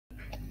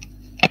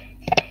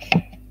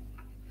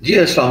Ji,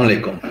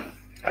 Assalamu alaikum.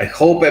 I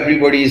hope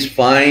everybody is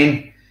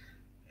fine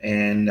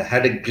and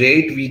had a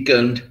great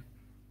weekend.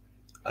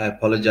 I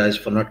apologize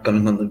for not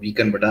coming on the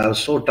weekend, but I was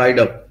so tied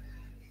up.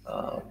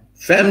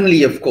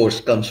 Family, of course,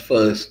 comes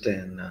first,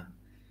 and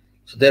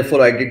so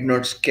therefore I did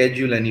not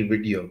schedule any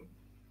video.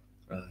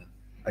 Uh,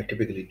 I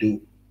typically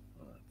do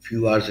a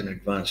few hours in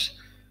advance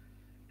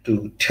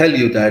to tell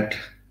you that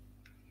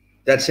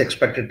that's the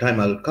expected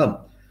time I'll come.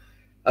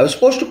 I was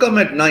supposed to come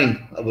at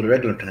 9, our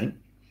regular time.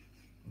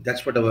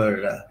 That's what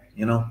our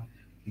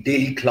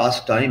daily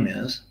class time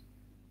is.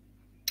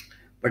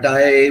 But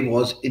I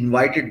was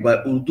invited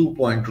by Urdu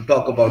Point to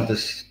talk about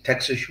this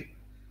tax issue,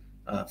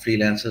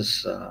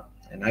 freelancers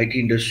and IT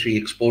industry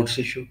exports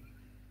issue.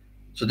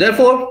 So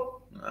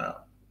therefore,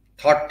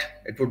 thought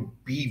it would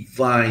be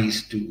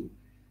wise to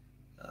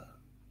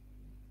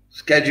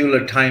schedule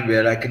a time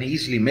where I can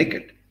easily make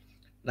it.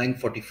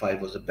 9:45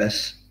 was the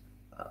best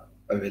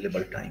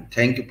available time.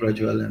 Thank you,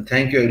 Prajwal, and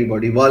thank you,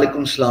 everybody.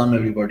 Walaikum salam,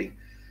 everybody.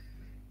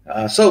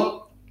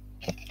 So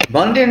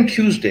Monday and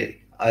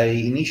Tuesday, I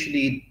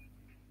initially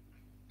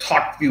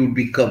thought we would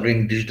be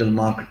covering digital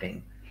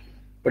marketing.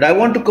 But I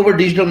want to cover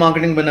digital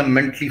marketing when I'm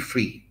mentally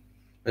free.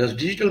 Because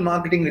digital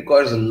marketing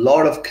requires a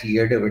lot of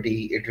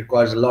creativity. It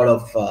requires a lot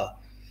of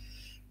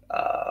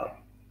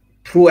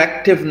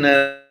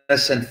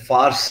proactiveness and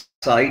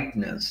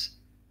farsightedness.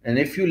 And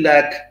if you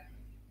lack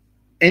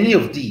any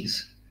of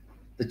these,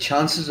 the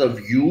chances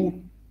of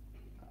you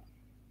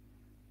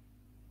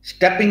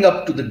stepping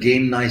up to the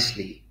game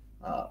nicely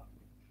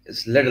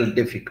is a little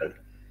difficult.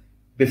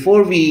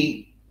 Before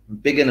we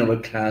begin our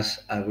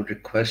class, I would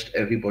request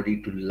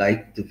everybody to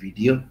like the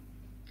video,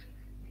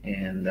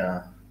 and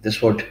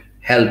this would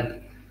help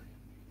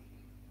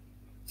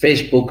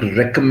Facebook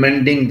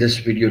recommending this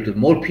video to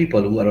more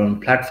people who are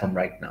on platform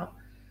right now.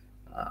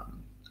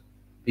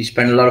 We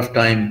spend a lot of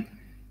time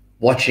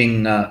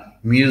watching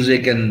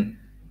music and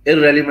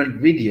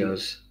irrelevant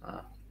videos,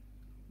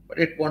 but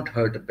it won't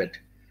hurt a bit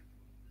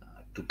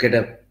to get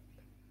a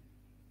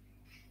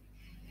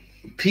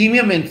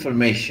premium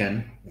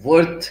information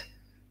worth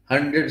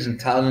hundreds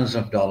and thousands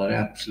of dollars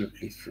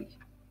absolutely free.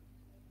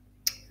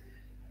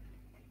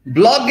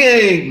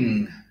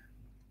 Blogging.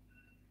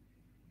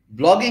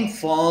 Blogging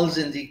falls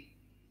in the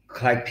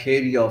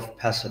criteria of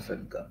passive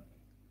income.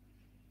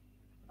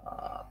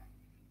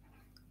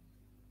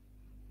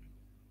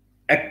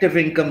 Active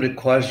income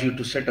requires you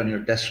to sit on your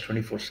desk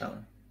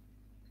 24/7.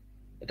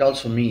 It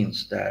also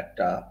means that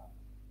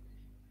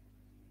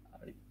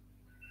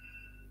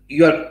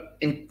you are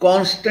in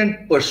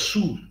constant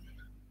pursuit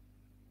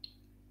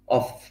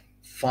of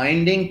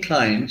finding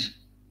clients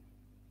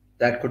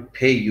that could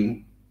pay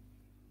you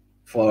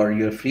for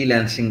your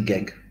freelancing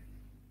gig,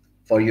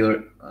 for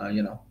your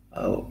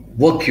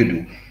work you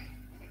do.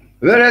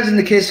 Whereas in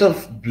the case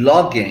of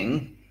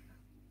blogging,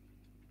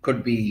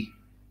 could be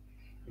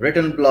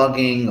written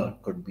blogging or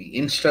could be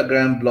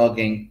Instagram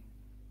blogging,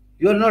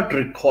 you are not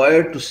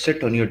required to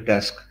sit on your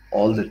desk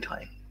all the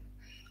time,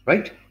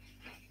 right?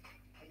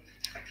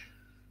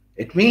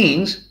 It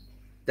means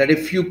that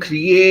if you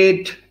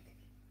create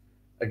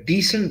a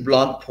decent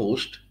blog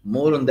post,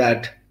 more on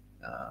that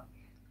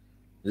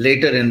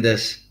later in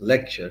this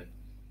lecture,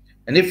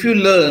 and if you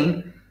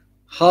learn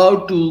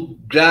how to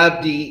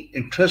grab the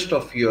interest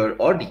of your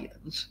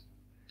audience,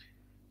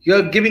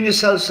 you're giving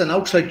yourselves an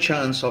outside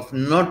chance of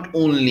not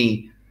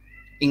only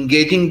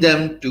engaging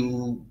them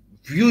to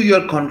view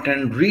your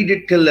content, read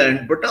it till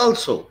end, but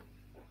also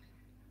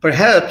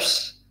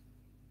perhaps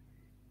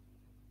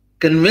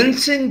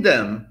convincing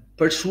them,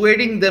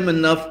 persuading them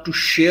enough to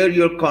share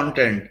your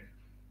content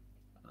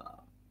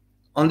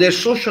on their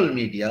social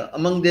media,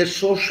 among their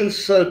social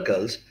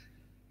circles,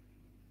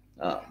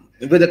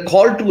 with a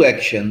call to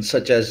action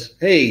such as,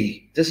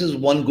 hey, this is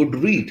one good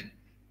read.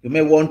 You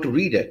may want to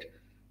read it.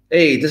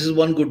 Hey, this is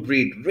one good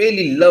read.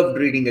 Really loved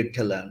reading it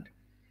till end.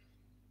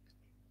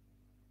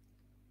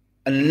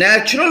 A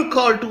natural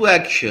call to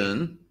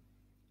action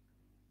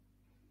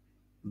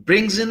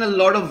brings in a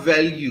lot of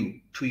value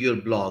to your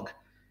blog,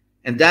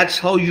 and that's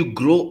how you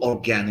grow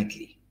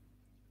organically.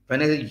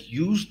 When I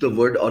use the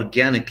word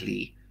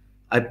organically,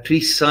 I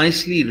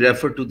precisely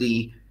refer to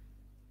the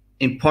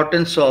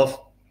importance of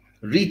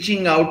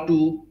reaching out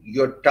to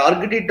your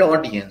targeted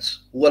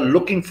audience who are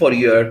looking for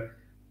your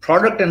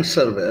product and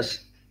service,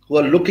 who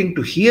are looking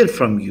to hear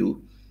from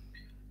you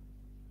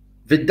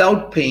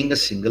without paying a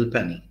single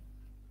penny.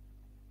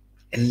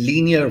 And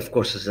linear, of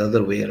course, is the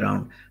other way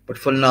around. But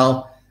for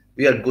now,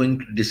 we are going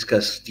to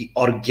discuss the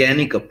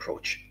organic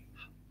approach.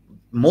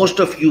 Most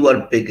of you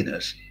are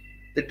beginners.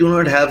 They do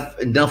not have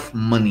enough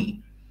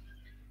money.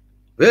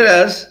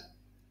 Whereas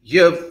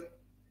you're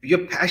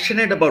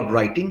passionate about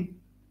writing,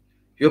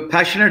 you're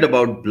passionate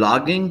about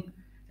blogging,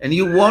 and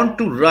you want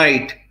to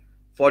write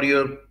for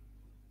your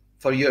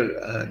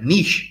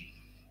niche,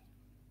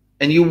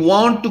 and you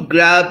want to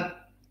grab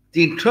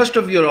the interest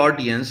of your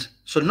audience.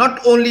 So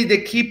not only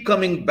they keep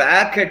coming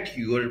back at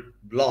your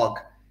blog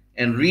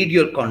and read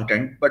your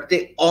content, but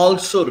they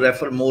also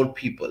refer more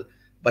people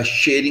by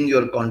sharing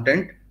your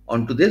content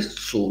onto their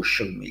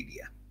social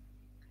media.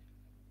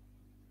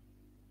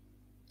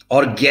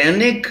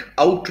 Organic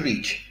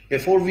outreach.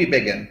 Before we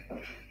begin,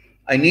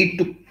 I need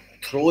to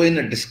throw in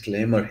a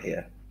disclaimer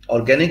here.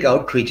 Organic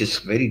outreach is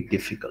very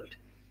difficult,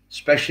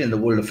 especially in the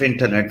world of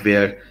internet,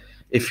 where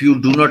if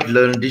you do not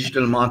learn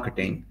digital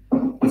marketing,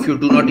 if you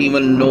do not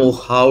even know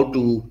how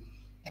to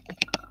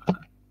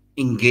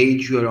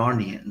engage your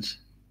audience,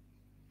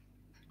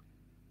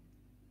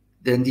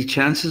 then the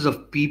chances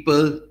of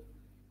people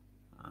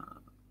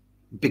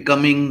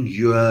becoming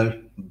your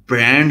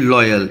brand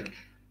loyal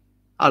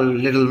are a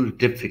little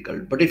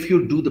difficult. But if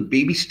you do the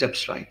baby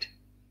steps right,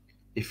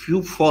 if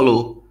you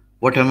follow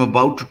what I'm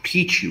about to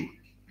teach you,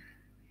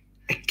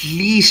 at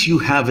least you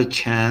have a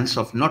chance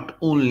of not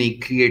only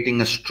creating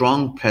a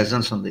strong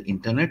presence on the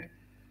internet,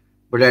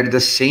 but at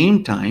the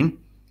same time,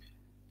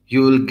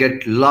 you will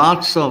get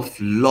lots of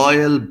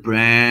loyal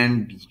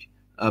brand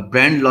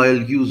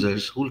loyal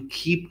users who will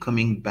keep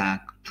coming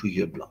back to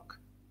your blog.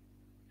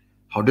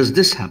 How does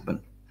this happen?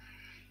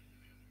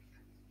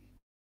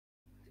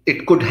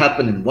 It could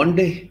happen in one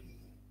day.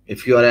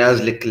 If you are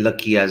as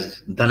lucky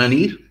as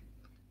Dhananir,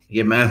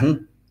 ये मैं हूं,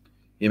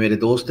 ये मेरे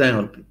दोस्त हैं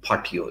और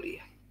party हो रही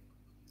है.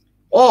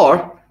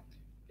 Or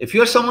if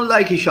you're someone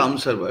like Hisham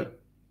Sarwar,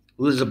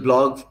 who is a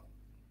blog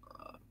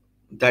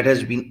that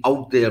has been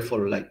out there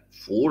for like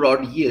 4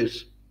 odd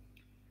years,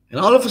 and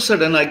all of a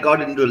sudden I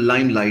got into the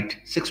limelight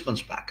 6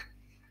 months back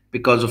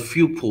because of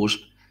few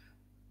posts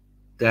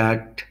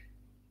that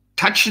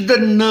touched the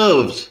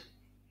nerves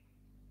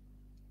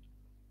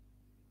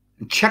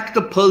and checked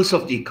the pulse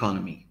of the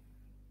economy,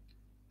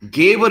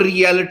 gave a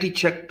reality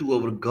check to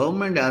our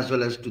government as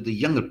well as to the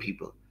younger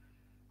people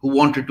who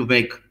wanted to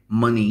make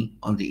money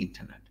on the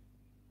internet.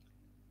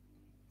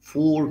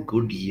 4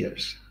 good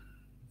years.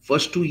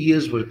 First 2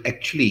 years were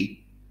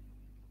actually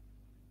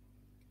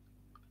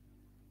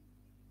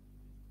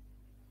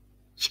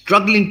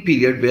struggling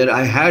period where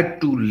I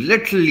had to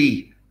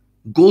literally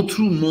go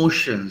through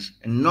motions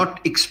and not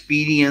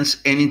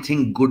experience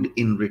anything good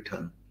in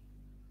return.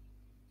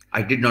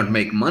 I did not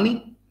make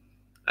money.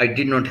 I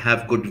did not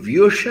have good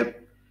viewership.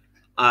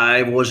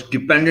 I was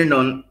dependent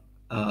on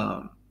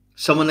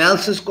someone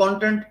else's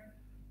content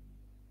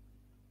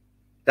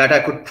that I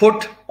could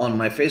put on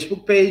my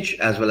Facebook page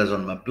as well as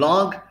on my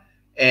blog.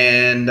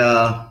 And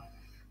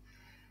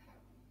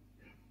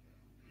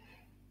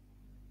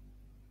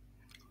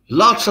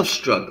lots of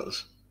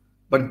struggles.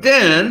 But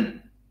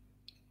then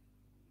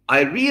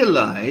I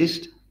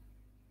realized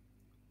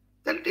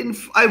that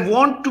if I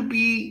want to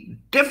be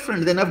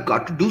different, then I've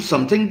got to do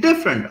something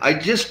different. I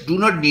just do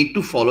not need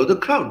to follow the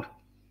crowd.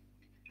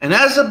 And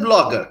as a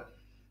blogger,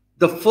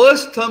 the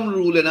first thumb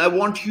rule, and I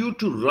want you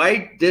to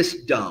write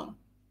this down.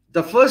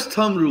 The first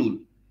thumb rule,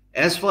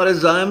 as far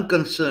as I am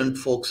concerned,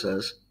 folks,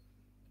 is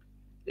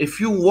if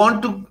you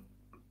want to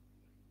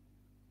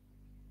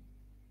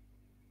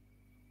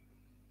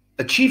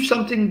achieve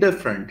something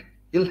different,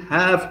 you'll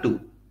have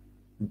to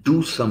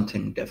do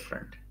something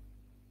different.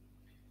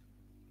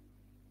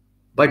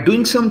 By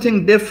doing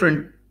something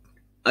different,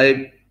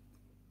 I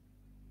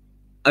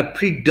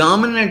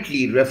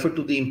predominantly refer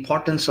to the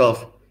importance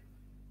of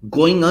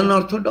going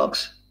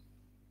unorthodox,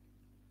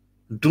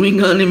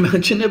 doing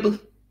unimaginable,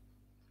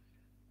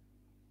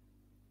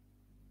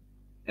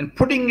 and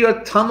putting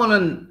your thumb on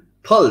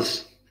a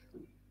pulse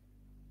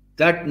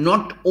that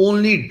not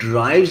only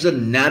drives a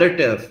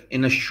narrative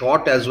in a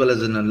short as well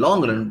as in a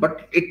long run,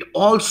 but it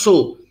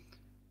also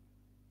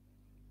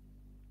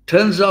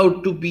turns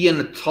out to be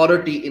an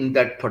authority in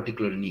that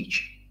particular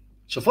niche.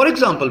 So for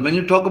example, when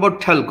you talk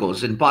about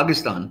telcos in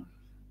Pakistan,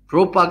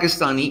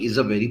 pro-Pakistani is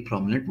a very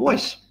prominent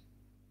voice.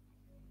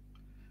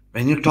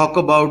 When you talk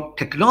about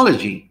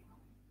technology,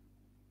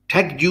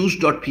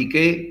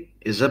 techjuice.pk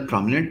is a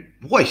prominent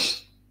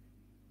voice.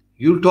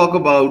 You talk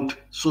about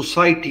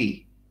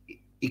society,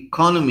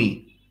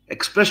 economy,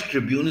 Express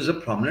Tribune is a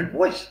prominent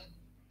voice.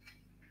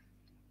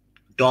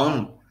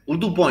 Dawn,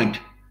 Urdu Point,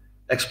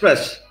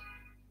 Express.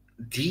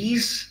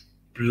 These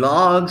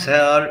blogs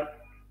are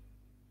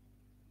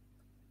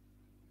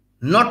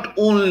not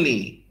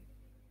only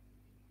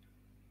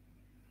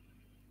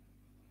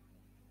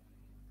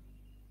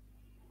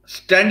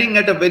standing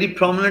at a very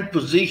prominent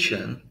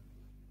position,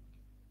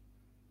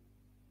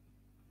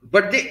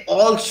 but they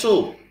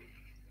also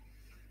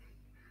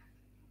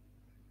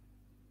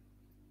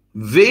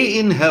weigh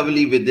in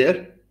heavily with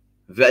their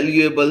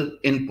valuable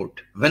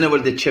input whenever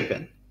they chip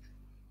in.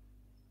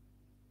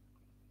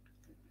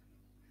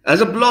 As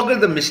a blogger,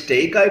 the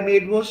mistake I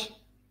made was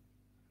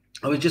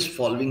I was just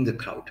following the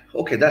crowd.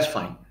 Okay, that's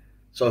fine.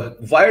 So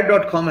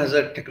Wired.com has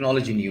a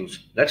technology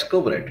news. Let's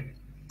cover it.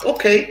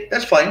 Okay,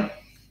 that's fine.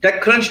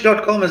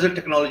 TechCrunch.com has a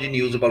technology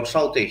news about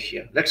South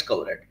Asia. Let's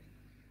cover it.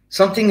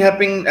 Something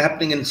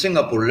happening in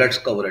Singapore. Let's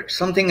cover it.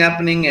 Something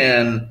happening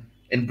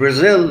in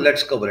Brazil.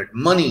 Let's cover it.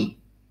 Money.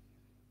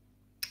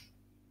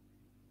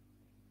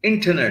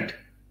 Internet.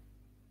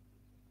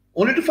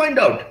 Only to find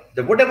out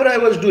that whatever I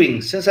was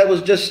doing, since I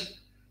was just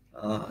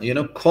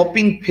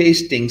copying,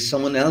 pasting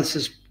someone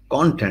else's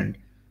content,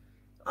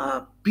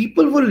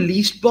 people were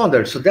least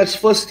bothered. So that's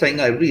first thing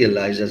I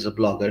realized as a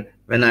blogger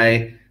when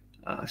I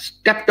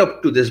stepped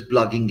up to this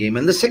blogging game.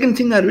 And the second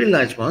thing I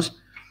realized was,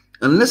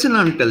 unless and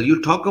until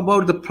you talk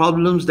about the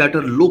problems that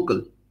are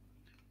local,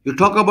 you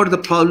talk about the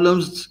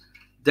problems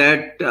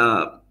that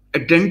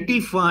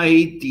identify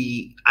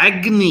the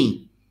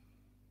agony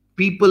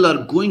people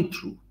are going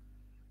through,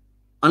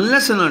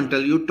 unless and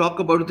until you talk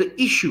about the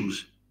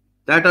issues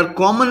that are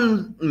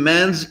common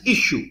man's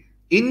issue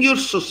in your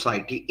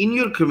society, in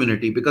your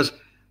community, because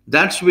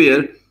that's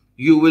where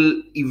you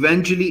will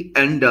eventually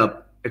end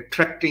up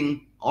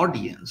attracting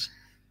audience,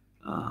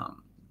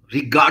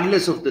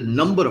 regardless of the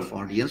number of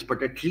audience.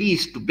 But at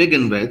least to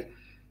begin with,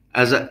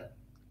 as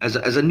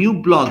a new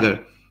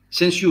blogger,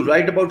 since you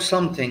write about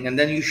something and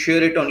then you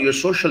share it on your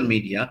social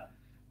media,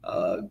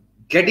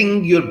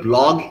 getting your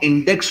blog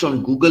indexed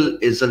on Google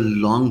is a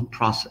long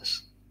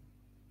process,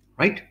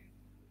 right?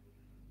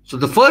 So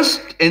the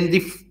first and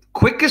the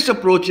quickest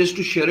approach is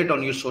to share it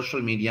on your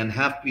social media and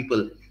have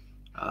people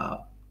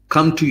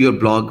come to your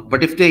blog.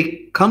 But if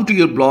they come to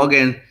your blog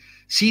and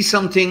see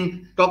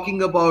something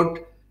talking about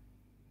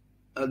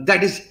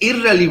that is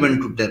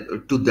irrelevant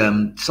to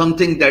them,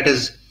 something that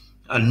is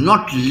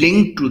not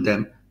linked to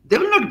them, they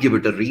will not give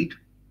it a read.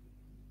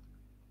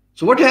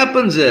 So what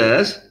happens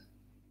is,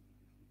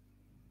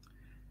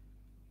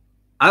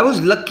 I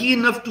was lucky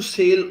enough to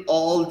sail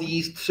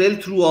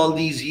through all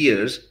these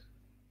years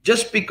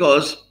just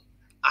because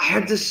I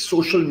had this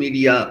social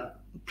media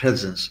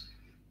presence.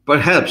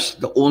 Perhaps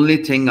the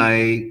only thing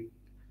the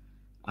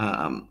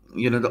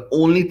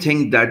only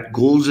thing that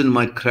goes in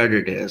my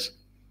credit is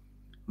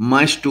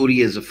my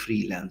story as a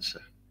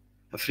freelancer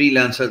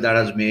that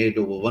has made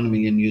over $1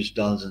 million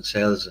in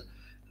sales,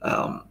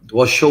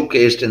 was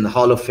showcased in the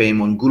Hall of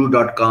Fame on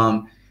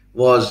Guru.com,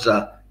 was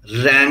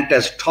ranked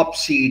as top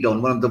seed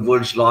on one of the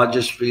world's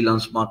largest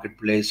freelance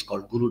marketplace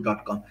called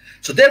Guru.com.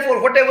 So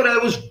therefore, whatever I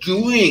was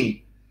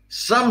doing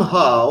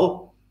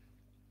somehow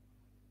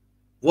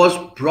was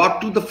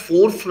brought to the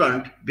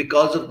forefront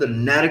because of the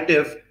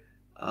narrative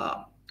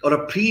or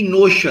a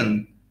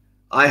pre-notion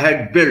I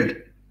had built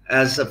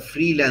as a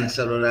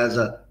freelancer, or as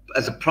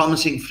a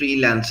promising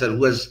freelancer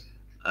who has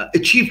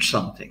achieved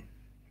something.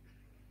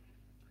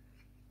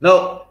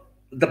 Now,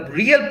 the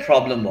real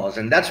problem was,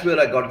 and that's where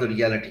I got the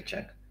reality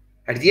check.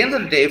 At the end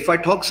of the day, if I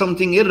talk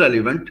something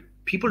irrelevant,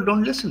 people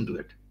don't listen to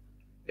it.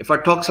 If I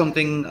talk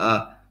something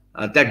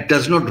that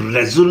does not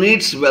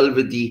resonate well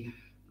with the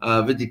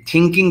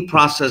thinking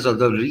process of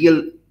the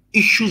real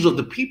issues of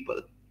the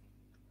people,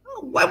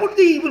 why would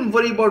they even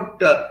worry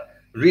about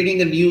reading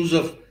the news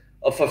of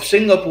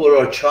Singapore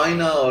or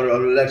China or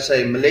let's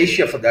say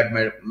Malaysia for that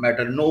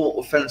matter? No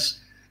offense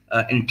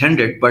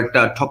intended, but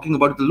talking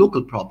about the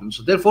local problems.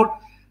 So therefore,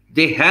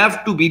 they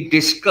have to be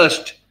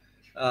discussed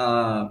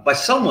by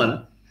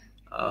someone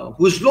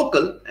who is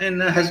local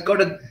and has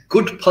got a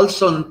good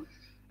pulse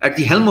at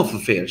the helm of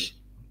affairs.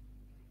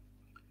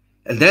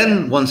 And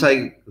then once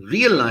I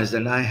realized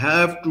that I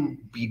have to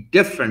be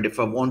different if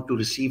I want to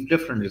receive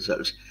different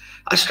results,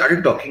 I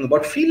started talking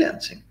about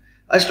freelancing.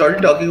 I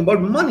started talking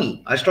about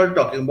money. I started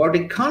talking about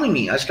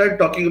economy. I started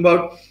talking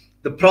about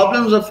the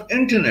problems of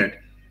internet.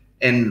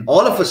 And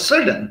all of a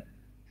sudden,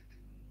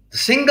 the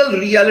single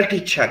reality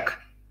check,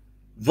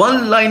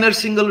 one-liner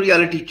single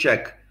reality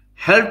check,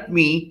 helped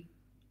me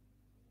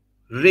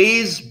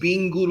raise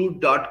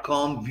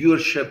beingguru.com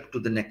viewership to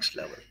the next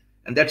level.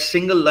 And that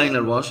single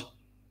liner was,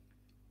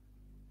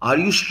 are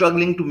you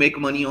struggling to make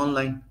money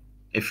online?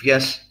 If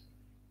yes,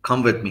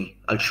 come with me.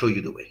 I'll show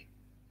you the way.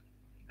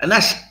 And I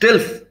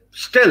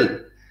still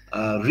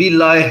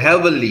rely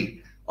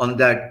heavily on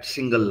that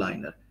single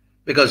liner,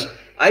 because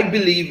I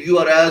believe you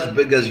are as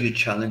big as you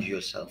challenge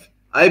yourself.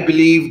 I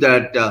believe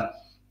that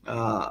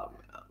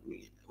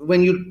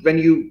when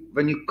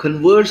you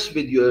converse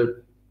with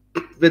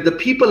the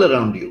people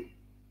around you,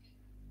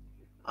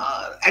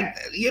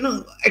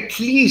 at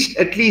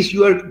least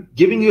you are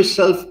giving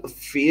yourself a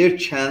fair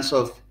chance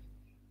of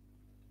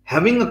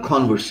having a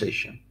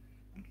conversation,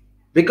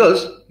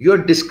 because you're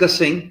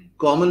discussing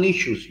common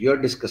issues, you're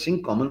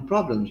discussing common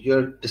problems,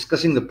 you're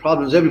discussing the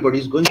problems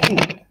everybody's going through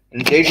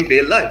in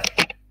day-to-day life.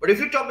 But if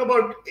you talk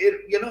about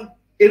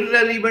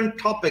irrelevant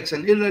topics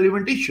and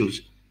irrelevant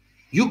issues,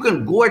 you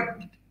can go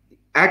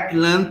at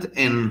length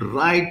and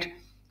write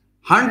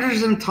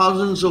hundreds and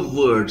thousands of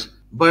words,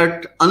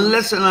 but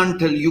unless and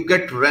until you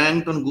get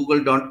ranked on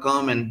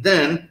Google.com, and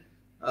then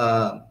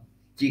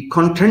the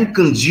content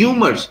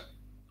consumers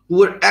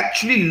who are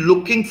actually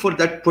looking for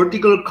that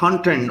particular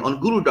content on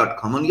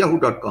Guru.com, on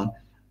Yahoo.com,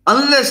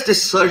 unless they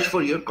search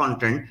for your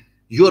content,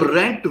 you're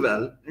ranked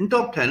well in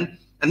top 10,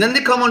 and then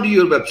they come onto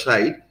your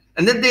website,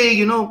 and then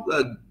they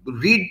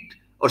read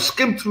or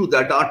skim through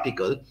that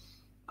article,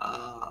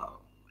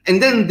 and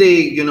then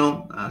they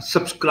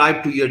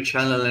subscribe to your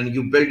channel and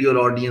you build your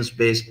audience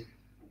base.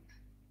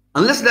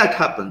 Unless that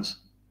happens,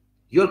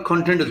 your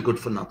content is good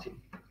for nothing.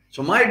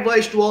 So my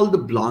advice to all the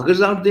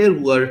bloggers out there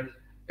who are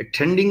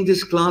attending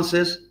these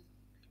classes,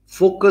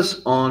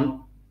 focus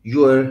on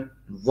your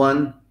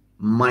one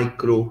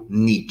micro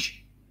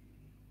niche.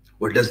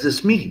 What does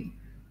this mean?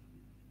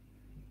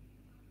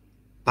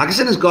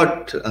 Pakistan has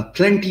got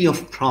plenty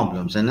of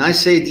problems, and I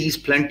say these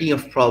plenty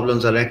of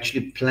problems are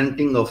actually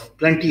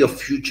plenty of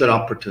future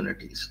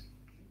opportunities.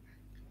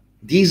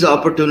 These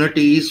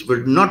opportunities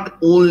will not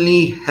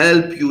only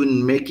help you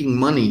in making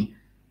money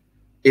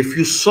if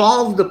you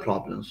solve the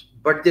problems,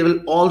 but they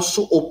will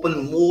also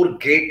open more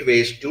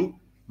gateways to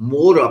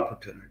more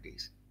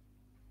opportunities.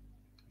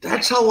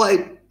 That's how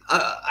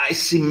I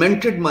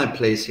cemented my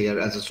place here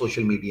as a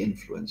social media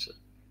influencer.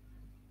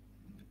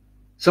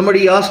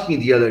 Somebody asked me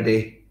the other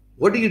day,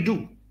 what do you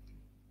do?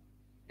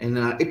 And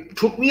it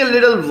took me a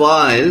little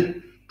while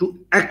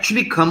to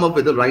actually come up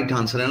with the right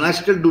answer. And I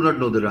still do not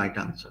know the right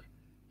answer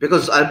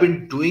because I've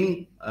been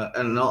doing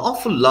an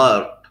awful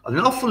lot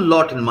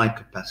in my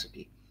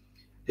capacity.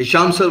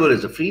 Hisham Sarwar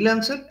is a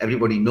freelancer.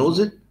 Everybody knows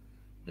it.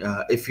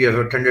 If you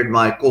have attended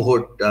my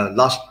cohort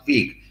last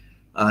week,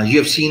 you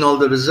have seen all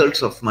the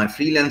results of my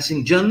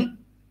freelancing journey.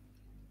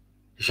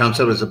 Hisham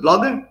Sarwar is a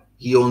blogger.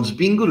 He owns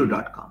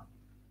beangguru.com.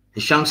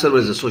 Hisham Sarwar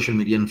is a social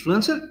media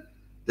influencer.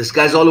 This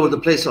guy's all over the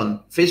place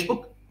on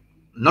Facebook,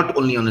 not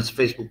only on his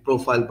Facebook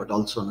profile, but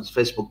also on his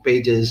Facebook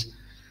pages.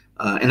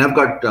 And I've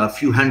got a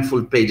few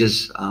handful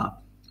pages,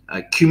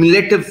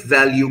 cumulative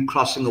value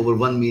crossing over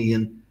 1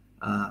 million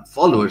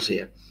followers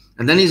here.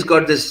 And then he's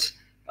got this,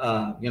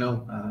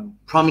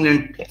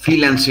 prominent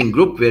freelancing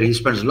group where he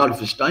spends a lot of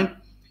his time.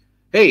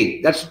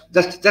 Hey, that's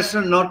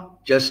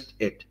not just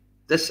it.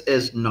 This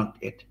is not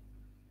it.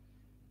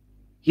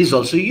 He's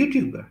also a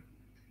YouTuber.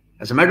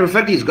 As a matter of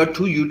fact, he's got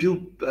 2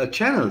 YouTube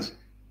channels.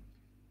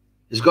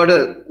 He's got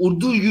a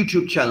Urdu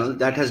YouTube channel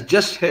that has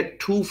just hit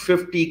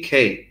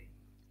 250K.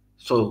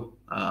 So,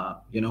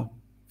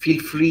 feel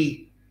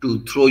free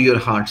to throw your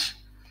hearts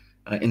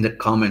in the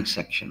comment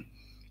section.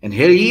 And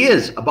here he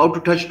is about to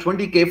touch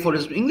 20K for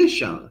his English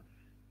channel.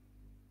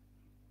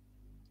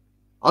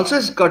 Also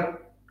has got a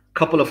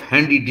couple of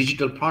handy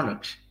digital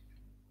products.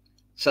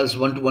 Sells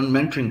one-to-one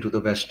mentoring to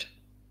the West.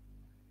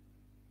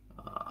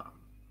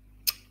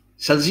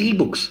 Sells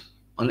ebooks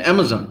on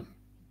Amazon.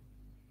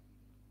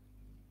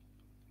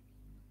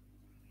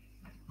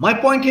 My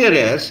point here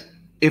is,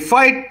 if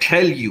I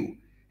tell you,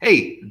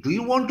 hey, do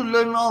you want to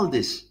learn all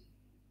this?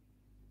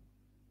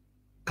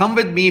 Come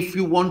with me if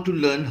you want to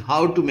learn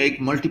how to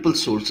make multiple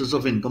sources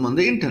of income on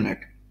the internet.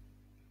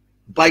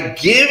 By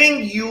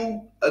giving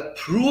you a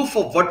proof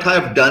of what I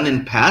have done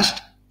in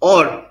past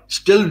or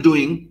still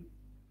doing,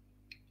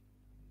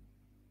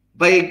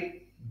 by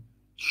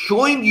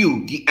showing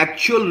you the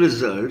actual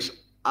results,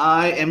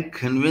 I am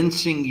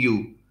convincing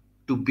you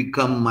to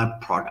become my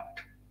product.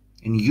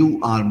 And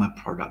you are my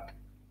product.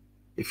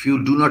 If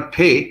you do not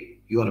pay,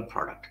 you are a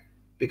product.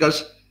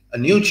 Because a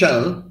new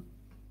channel,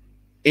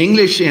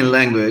 English in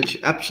language,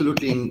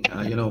 absolutely,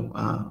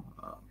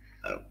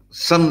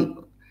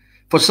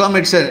 for some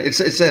it's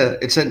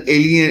an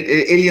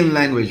alien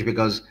language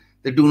because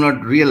they do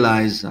not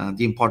realize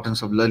the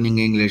importance of learning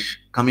English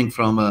coming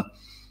from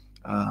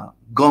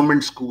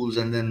government schools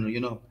and then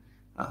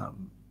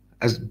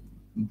as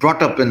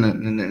brought up in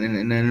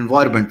an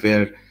environment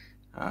where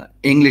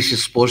English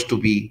is supposed to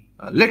be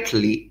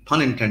literally,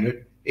 pun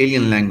intended,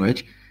 alien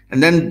language,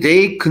 and then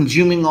they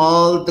consuming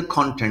all the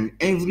content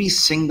every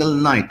single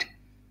night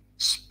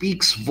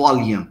speaks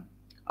volume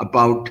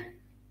about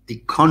the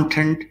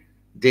content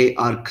they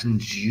are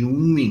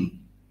consuming,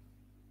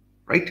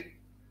 right?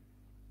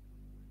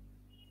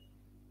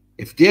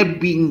 If they're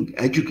being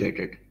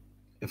educated,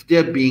 if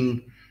they're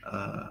being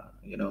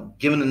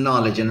given a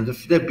knowledge, and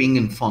if they're being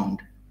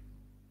informed,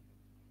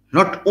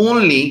 not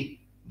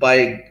only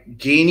by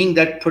gaining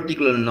that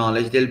particular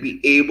knowledge, they'll be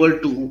able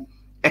to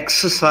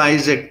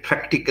exercise it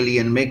practically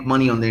and make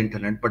money on the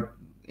internet. But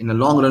in the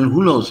long run,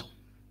 who knows?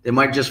 They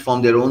might just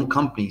form their own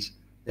companies.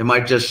 They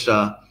might just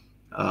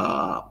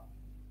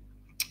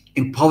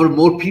empower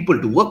more people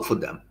to work for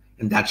them.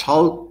 And that's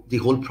how the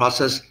whole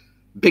process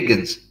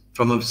begins,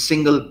 from a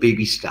single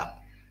baby step.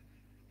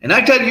 And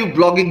I tell you,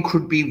 blogging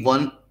could be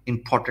one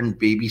important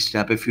baby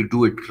step if you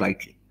do it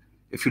rightly,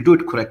 if you do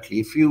it correctly,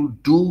 if you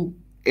do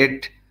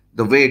it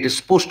the way it is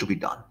supposed to be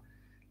done,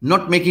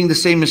 not making the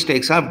same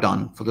mistakes I've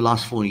done for the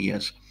last 4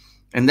 years.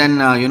 And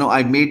then,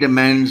 I made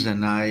amends,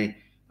 and I,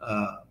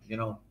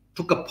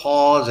 took a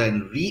pause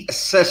and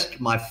reassessed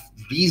my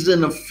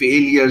reason of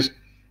failures.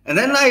 And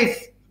then I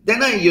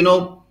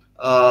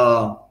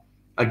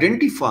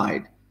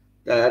identified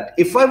that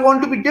if I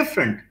want to be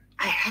different,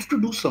 I have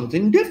to do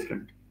something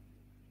different.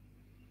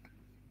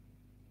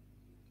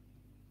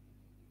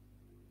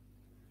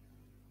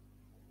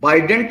 By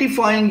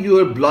identifying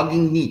your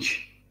blogging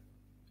niche,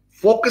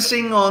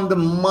 focusing on the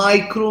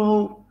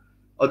micro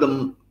or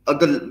the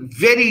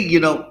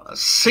very,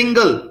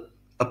 single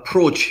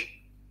approach,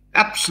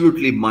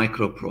 absolutely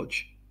micro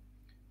approach.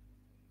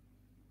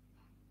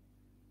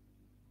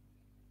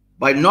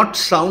 By not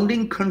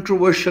sounding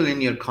controversial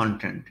in your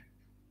content.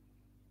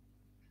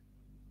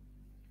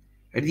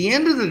 At the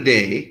end of the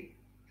day,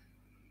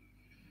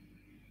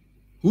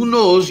 who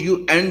knows,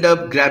 you end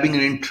up grabbing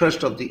an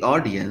interest of the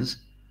audience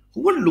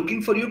who are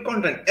looking for your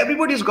content.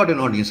 Everybody's got an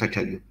audience, I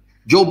tell you.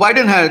 Joe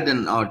Biden had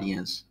an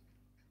audience.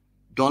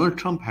 Donald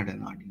Trump had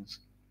an audience.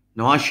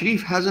 Nawaz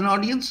Sharif has an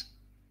audience.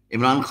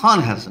 Imran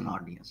Khan has an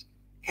audience.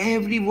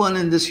 Everyone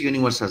in this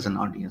universe has an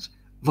audience.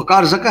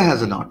 Waqar Zaka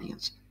has an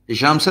audience.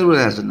 Hisham Sarwar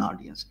has an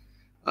audience.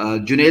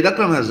 Junaid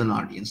Akram has an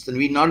audience.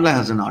 Tanveer Nadla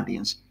has an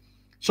audience.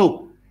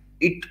 So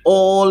it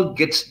all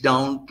gets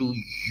down to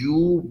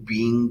you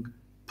being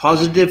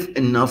positive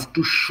enough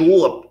to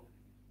show up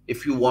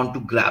if you want to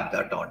grab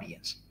that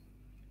audience.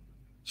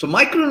 So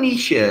micro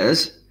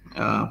niches,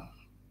 let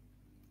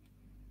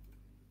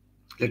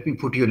me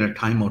put you in a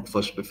timeout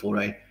first before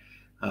I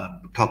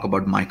talk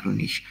about micro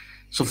niche.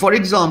 So for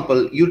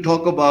example, you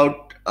talk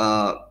about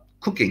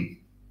cooking,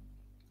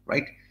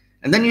 right?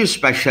 And then your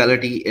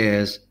specialty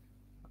is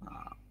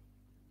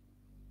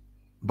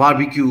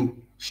barbecue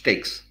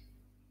steaks.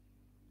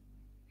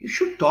 You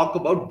should talk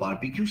about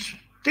barbecue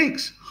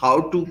steaks,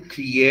 how to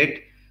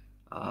create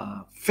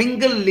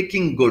finger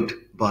licking good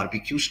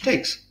barbecue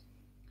steaks.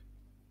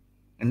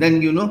 And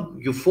then,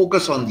 you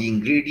focus on the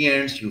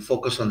ingredients, you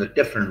focus on the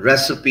different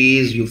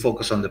recipes, you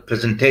focus on the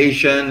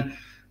presentation,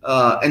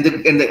 and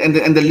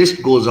the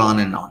list goes on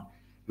and on.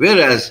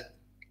 Whereas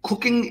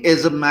cooking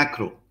is a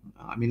macro.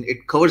 I mean,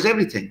 it covers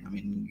everything. I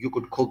mean, you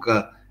could cook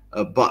a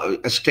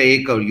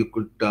steak, or you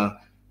could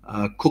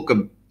cook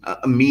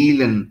a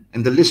meal, and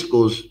the list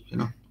goes,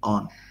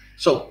 on.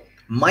 So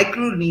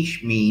micro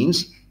niche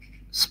means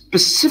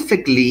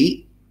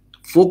specifically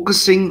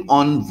focusing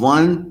on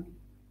one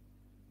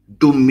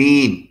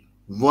domain,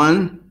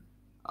 one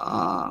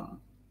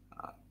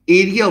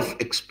area of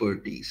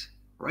expertise,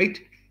 right?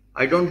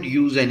 I don't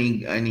use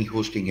any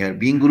hosting here.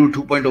 Being Guru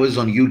 2.0 is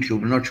on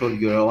YouTube. I'm not sure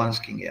you're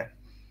asking here.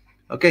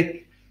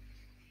 Okay.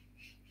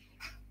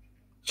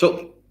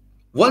 So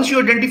once you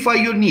identify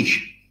your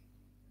niche,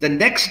 the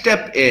next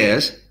step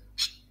is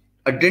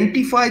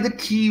identify the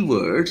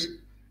keywords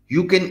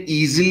you can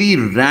easily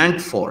rank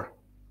for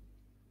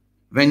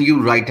when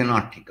you write an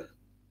article.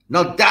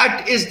 Now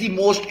that is the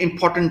most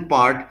important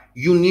part.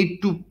 You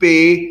need to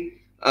pay,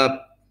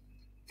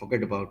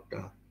 forget about,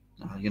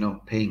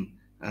 paying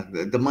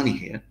the money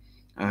here.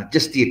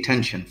 Just the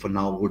attention for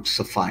now would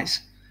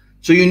suffice.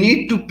 So you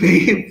need to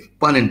pay,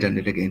 pun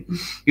intended again,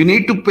 you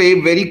need to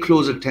pay very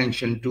close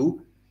attention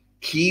to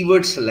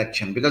keyword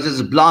selection, because as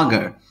a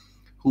blogger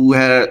who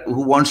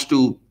wants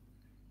to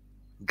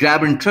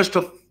grab interest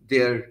of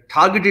their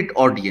targeted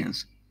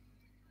audience,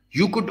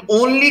 you could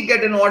only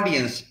get an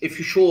audience if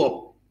you show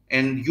up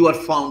and you are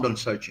found on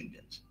search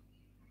engines,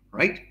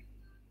 right?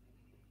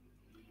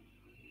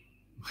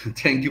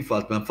 Thank you,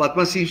 Fatma.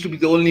 Fatma seems to be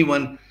the only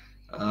one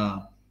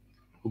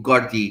who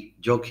got the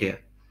joke here.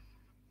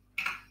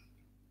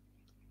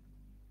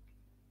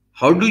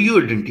 How do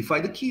you identify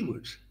the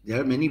keywords?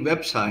 There are many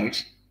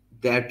websites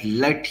that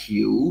let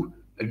you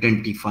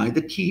identify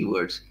the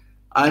keywords.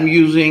 I'm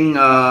using,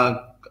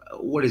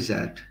 what is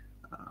that?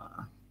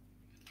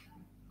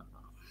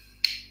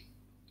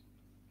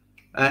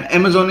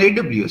 Amazon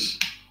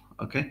AWS,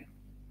 okay?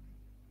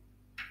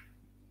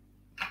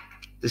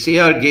 This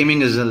AR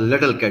gaming is a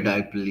little kid,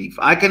 I believe.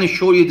 I can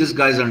assure you this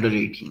guy's under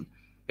 18.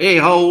 Hey,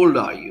 how old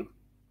are you?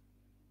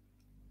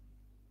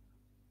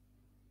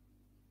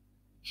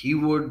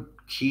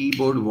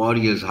 Keyboard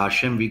warriors,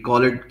 Hashem. We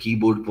call it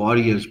keyboard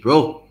warriors,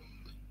 bro.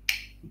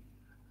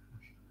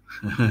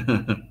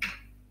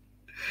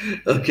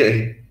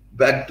 Okay,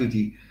 back to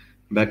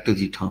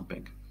the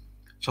topic.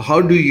 So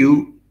how do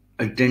you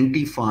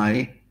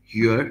identify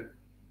your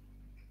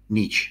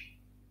niche?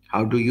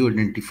 How do you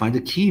identify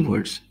the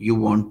keywords you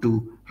want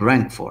to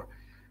rank for?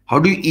 How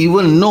do you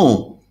even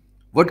know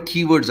what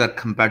keywords are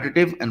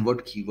competitive and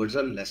what keywords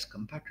are less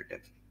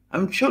competitive?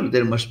 I'm sure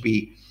there must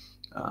be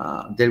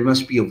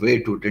a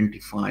way to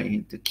identify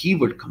the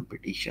keyword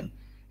competition,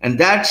 and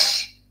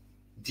that's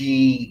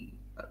the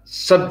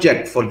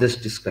subject for this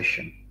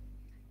discussion.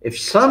 If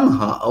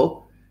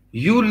somehow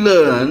you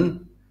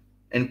learn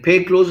and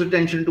pay close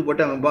attention to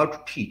what I'm about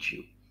to teach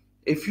you,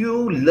 if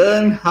you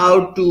learn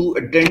how to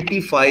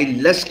identify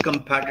less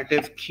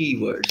competitive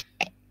keywords,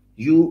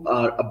 you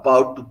are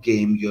about to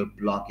game your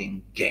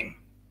blogging game.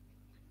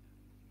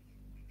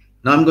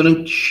 Now I'm going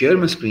to share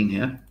my screen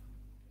here,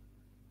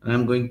 and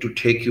I'm going to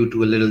take you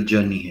to a little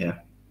journey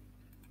here.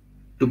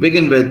 To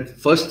begin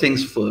with, first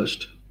things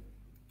first.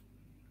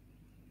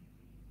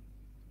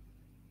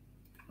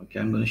 Okay,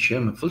 I'm going to share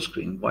my full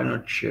screen. Why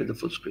not share the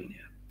full screen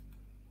here?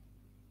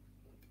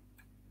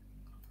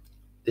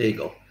 There you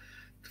go.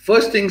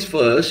 First things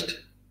first,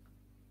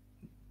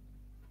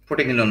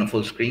 putting it on a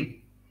full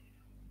screen.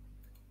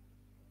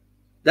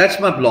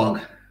 That's my blog.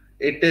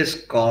 It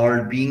is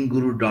called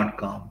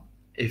beingguru.com.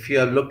 If you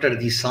have looked at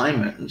the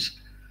assignments,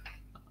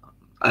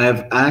 I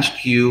have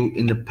asked you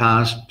in the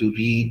past to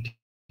read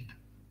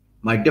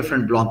my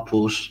different blog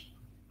posts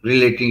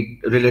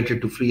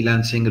related to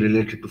freelancing,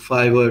 related to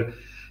Fiverr,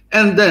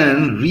 and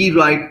then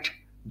rewrite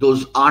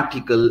those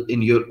articles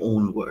in your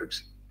own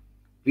words.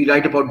 We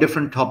write about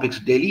different topics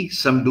daily.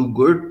 Some do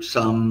good,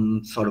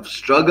 some sort of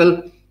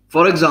struggle.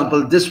 For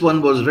example, this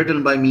one was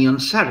written by me on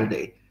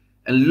Saturday.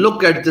 And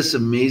look at this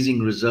amazing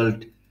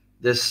result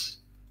this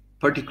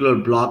particular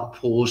blog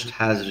post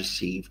has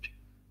received.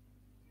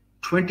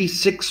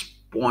 26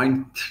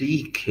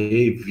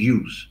 6.3K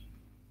views.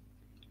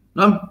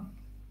 Now,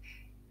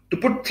 to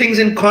put things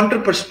in counter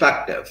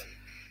perspective,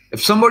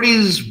 if somebody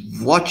is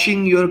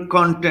watching your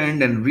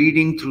content and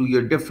reading through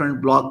your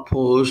different blog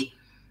posts,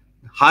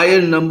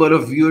 higher number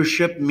of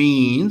viewership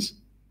means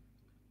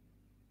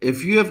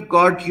if you have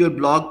got your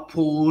blog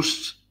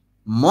posts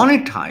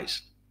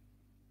monetized,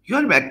 you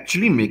are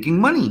actually making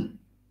money.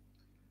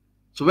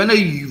 So when a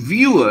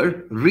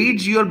viewer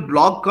reads your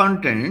blog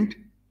content,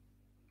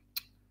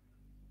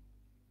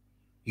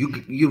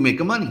 you make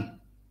a money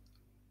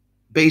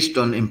based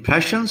on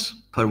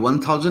impressions per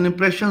 1,000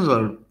 impressions,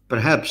 or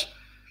perhaps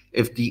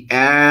if the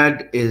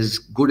ad is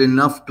good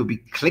enough to be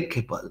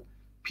clickable,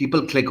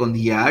 people click on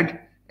the ad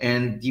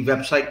and the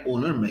website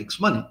owner makes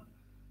money.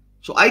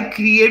 So I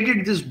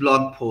created this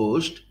blog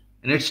post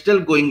and it's still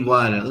going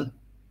viral.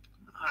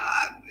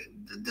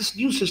 This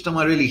new system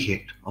I really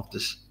hate of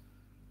this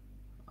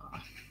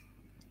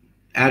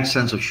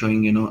AdSense of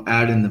showing,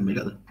 ad in the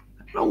middle.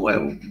 I don't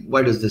know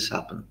why does this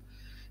happen?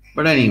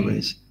 But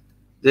anyways,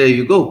 there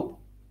you go.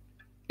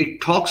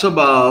 It talks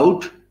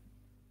about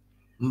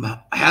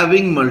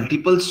having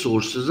multiple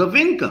sources of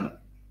income,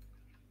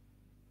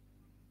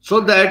 so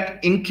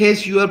that in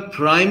case your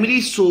primary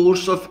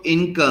source of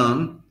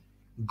income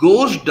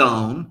goes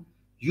down,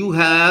 you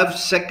have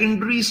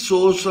secondary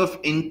source of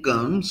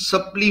income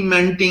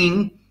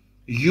supplementing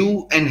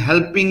you and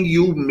helping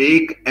you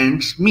make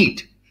ends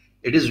meet.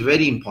 It is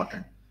very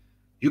important.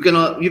 You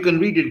can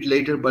read it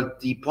later, but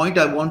the point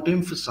I want to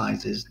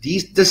emphasize is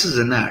this is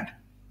an ad,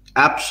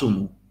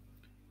 AppSumo.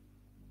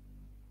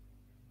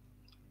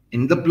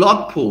 In the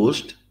blog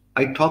post,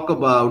 I talk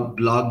about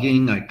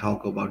blogging, I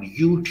talk about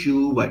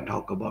YouTube, I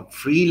talk about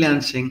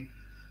freelancing.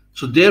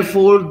 So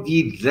therefore,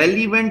 the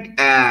relevant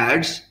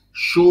ads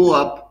show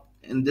up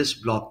in this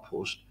blog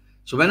post.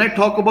 So when I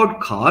talk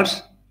about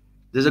cars,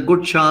 there's a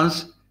good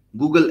chance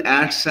Google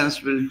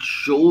AdSense will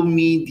show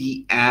me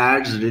the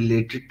ads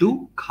related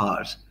to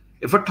cars.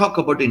 If I talk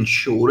about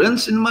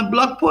insurance in my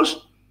blog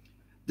post,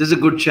 there's a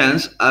good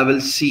chance I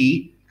will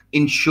see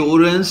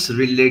insurance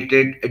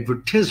related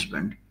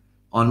advertisement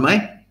on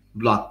my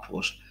blog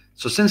post.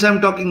 So since I'm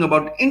talking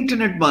about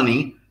internet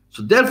money,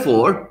 so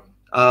therefore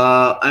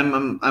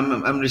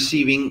I'm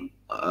receiving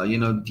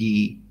I'm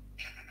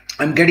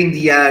getting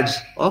the ads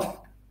of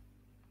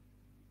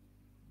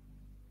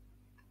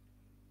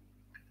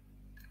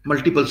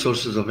multiple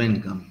sources of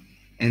income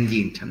and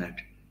the internet.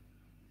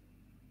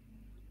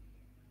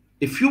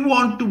 If you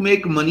want to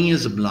make money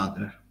as a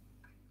blogger,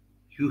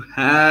 you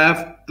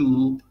have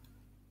to,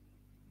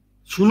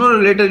 sooner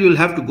or later you'll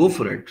have to go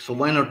for it. So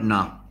why not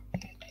now?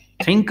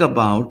 Think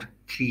about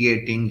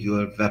creating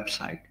your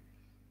website.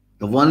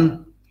 The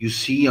one you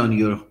see on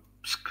your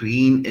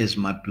screen is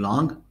my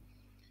blog.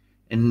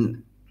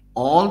 In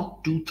all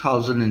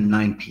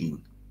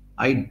 2019,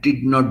 I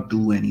did not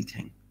do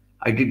anything.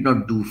 I did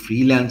not do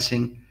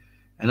freelancing,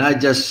 and I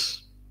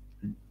just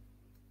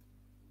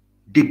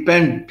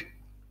depend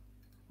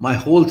my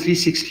whole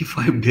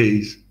 365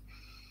 days.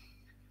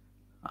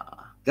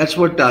 That's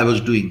what I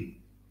was doing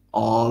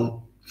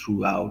all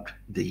throughout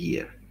the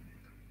year.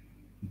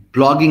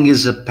 Blogging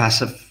is a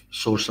passive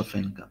source of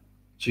income.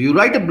 So you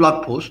write a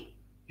blog post,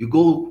 you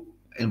go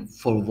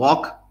for a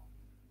walk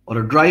or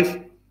a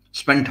drive,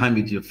 spend time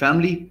with your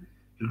family.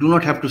 You do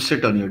not have to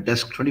sit on your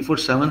desk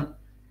 24/7.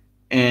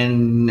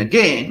 And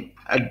again,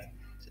 at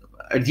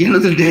the end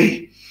of the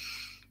day,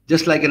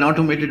 just like an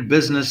automated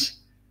business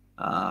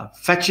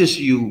fetches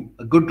you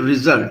a good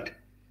result.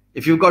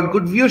 If you've got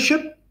good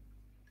viewership,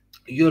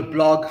 your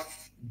blog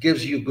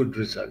gives you good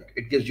result.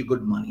 It gives you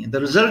good money. And the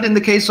result in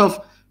the case of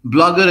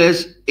blogger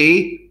is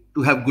A,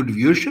 to have good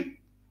viewership,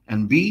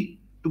 and B,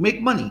 to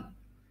make money.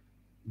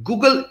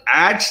 Google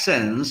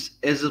AdSense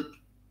is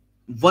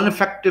one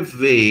effective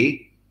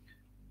way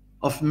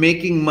of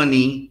making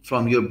money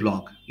from your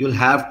blog. You'll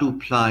have to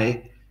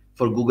apply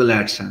for Google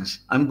AdSense.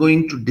 I'm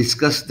going to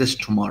discuss this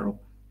tomorrow.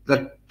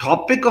 The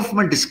topic of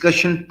my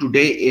discussion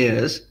today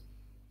is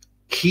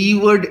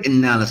keyword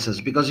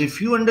analysis, because if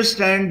you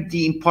understand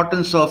the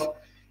importance of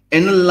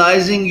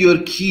analyzing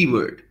your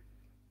keyword,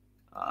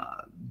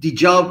 the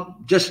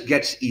job just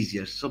gets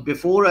easier. So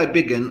before I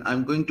begin,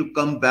 I'm going to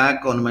come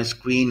back on my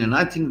screen, and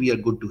I think we are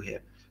good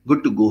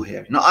to go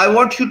here. Now I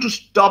want you to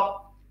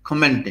stop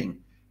commenting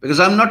because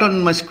I'm not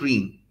on my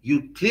screen.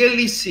 You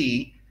clearly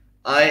see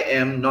I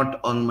am not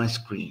on my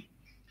screen.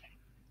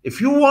 If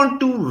you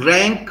want to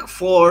rank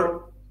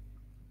for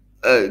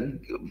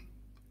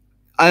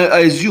I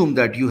assume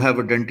that you have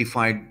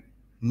identified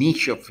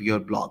niche of your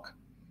blog.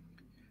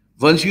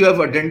 Once you have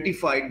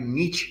identified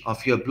niche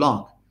of your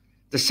blog,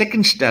 the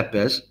second step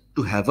is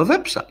to have a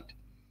website.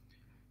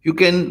 You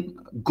can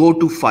go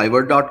to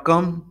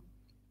fiverr.com.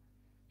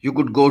 You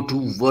could go to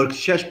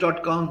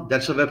workchest.com.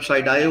 That's a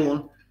website I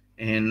own.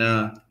 And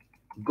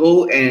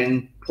go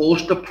and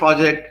post a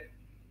project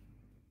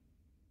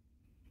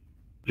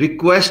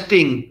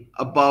requesting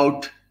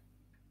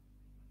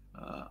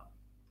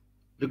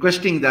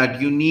that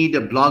you need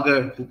a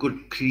blogger who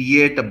could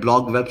create a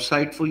blog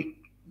website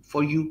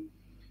for you.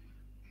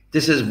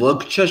 This is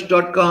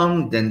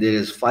workchest.com, then there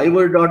is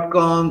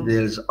fiverr.com,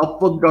 there's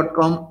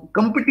upwork.com.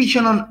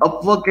 Competition on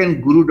Upwork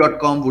and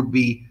guru.com would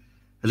be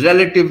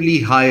relatively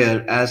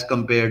higher as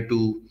compared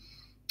to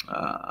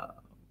uh,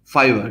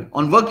 Fiverr.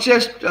 On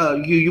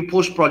Workchest, you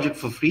post project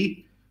for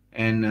free,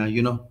 and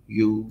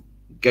you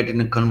get in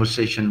a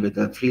conversation with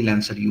a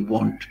freelancer you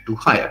want to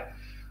hire,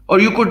 or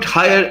you could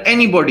hire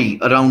anybody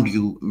around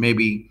you.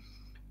 Maybe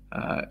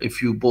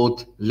if you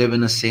both live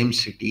in the same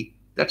city,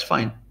 that's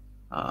fine.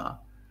 Uh,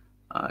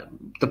 uh,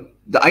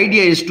 the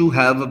idea is to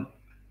have a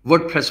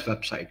WordPress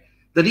website.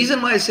 The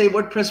reason why I say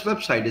WordPress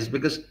website is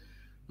because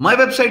my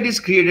website is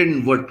created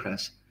in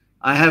WordPress.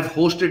 I have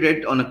hosted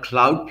it on a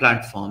cloud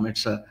platform.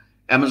 It's a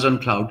Amazon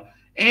cloud,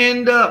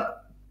 and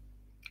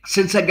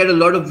since I get a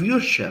lot of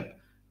viewership,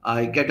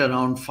 I get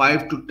around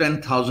 5 to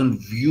 10,000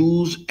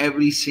 views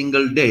every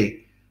single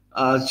day.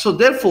 So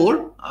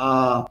therefore,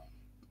 I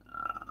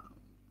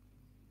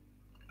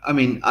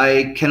mean,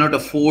 I cannot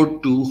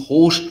afford to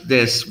host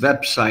this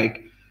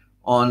website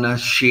on a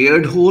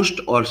shared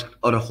host, or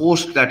a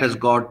host that has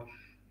got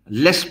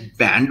less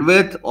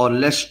bandwidth or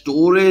less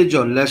storage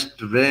or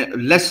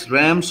less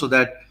RAM, so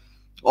that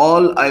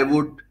all I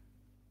would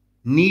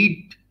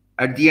need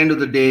at the end of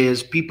the day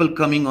is people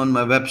coming on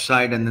my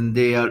website and then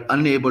they are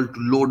unable to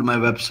load my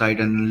website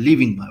and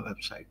leaving my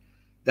website.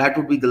 That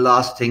would be the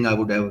last thing I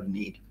would ever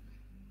need.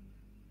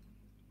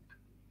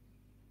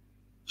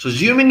 So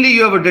assumingly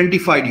you have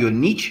identified your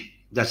niche,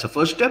 that's the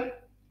first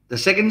step. The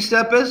second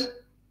step is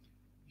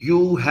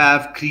you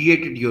have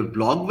created your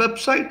blog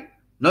website.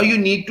 Now you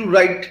need to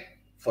write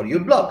for your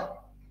blog.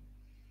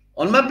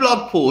 On my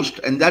blog post,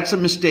 and that's a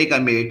mistake I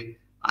made,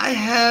 I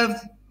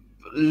have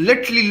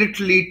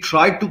literally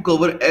tried to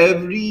cover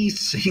every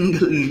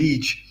single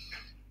niche,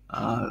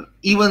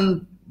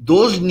 even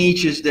those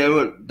niches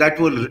that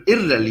were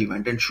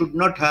irrelevant and should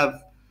not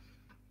have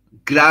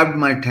grabbed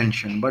my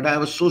attention. But I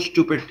was so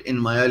stupid in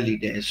my early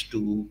days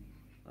to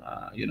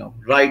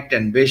write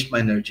and waste my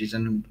energies,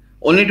 and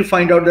only to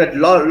find out that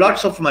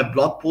lots of my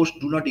blog posts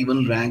do not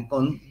even rank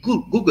on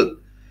Google.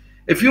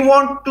 If you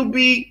want to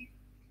be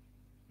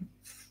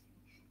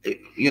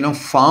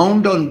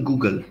found on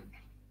Google,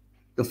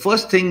 the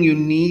first thing you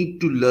need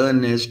to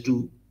learn is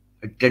to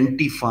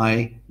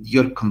identify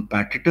your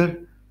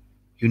competitor.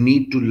 You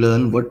need to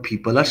learn what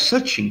people are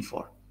searching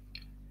for.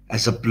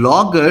 As a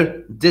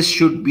blogger, this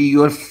should be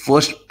your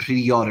first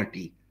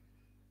priority.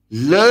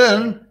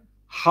 Learn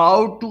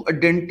how to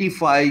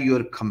identify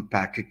your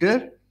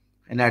competitor,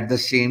 and at the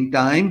same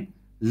time,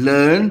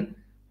 learn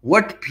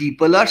what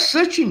people are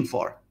searching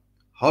for.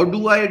 How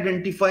do I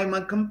identify my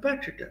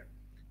competitor?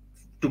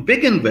 To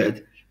begin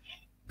with,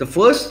 the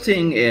first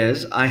thing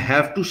is I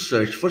have to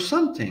search for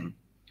something.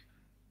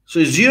 So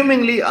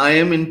assumingly I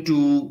am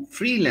into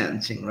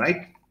freelancing,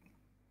 right?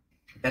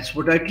 That's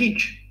what I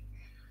teach.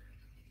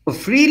 For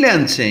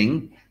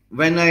freelancing,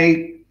 when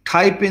I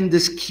type in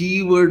this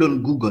keyword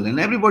on Google, and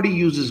everybody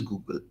uses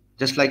Google,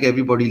 just like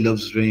everybody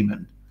loves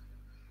Raymond.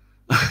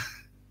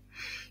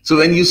 So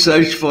when you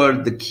search for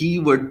the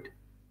keyword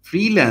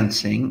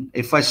freelancing,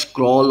 if I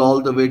scroll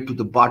all the way to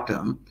the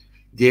bottom,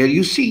 there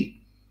you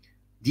see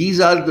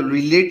these are the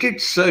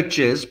related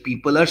searches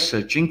people are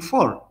searching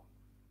for.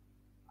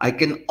 I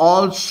can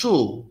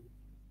also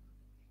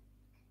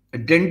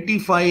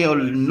identify or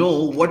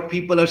know what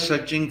people are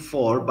searching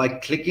for by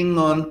clicking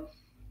on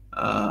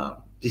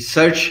the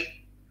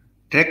search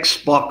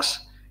text box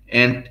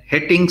and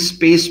hitting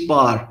space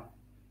bar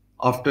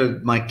after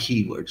my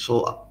keyword.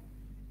 So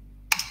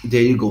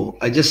there you go.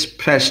 I just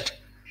pressed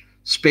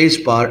space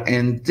bar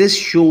and this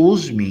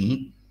shows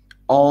me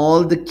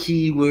all the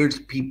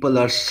keywords people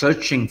are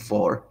searching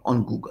for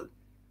on Google.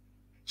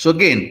 So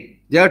again,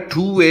 there are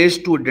two ways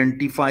to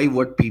identify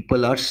what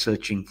people are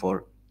searching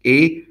for.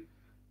 A,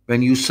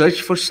 when you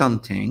search for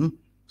something,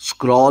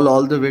 scroll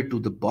all the way to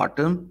the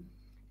bottom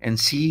and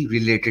see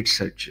related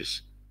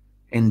searches.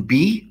 And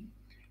B,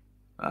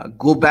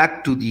 go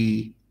back to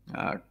the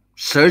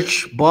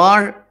search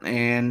bar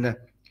and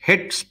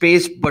hit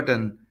space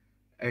button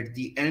at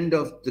the end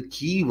of the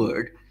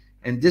keyword,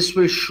 and this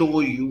will show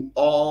you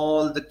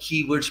all the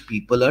keywords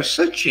people are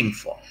searching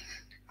for.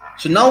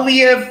 So now we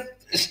have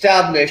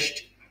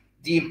established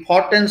the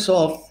importance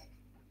of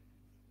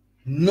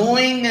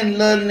knowing and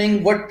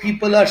learning what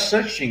people are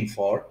searching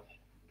for.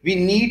 We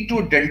need to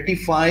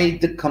identify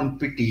the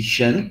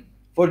competition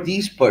for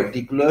these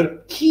particular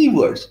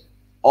keywords.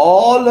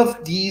 All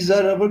of these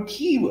are our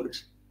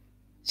keywords.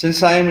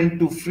 Since I am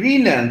into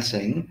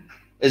freelancing,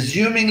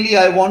 assumingly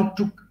I want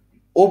to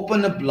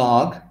open a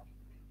blog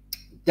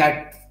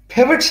that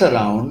pivots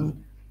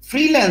around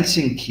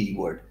freelancing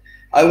keyword.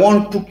 I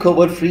want to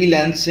cover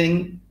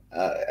freelancing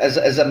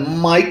as a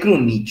micro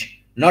niche,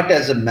 not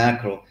as a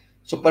macro.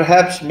 So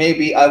perhaps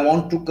maybe I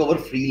want to cover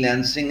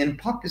freelancing in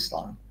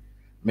Pakistan.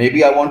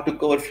 Maybe I want to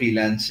cover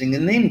freelancing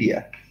in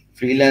India,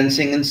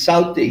 freelancing in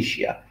South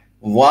Asia.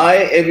 Why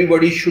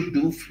everybody should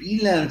do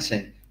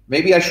freelancing?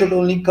 Maybe I should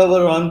only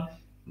cover on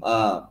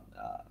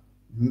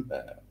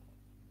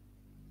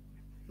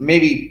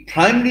maybe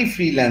primary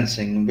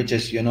freelancing, which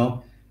is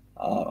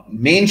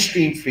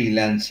mainstream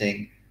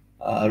freelancing,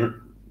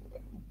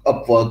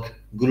 Upwork,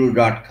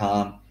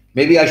 Guru.com.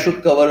 Maybe I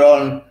should cover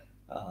on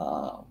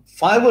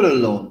Fiverr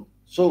alone.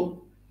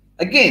 So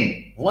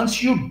again,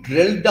 once you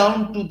drill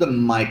down to the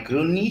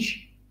micro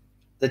niche,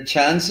 the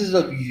chances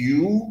of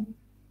you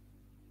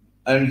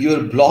and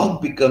your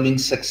blog becoming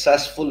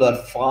successful are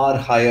far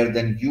higher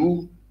than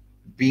you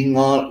being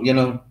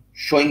on,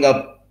 showing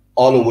up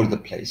all over the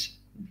place.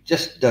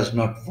 Just does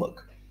not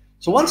work.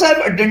 So once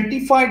I've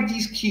identified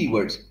these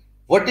keywords,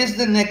 what is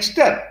the next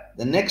step?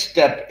 The next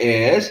step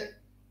is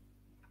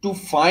to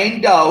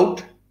find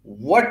out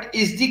what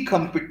is the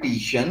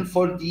competition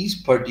for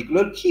these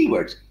particular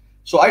keywords.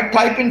 So I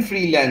type in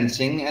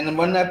freelancing, and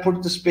when I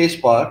put the space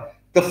bar,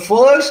 the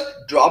first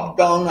drop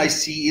down I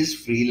see is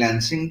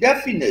freelancing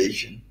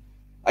definition.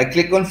 I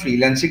click on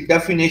freelancing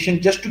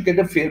definition just to get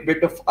a fair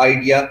bit of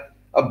idea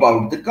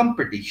about the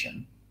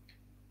competition.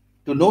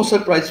 To no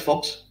surprise,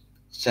 folks,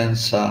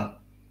 since I'm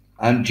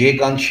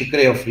Jaykant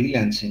Shikre of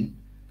freelancing,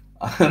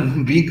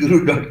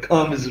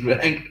 BeGuru.com is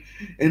ranked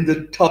in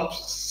the top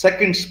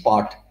second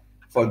spot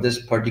for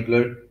this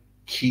particular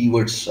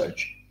keyword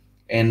search.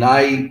 And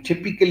I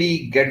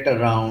typically get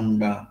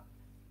around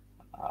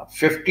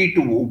 50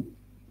 to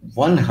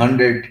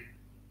 100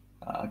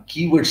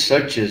 keyword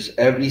searches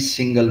every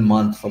single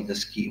month for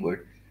this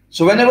keyword.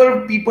 So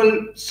whenever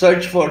people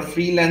search for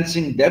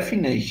freelancing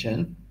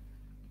definition,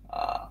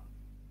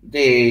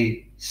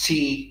 they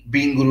see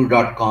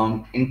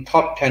BeingGuru.com in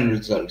top 10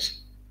 results.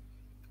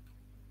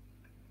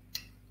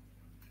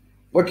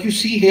 What you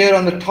see here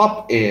on the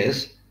top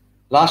is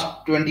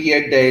last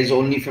 28 days,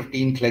 only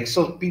 15 clicks.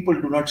 So people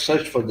do not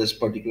search for this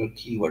particular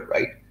keyword,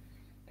 right?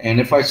 And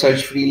if I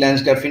search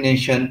freelance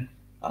definition,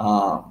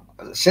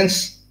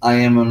 since I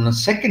am on the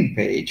second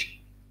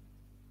page,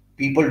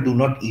 people do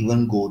not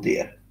even go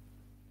there.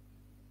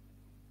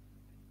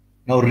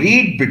 Now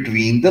read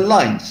between the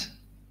lines.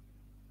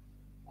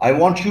 I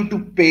want you to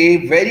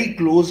pay very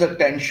close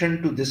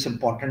attention to this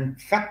important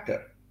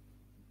factor.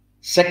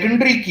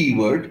 Secondary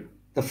keyword,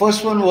 the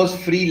first one was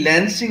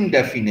freelancing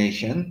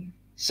definition.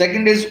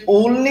 Second is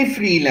only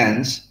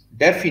freelance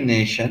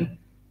definition.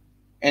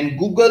 And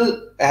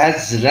Google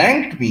has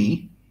ranked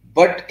me,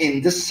 but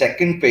in the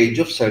second page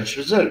of search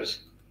results.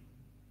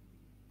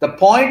 The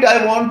point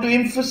I want to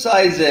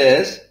emphasize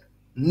is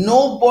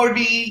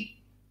nobody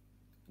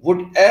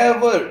would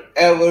ever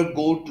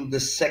go to the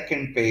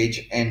second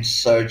page and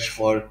search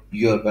for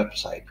your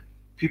website.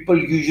 People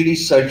usually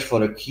search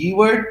for a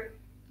keyword.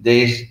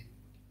 They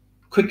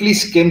quickly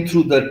skim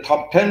through the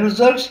top 10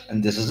 results,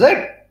 and this is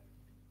it.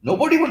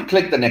 Nobody would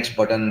click the next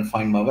button and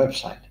find my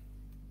website.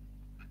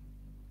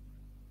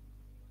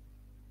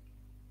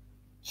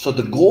 So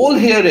the goal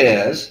here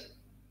is,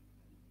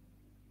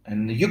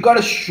 and you got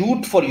to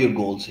shoot for your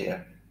goals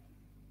here.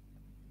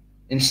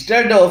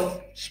 Instead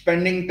of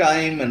spending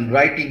time and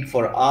writing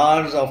for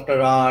hours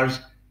after hours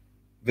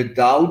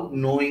without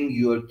knowing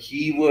your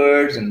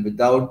keywords and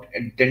without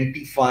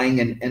identifying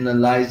and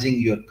analyzing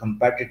your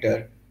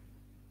competitor,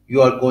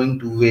 you are going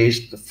to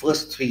waste the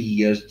first 3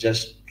 years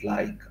just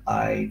like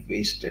I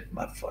wasted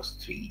my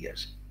first 3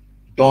 years.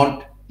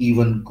 Don't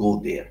even go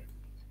there.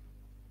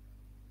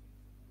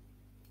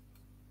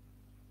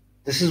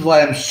 This is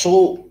why I'm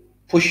so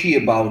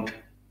pushy about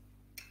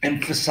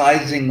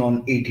emphasizing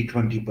on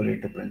 80-20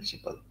 Pareto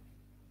principle.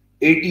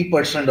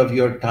 80% of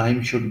your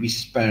time should be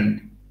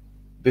spent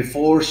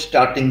before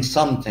starting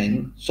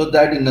something, so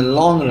that in the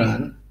long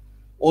run,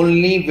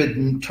 only with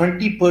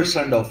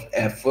 20% of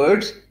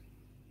efforts,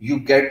 you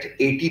get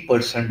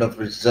 80% of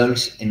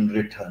results in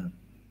return.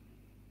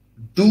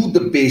 Do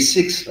the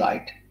basics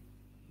right.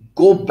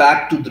 Go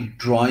back to the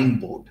drawing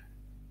board.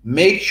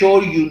 Make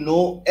sure you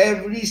know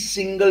every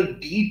single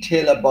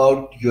detail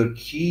about your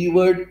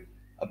keyword,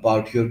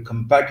 about your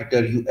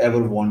competitor you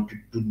ever wanted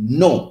to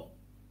know,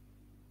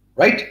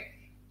 right?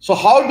 So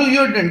how do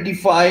you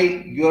identify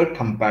your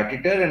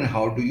competitor and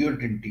how do you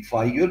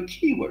identify your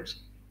keywords?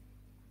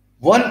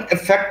 One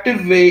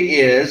effective way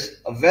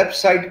is a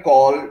website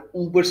called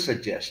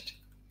Ubersuggest.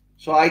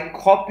 So I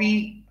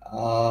copy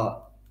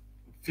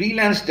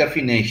freelance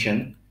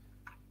definition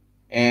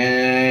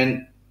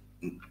and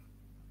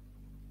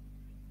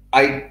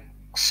I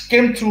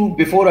skim through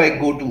before I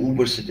go to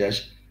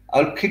Ubersuggest.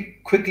 I'll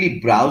quickly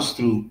browse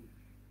through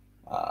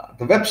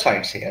the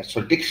websites here.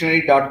 So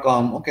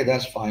dictionary.com, okay,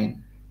 that's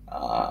fine.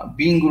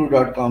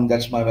 BeingGuru.com,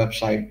 that's my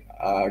website.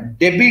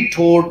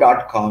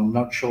 Debitor.com,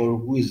 not sure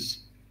who is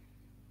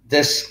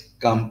this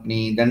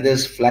company. Then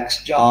there's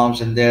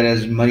FlexJobs, and there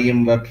is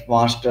Merriam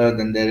Webmaster,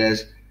 then there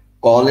is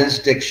Collins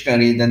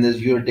Dictionary, then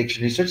there's your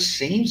dictionary. So it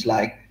seems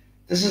like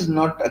this is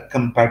not a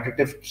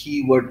competitive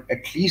keyword,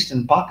 at least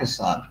in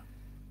Pakistan.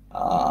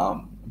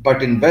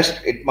 But in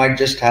West, it might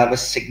just have a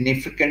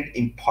significant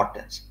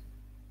importance.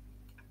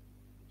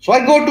 So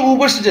I go to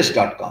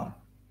Ubersuggest.com.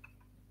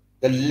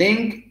 The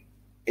link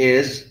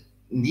is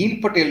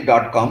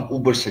neilpatel.com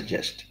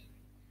Ubersuggest.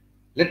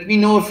 Let me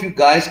know if you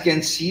guys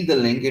can see the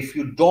link. If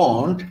you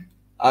don't,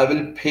 I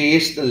will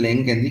paste the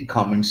link in the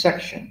comment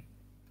section.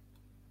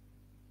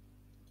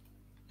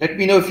 Let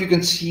me know if you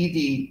can see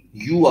the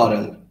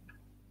URL.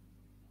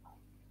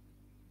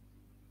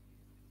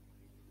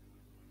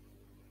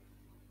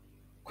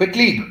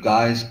 Quickly,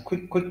 guys,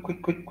 quick.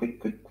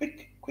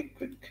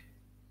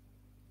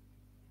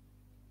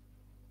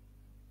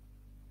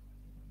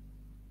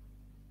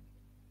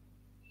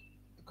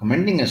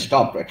 Commenting has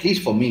stopped, at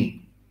least for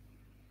me.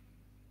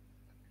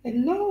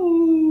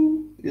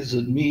 Hello, is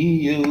it me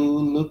you're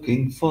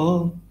looking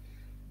for?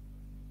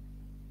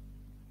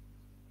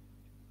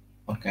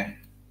 Okay,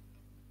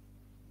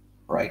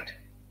 right,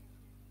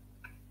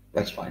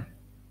 that's fine.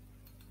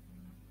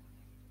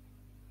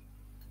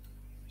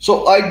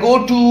 So I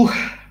go to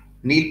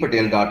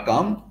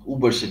neilpatel.com,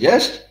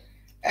 Ubersuggest,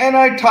 and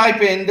I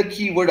type in the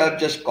keyword I've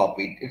just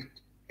copied.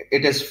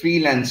 It is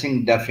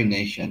freelancing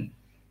definition.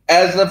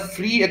 As a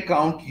free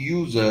account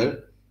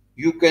user,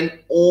 you can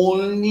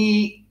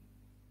only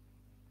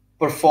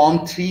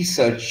perform 3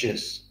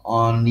 searches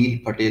on Neil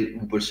Patel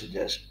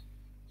Ubersuggest.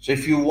 So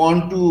if you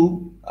want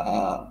to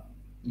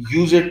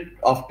use it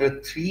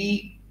after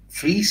 3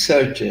 free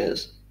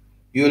searches,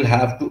 you will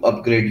have to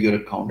upgrade your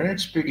account, and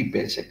it's pretty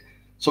basic.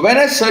 So when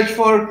I search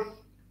for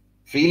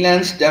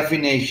freelance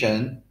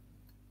definition,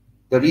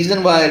 the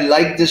reason why I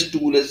like this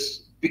tool is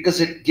because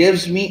it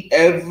gives me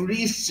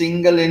every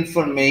single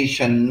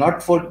information,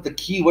 not for the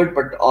keyword,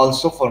 but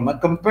also for my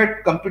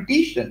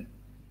competition.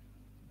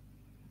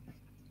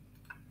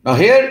 Now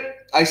here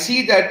I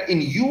see that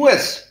in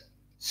US,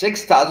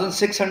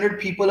 6,600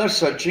 people are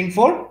searching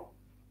for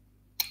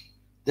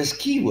this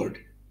keyword.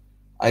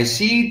 I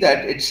see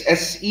that its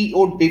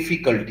SEO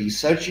difficulty,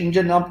 search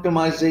engine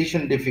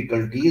optimization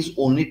difficulty, is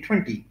only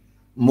 20.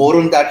 More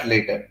on that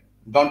later.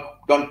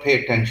 Don't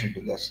pay attention to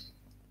this.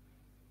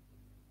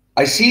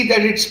 I see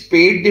that its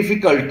paid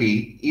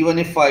difficulty, even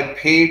if I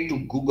pay to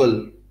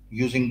Google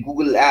using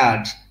Google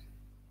Ads,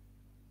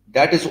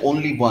 that is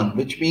only 1,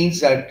 which means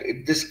that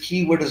this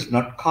keyword is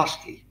not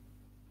costly.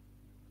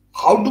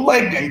 How do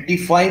I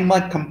identify my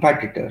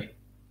competitor?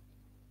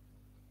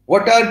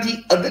 What are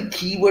the other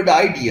keyword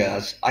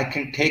ideas I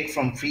can take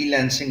from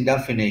freelancing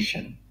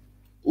definition?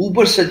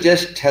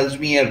 Ubersuggest tells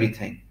me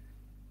everything.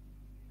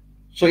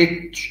 So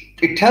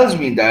it tells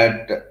me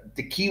that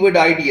the keyword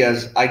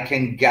ideas I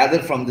can gather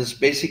from this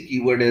basic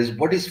keyword is,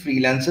 what is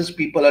freelancers?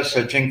 People are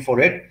searching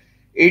for it.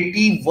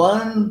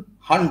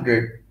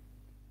 8,100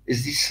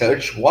 is the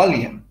search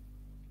volume.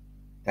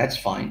 That's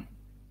fine.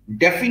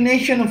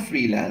 Definition of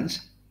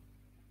freelance,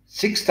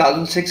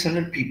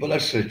 6,600 people are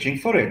searching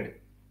for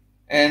it.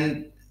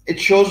 And it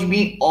shows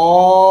me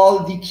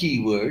all the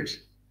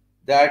keywords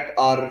that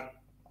are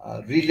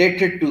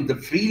related to the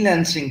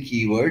freelancing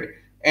keyword,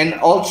 and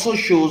also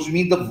shows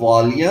me the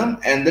volume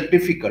and the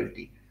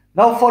difficulty.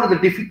 Now, for the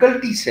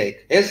difficulty's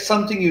sake, here's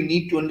something you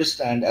need to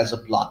understand as a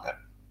blogger.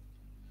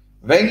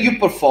 When you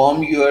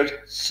perform your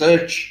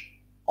search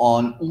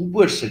on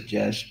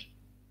Ubersuggest,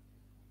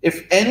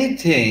 if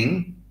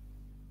anything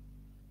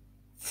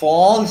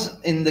falls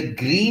in the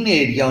green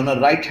area on a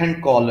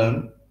right-hand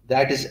column,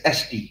 that is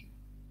ST.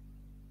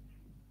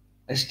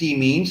 ST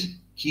means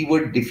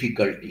keyword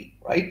difficulty,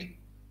 right?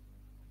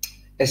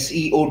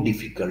 SEO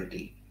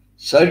difficulty,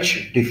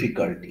 search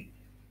difficulty.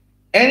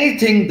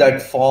 Anything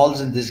that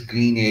falls in this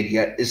green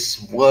area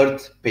is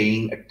worth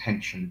paying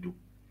attention to,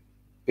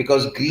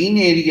 because green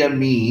area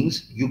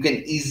means you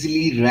can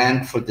easily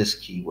rank for this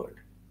keyword.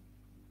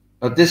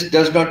 Now, this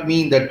does not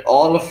mean that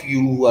all of you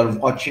who are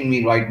watching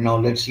me right now,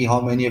 let's see how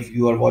many of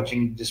you are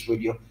watching this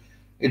video.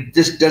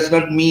 This does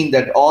not mean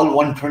that all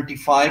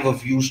 125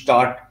 of you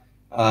start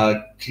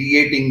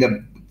creating a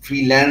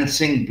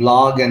freelancing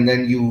blog and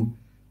then you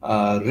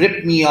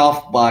rip me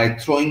off by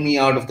throwing me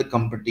out of the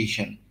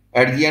competition.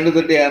 At the end of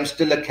the day, I'm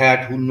still a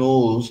cat who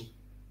knows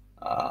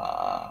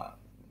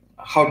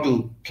how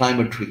to climb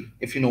a tree,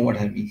 if you know what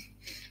I mean.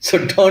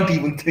 So don't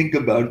even think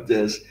about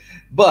this.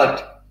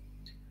 But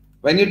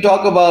when you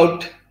talk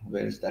about,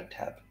 where is that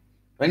tab?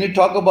 When you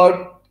talk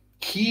about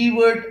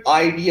keyword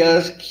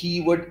ideas,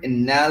 keyword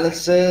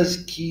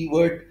analysis,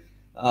 keyword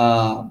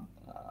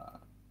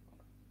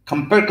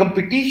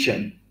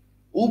competition,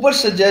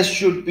 Ubersuggest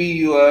should be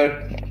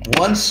your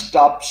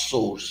one-stop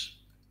source.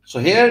 So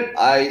here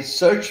I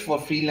search for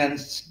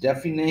freelance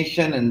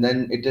definition, and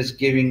then it is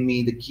giving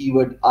me the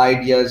keyword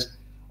ideas,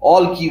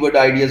 all keyword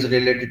ideas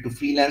related to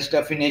freelance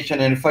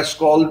definition. And if I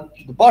scroll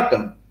to the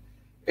bottom,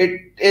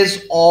 it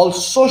is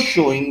also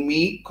showing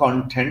me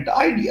content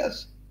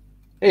ideas.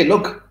 Hey,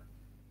 look,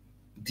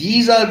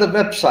 these are the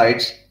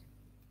websites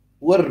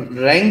who are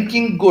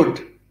ranking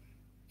good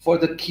for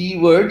the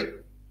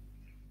keyword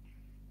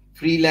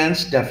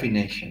freelance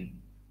definition.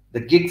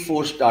 The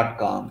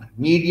gigforce.com,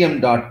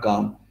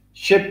 medium.com,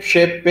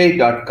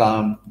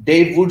 shipshapePay.com,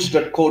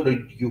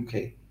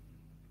 davewoods.co.uk.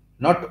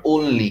 Not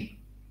only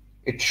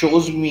it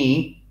shows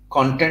me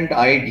content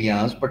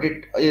ideas, but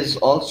it is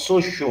also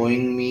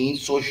showing me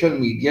social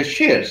media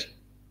shares.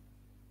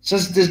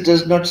 Since this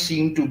does not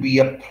seem to be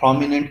a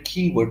prominent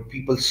keyword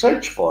people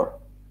search for,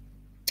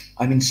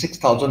 I mean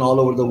 6,000 all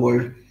over the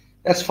world,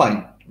 that's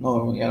fine.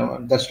 No, you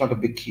know, that's not a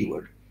big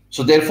keyword.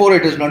 So therefore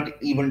it is not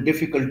even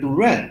difficult to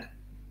rank.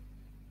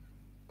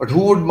 But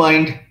who would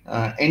mind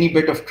any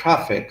bit of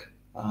traffic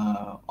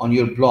on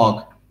your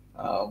blog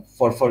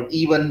for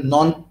even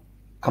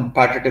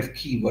non-competitive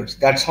keywords?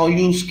 That's how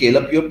you scale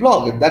up your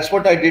blog. And that's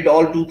what I did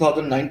all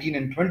 2019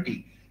 and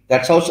 20.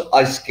 That's how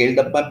I scaled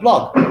up my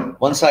blog.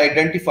 Once I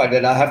identified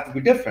that I have to be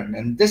different.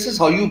 And this is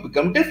how you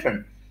become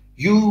different.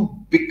 You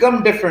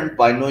become different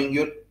by knowing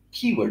your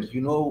keywords.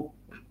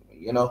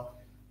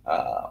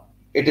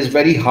 It is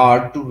very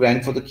hard to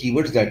rank for the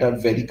keywords that are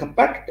very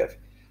competitive.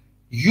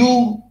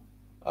 You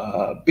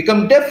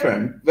become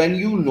different when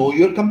you know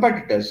your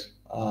competitors.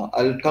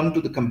 I'll come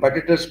to the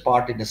competitors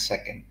part in a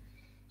second.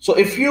 So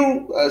if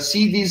you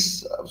see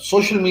these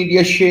social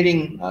media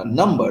sharing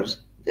numbers,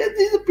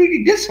 these are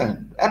pretty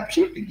decent,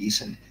 absolutely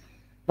decent.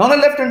 Now on the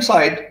left hand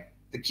side,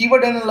 the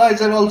keyword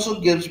analyzer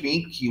also gives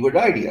me keyword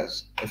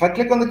ideas. If I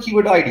click on the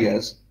keyword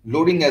ideas,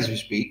 loading as we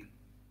speak,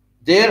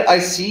 there I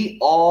see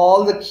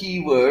all the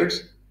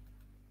keywords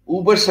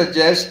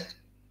Ubersuggest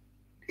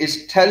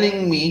is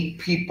telling me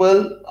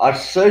people are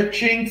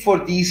searching for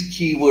these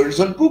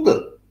keywords on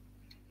Google.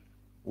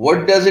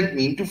 What does it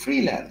mean to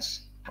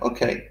freelance?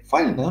 Okay,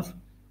 fine enough.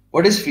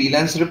 What is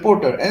freelance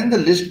reporter? And the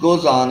list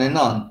goes on and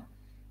on.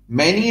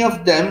 Many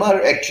of them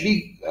are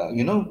actually,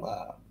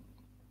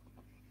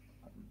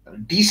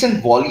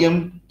 decent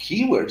volume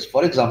keywords.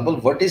 For example,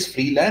 what is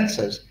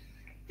freelancers?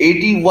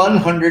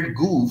 8,100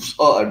 goofs,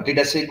 or did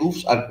I say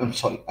goofs? I'm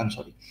sorry.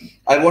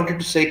 I wanted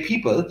to say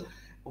people.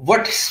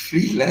 What is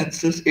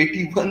freelancers?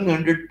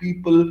 8,100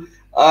 people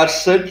are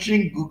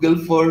searching Google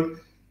for,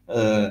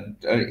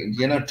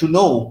 to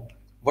know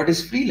what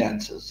is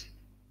freelancers.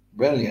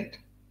 Brilliant,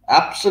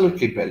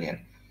 absolutely brilliant.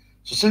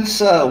 So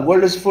since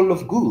world is full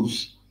of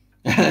goose,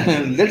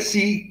 let's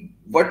see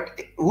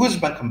who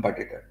is my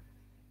competitor.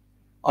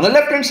 On the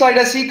left hand side,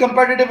 I see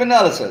competitive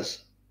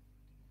analysis.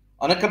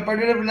 On a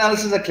competitive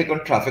analysis, I click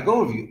on traffic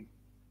overview.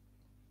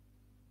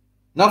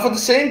 Now for the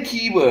same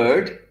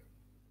keyword,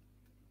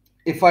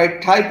 if I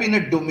type in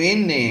a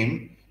domain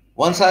name,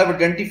 once I've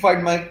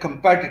identified my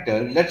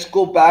competitor, let's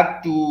go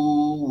back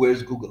to,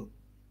 where's Google?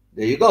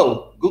 There you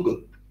go,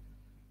 Google.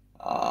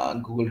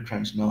 Google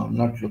Trends. No, I'm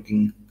not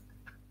looking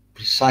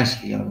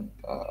precisely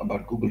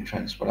about Google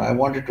Trends, but I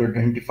wanted to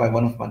identify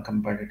one of my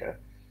competitor.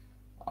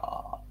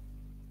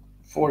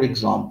 For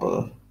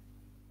example,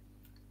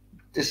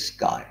 this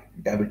guy,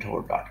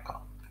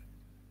 debitor.com.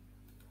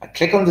 I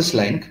click on this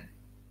link,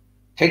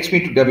 takes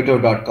me to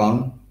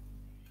debitor.com,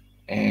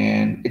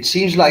 and it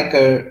seems like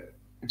a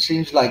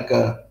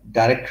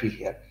directory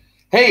here.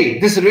 Hey,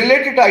 this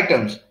related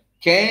items.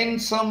 Can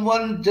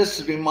someone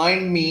just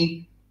remind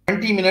me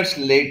 20 minutes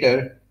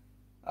later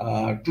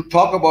to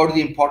talk about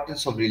the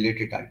importance of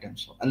related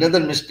items? Another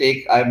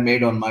mistake I've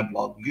made on my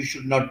blog. You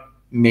should not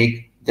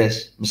make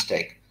this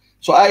mistake.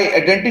 So I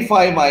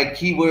identify my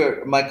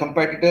keyword, my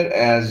competitor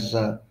as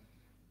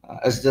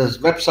this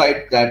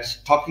website that's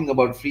talking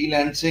about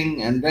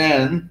freelancing, and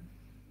then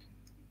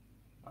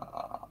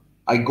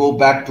I go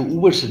back to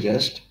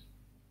Ubersuggest.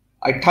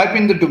 I type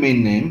in the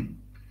domain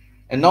name,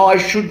 and now I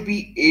should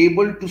be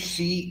able to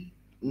see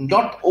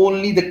not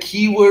only the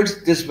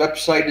keywords this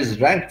website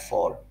is ranked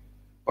for,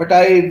 but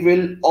I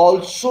will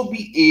also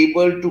be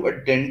able to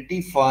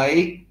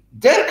identify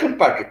their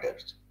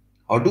competitors.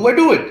 How do I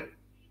do it?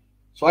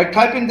 So I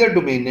type in their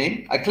domain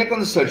name, I click on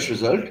the search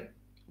result,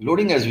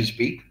 loading as we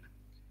speak,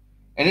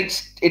 and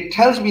it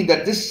tells me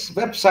that this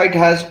website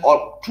has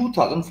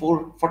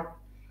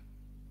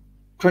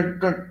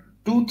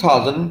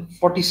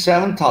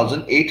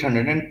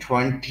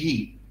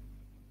 247,820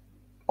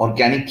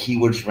 organic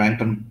keywords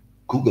ranked on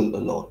Google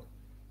alone.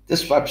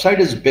 This website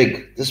is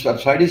big. This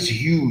website is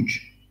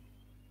huge.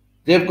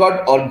 They've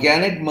got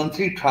organic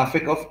monthly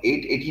traffic of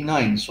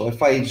 889. So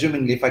if I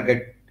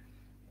get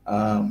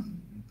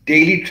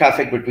daily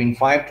traffic between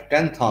 5 to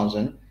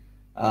 10,000,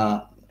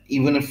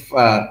 even if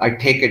I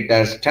take it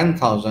as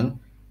 10,000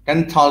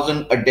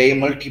 a day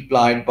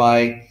multiplied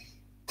by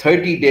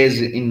 30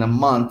 days in a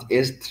month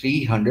is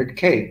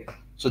 300K.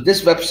 So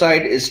this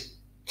website is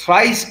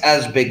thrice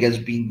as big as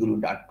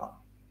beinguru.com.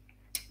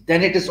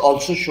 Then it is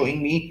also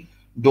showing me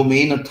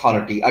domain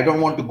authority. I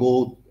don't want to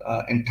go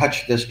and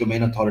touch this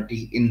domain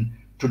authority in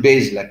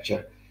today's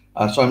lecture.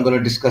 So I'm going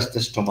to discuss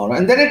this tomorrow.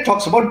 And then it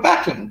talks about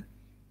backlink.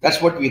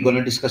 That's what we're going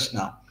to discuss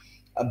now.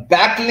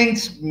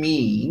 Backlinks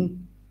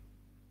mean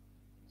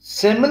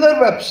similar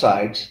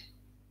websites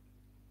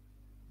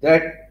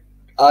that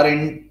are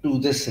into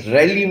this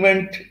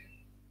relevant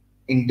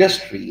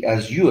industry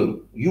as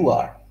you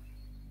are.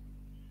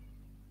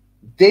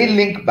 They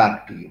link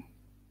back to you.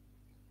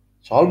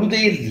 So how do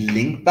they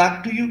link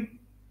back to you?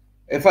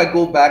 If I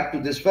go back to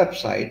this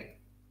website,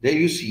 there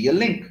you see a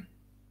link.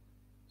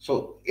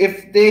 So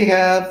if they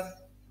have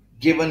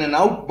given an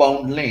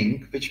outbound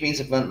link, which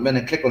means when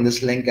I click on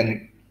this link and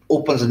it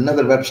opens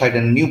another website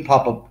and a new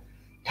pop-up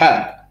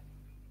tab,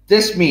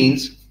 this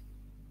means,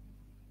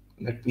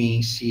 let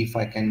me see if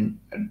I can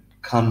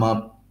come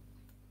up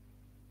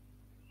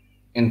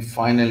and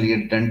finally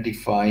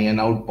identify an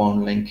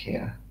outbound link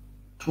here.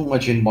 Too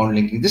much inbound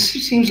linking. This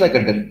seems like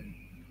a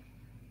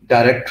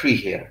directory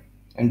here,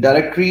 and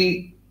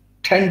directory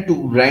tend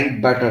to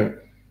rank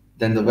better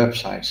than the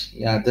websites.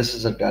 Yeah, this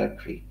is a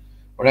directory.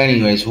 But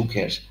anyways, who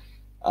cares?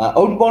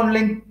 Outbound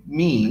link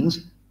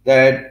means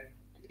that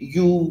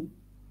you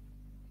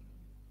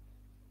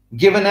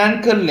give an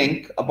anchor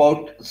link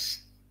about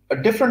a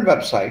different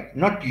website,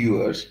 not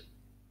yours,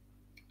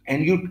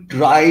 and you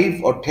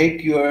drive or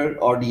take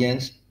your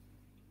audience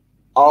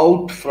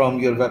out from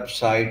your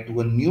website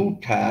to a new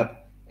tab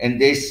and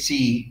they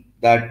see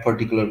that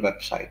particular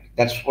website.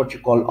 That's what you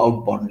call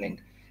outbound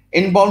link.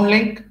 Inbound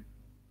link,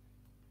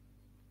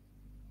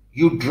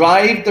 you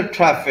drive the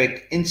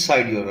traffic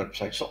inside your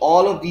website. So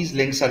all of these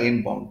links are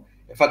inbound.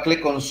 If I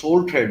click on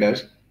Sole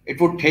Traders, it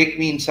would take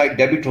me inside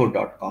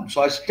debitor.com.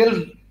 So I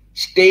still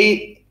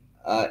stay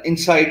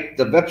inside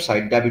the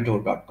website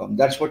debitor.com.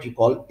 That's what you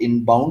call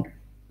inbound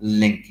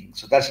linking.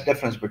 So that's the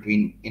difference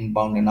between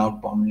inbound and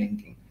outbound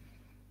linking.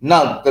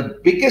 Now, the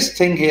biggest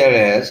thing here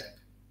is,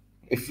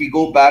 if we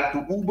go back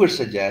to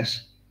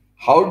Ubersuggest,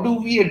 how do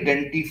we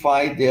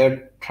identify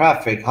their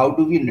traffic? How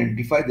do we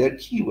identify their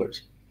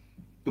keywords?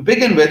 To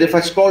begin with, if I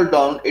scroll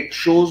down, it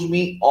shows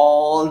me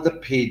all the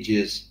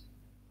pages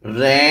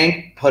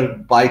ranked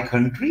by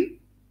country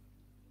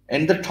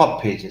and the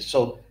top pages.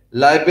 So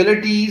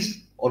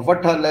liabilities, or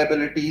what are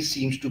liabilities,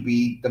 seems to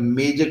be the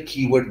major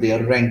keyword they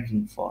are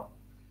ranking for.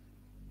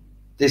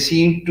 They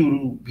seem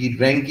to be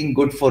ranking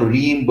good for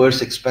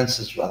reimbursed expense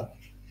as well.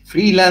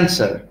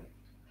 Freelancer,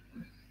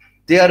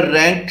 they are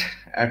ranked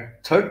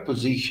at 3rd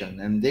position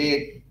and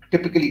they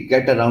typically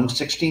get around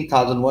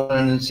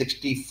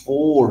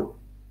 16,164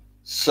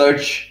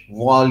 search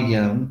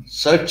volume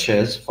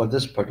searches for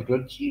this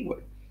particular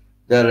keyword.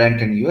 They're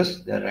ranked in US,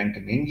 they're ranked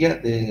in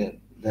India,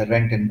 they're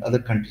ranked in other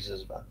countries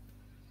as well.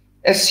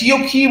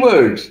 SEO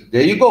keywords,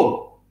 there you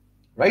go,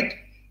 right?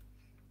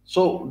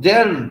 So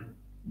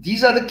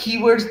these are the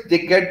keywords they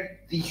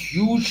get the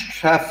huge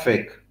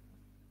traffic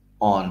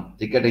on.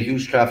 They get a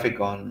huge traffic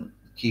on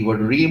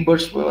keyword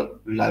reimbursement,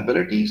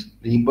 liabilities,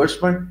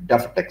 reimbursement,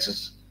 deferred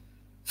taxes,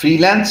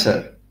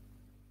 freelancer.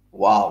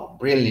 Wow,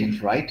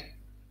 brilliant, right?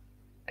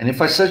 And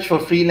if I search for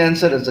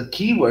freelancer as a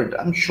keyword,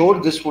 I'm sure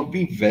this would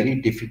be very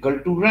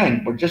difficult to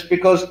rank. But just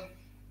because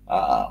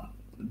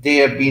they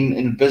have been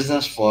in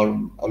business for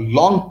a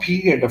long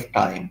period of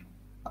time,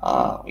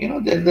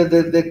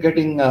 they're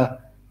getting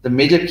the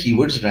major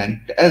keywords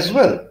ranked as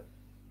well.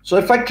 So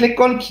if I click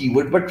on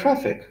keyword but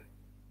traffic,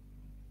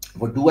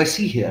 what do I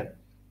see here?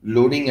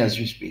 Loading as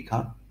we speak,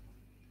 huh?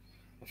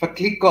 If I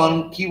click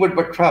on keyword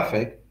but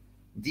traffic,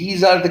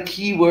 these are the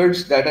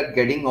keywords that are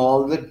getting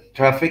all the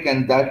traffic,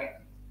 and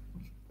that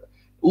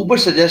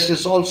Ubersuggest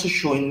is also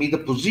showing me the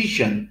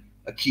position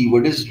a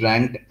keyword is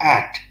ranked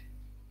at.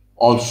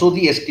 Also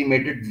the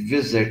estimated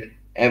visit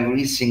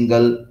every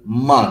single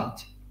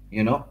month,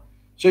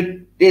 So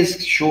it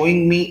is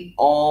showing me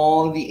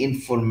all the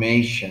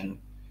information.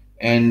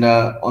 And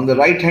on the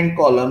right hand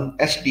column,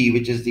 SD,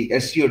 which is the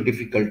SEO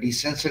difficulty,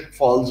 since it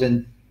falls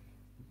in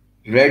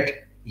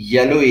red,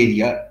 yellow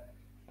area,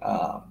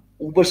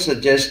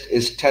 Ubersuggest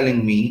is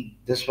telling me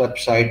this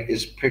website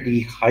is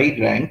pretty high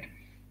ranked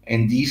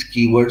and these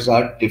keywords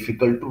are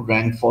difficult to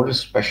rank for,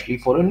 especially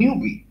for a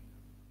newbie.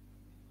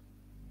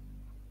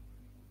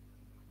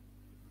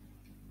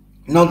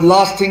 Now, the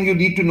last thing you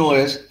need to know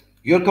is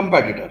your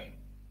competitor.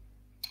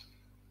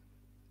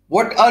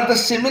 What are the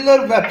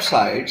similar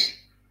websites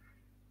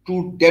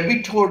to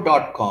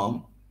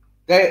debitor.com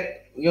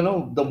that,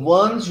 the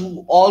ones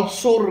who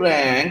also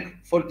rank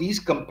for these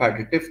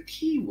competitive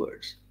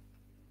keywords?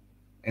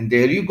 And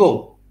there you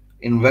go.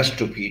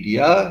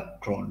 Investopedia,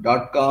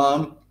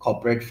 Tron.com,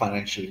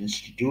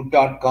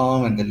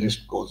 CorporateFinancialInstitute.com, and the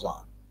list goes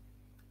on.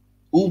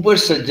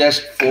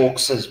 Ubersuggest,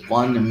 folks, is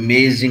one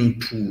amazing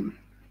tool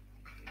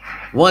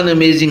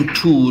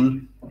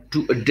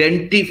to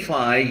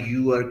identify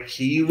your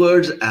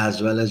keywords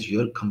as well as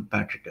your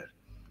competitor.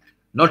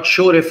 Not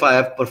sure if I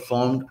have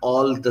performed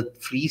all the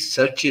free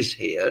searches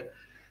here,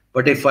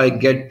 but if I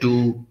get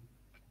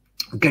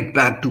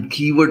back to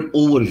keyword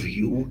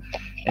overview,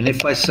 and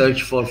if I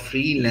search for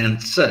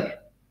freelancer,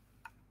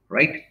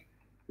 right?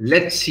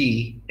 Let's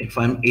see if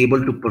I'm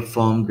able to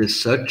perform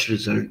this search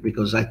result,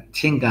 because I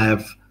think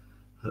I've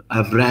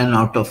ran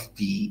out of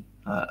the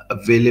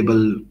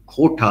available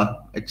quota.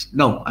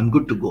 I'm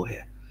good to go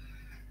here.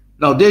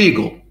 Now there you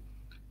go.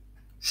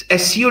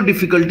 SEO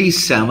difficulty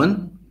is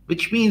 7,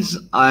 which means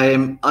I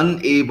am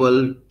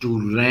unable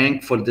to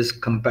rank for this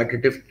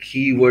competitive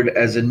keyword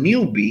as a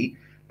newbie,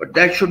 but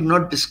that should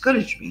not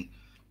discourage me,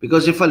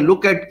 because if I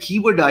look at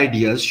keyword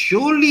ideas,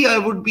 surely I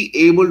would be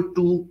able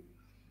to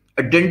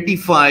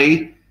identify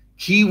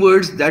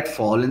keywords that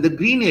fall in the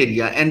green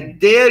area. And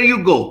there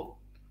you go.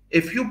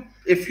 If you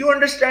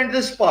understand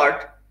this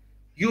part,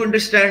 you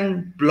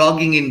understand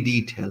blogging in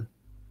detail.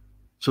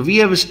 So we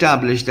have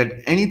established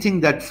that anything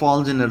that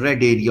falls in a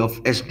red area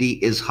of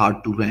SD is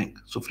hard to rank.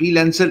 So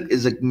freelancer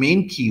is a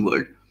main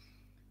keyword,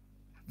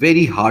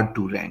 very hard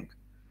to rank.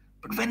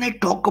 But when I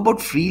talk about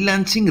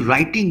freelancing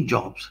writing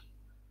jobs,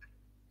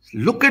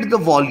 look at the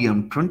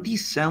volume.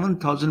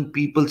 27,000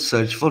 people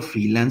search for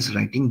freelance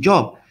writing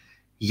job.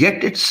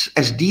 Yet its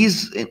SD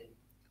is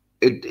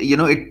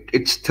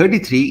it's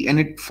 33 and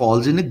it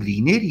falls in a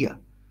green area.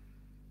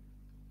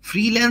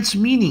 Freelance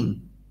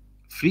meaning,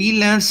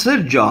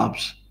 freelancer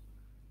jobs,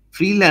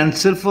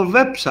 freelancer for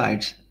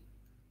websites.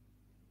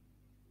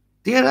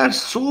 There are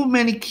so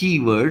many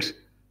keywords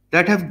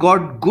that have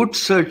got good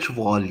search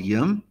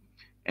volume,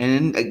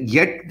 and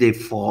yet they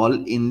fall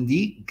in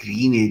the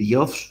green area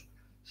of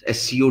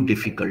SEO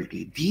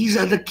difficulty. These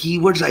are the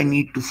keywords I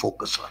need to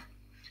focus on.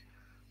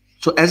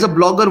 So as a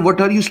blogger, what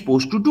are you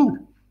supposed to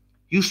do?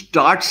 You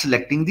start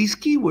selecting these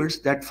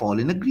keywords that fall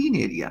in a green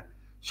area.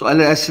 So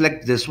I'll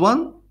select this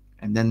one,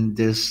 and then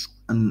this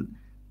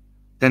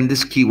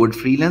keyword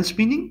freelance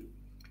meaning.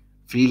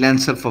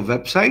 Freelancer for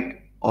website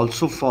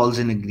also falls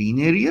in a green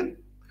area.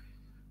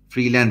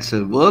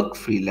 Freelancer work,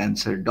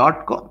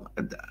 freelancer.com.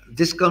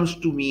 This comes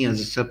to me as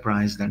a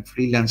surprise that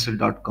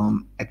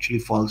freelancer.com actually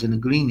falls in a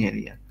green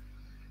area.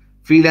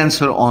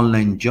 Freelancer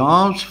online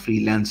jobs,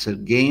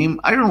 freelancer game.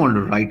 I don't want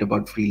to write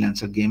about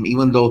freelancer game,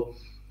 even though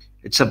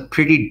it's a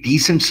pretty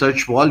decent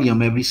search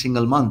volume every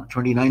single month,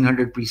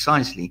 2,900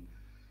 precisely.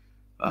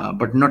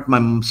 But not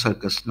my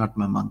circus, not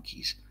my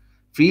monkeys.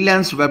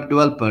 Freelance web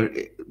developer,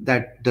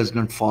 that does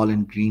not fall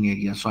in green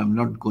area, so I'm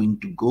not going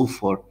to go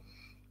for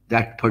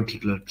that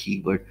particular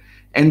keyword.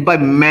 And by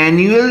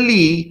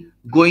manually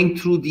going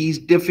through these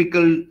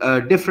different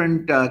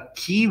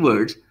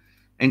keywords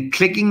and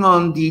clicking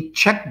on the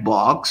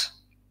checkbox,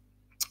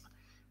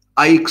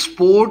 I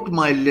export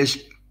my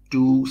list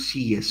to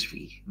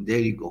CSV. There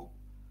you go.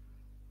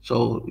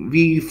 So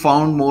we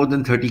found more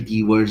than 30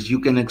 keywords. You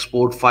can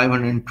export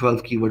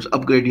 512 keywords,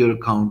 upgrade your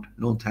account.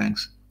 No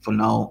thanks. For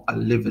now, I'll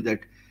live with it.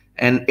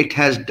 And it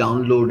has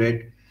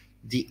downloaded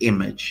the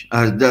image,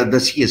 the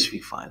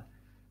CSV file.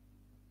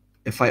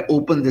 If I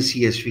open the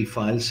CSV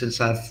file,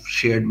 since I've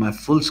shared my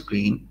full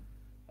screen,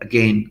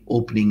 again,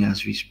 opening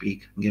as we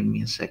speak, give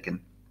me a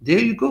second. There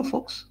you go,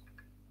 folks.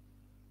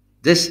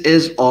 This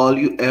is all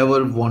you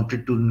ever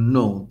wanted to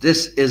know.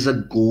 This is a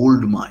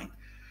gold mine.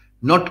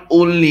 Not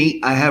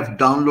only I have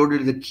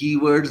downloaded the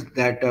keywords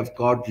that have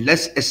got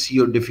less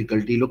SEO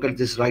difficulty, look at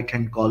this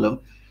right-hand column,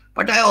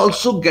 but I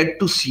also get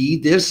to see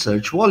their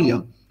search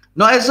volume.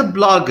 Now, as a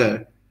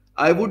blogger,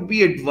 I would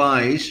be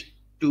advised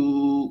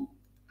to,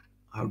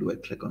 how do I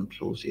click on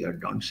close here?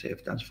 Don't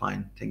save, that's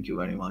fine. Thank you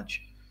very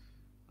much.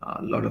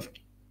 A lot of,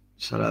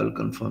 sir, I'll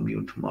confirm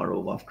you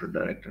tomorrow after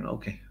director.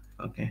 Okay.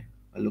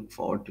 I look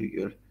forward to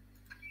your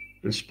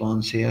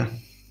response here.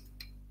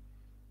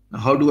 Now,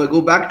 how do I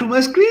go back to my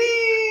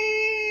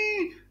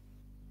screen?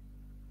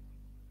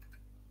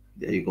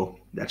 There you go.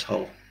 That's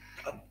how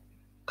I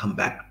come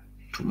back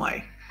to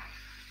my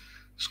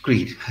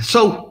screen.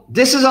 So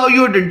this is how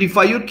you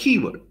identify your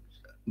keyword.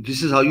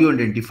 This is how you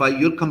identify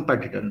your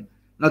competitor.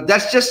 Now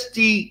that's just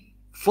the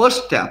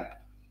first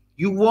step.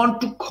 You want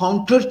to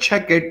counter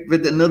check it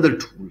with another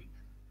tool.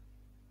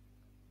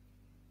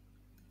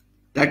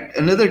 That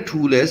another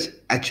tool is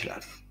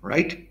Ahrefs,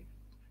 right?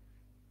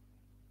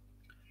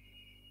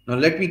 Now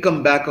let me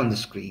come back on the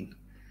screen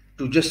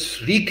to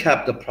just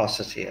recap the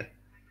process here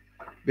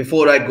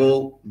before I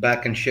go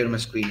back and share my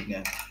screen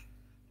again.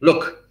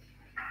 Look,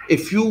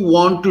 if you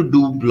want to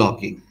do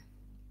blogging,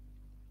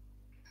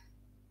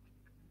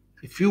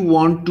 if you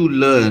want to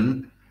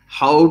learn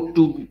how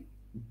to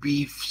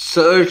be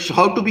searched,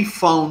 how to be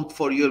found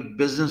for your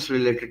business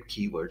related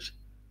keywords,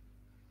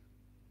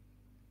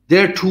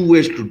 there are two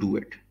ways to do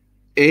it.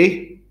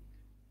 A,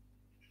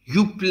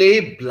 you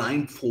play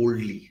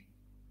blindfoldly,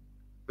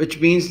 which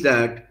means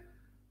that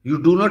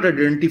you do not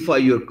identify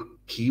your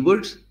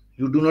keywords,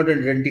 you do not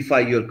identify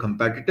your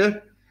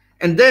competitor,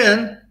 and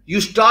then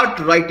you start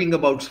writing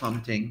about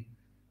something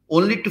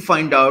only to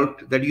find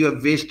out that you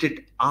have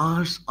wasted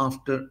hours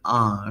after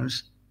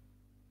hours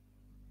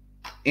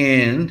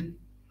in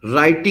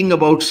writing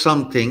about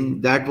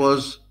something that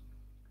was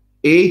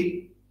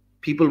A,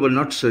 people were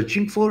not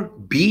searching for,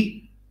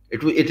 B,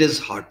 it is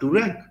hard to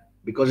rank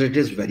because it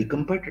is very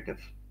competitive.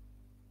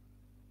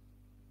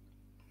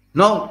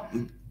 Now,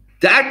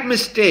 that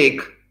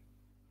mistake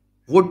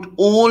would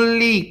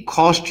only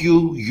cost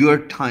you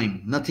your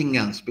time, nothing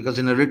else, because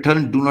in a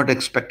return, do not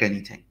expect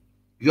anything.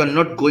 You are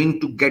not going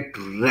to get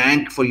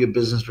ranked for your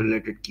business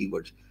related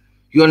keywords.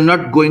 You are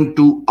not going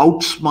to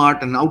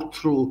outsmart and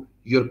outthrow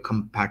your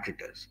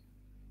competitors.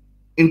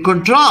 In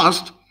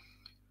contrast,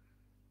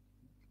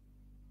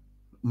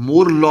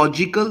 more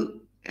logical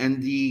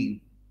and the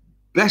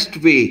best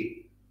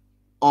way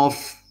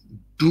of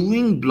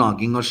doing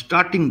blogging or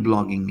starting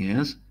blogging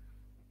is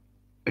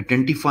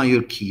identify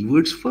your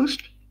keywords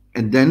first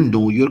and then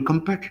know your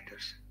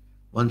competitors.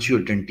 Once you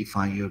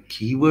identify your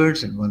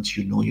keywords and once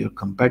you know your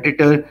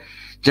competitor,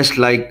 just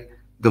like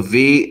the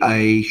way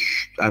I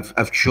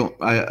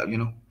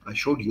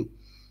showed you,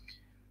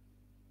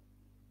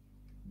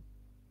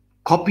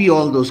 copy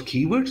all those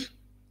keywords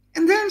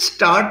and then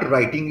start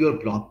writing your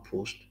blog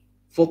post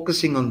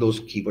focusing on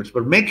those keywords.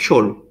 But make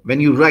sure when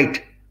you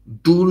write,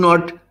 do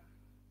not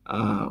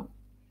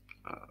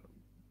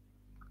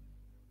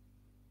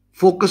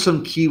focus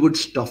on keyword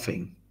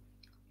stuffing.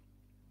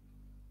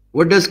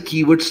 What does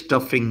keyword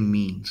stuffing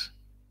means?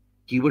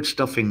 Keyword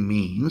stuffing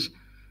means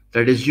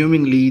that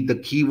assumingly the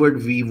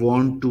keyword we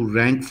want to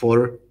rank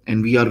for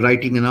and we are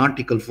writing an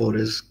article for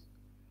is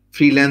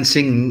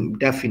freelancing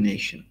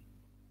definition.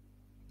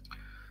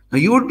 Now,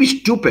 you would be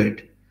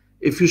stupid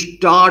if you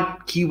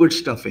start keyword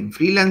stuffing.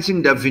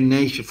 Freelancing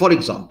definition, for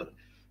example,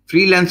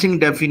 freelancing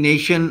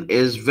definition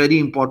is very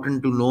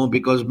important to know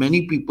because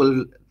many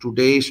people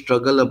today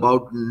struggle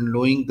about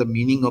knowing the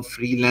meaning of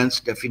freelance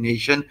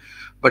definition.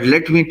 But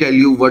let me tell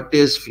you what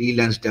is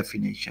freelance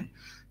definition.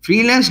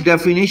 Freelance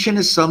definition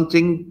is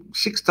something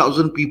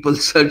 6,000 people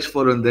search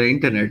for on the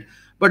internet,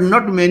 but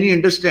not many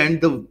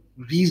understand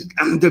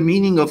the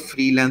meaning of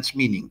freelance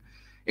meaning.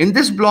 In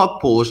this blog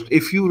post,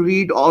 if you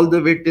read all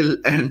the way till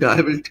end,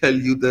 I will tell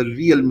you the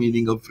real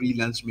meaning of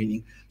freelance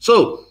meaning.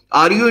 So,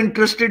 are you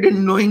interested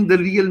in knowing the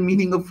real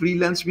meaning of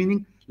freelance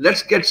meaning?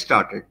 Let's get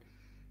started.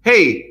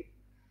 Hey,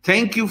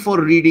 thank you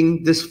for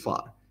reading this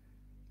far.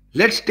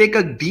 Let's take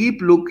a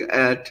deep look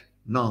at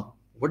now.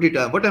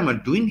 What am I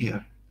doing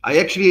here? I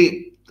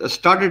actually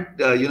started,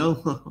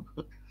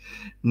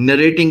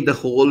 narrating the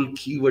whole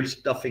keyword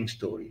stuffing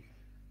story.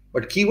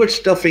 But keyword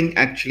stuffing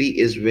actually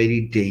is very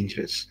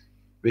dangerous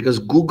because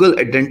Google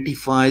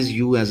identifies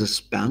you as a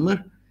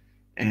spammer,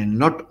 and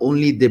not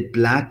only they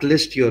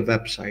blacklist your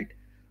website,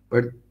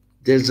 but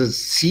there's a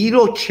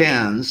zero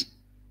chance,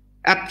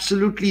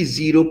 absolutely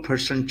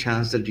 0%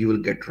 chance that you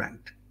will get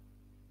ranked.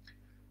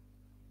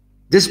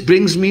 This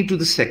brings me to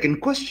the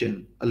second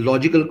question, a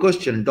logical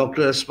question.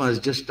 Dr. Asma has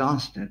just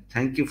asked it.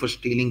 Thank you for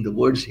stealing the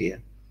words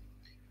here.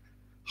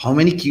 How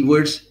many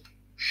keywords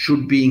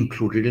should be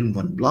included in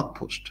one blog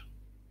post?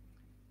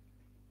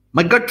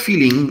 My gut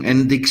feeling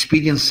and the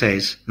experience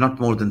says not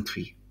more than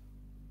 3.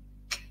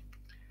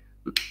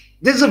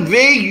 There's a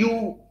way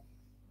you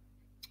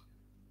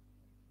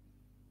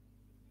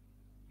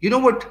know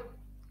what?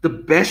 The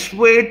best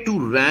way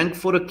to rank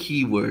for a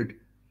keyword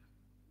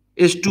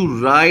is to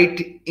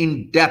write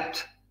in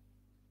depth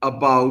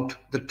about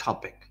the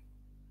topic.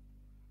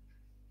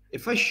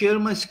 If I share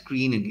my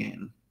screen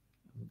again,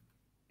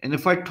 and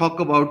if I talk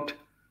about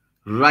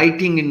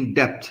writing in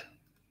depth,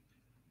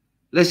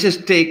 let's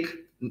just take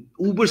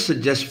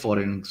Ubersuggest for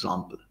an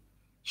example.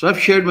 So I've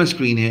shared my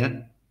screen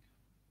here.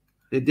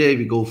 There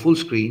we go, full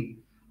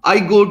screen. I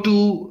go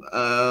to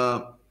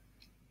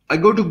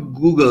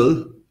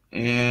Google,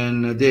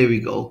 and there we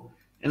go.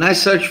 And I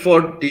search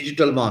for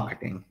digital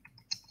marketing.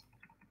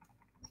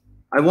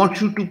 I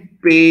want you to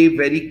pay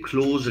very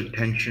close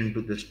attention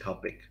to this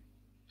topic.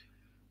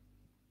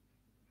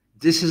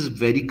 This is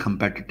very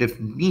competitive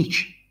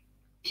niche,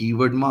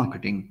 keyword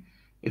marketing.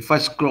 If I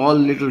scroll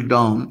a little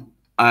down,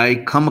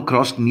 I come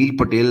across Neil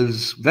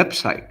Patel's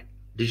website,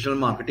 Digital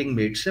Marketing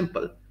Made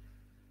Simple.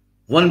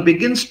 One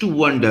begins to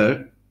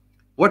wonder,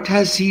 what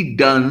has he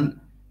done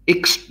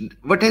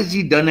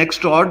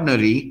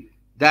extraordinary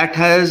that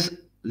has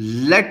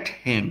let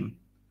him,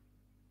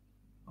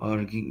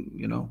 or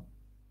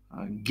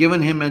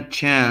given him a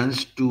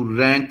chance to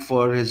rank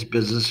for his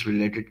business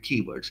related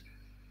keywords?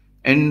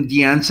 And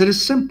the answer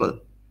is simple.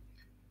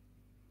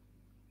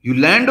 You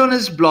land on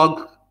his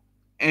blog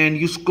and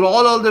you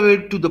scroll all the way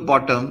to the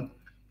bottom.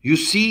 You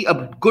see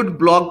a good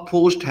blog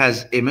post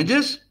has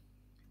images.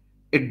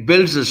 It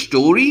builds a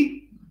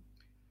story.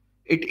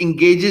 It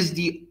engages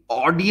the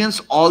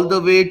audience all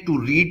the way to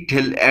read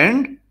till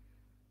end.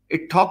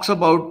 It talks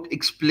about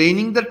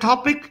explaining the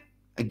topic.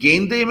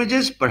 Again, the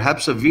images,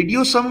 perhaps a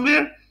video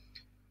somewhere.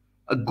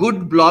 A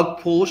good blog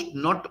post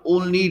not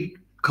only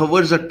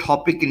covers a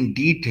topic in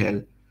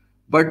detail,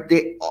 but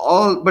it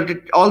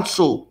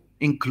also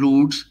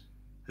includes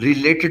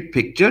related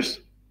pictures,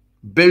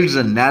 builds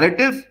a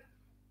narrative,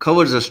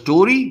 covers a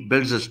story,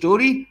 builds a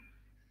story,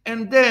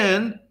 and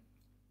then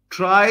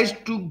tries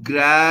to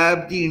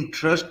grab the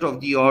interest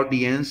of the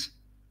audience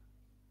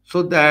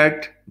so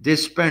that they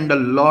spend a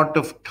lot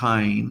of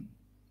time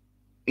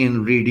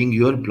in reading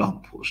your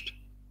blog post.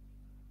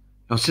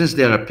 Now, since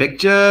there are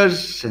pictures,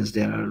 since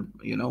there are,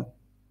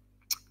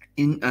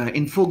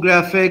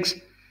 infographics,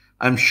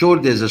 I'm sure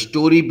there's a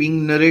story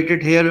being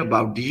narrated here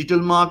about digital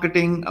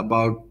marketing,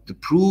 about the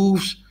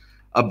proofs,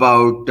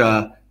 about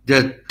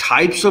the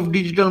types of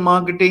digital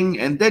marketing,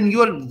 and then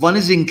one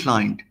is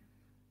inclined,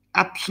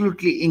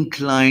 absolutely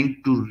inclined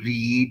to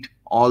read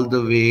all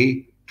the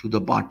way to the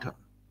bottom.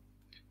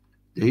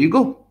 There you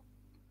go.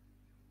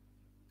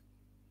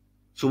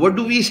 So what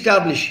do we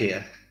establish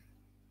here?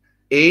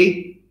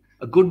 A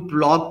good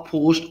blog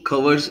post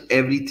covers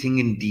everything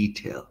in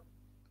detail.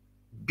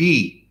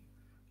 B,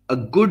 a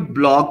good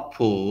blog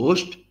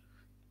post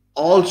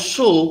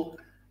also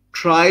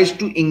tries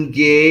to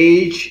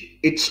engage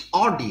its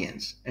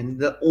audience. And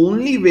the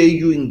only way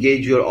you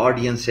engage your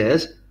audience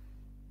is,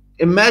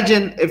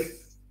 imagine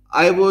if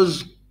I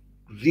was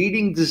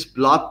reading this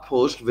blog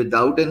post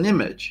without an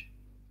image,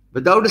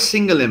 without a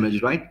single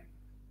image, right?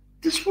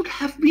 This would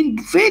have been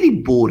very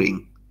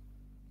boring.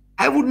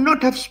 I would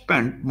not have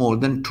spent more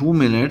than 2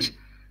 minutes,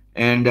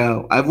 and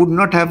I would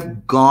not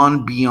have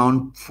gone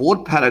beyond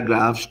 4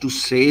 paragraphs to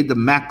say the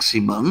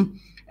maximum,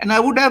 and I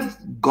would have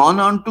gone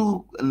on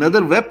to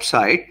another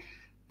website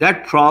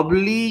that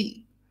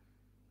probably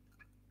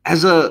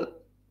as a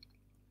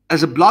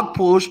blog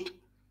post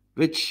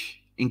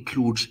which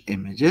includes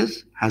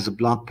images, has a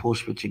blog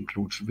post which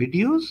includes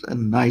videos, a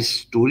nice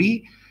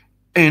story,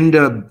 and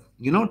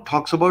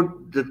talks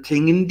about the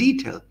thing in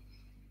detail.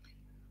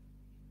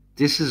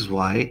 This is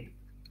why,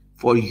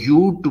 for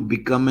you to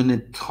become an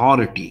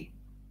authority,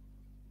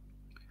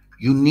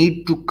 you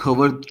need to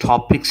cover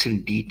topics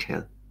in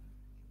detail.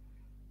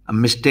 A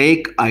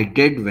mistake I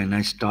did when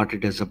I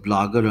started as a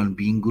blogger on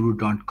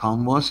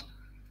beingguru.com was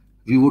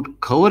we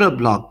would cover a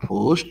blog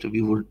post,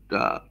 we would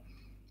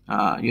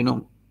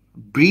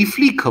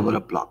briefly cover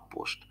a blog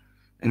post,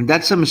 and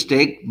that's a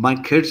mistake my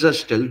kids are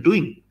still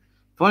doing.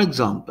 For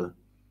example,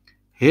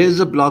 here's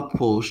a blog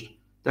post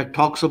that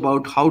talks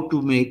about how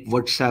to make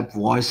WhatsApp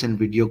voice and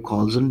video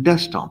calls on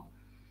desktop,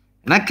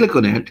 and I click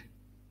on it,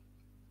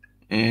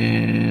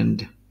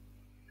 and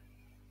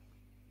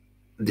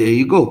there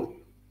you go.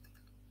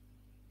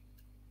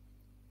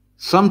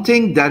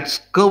 Something that's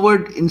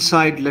covered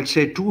inside, let's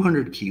say,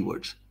 200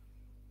 keywords.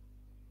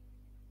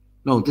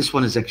 No, this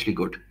one is actually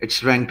good.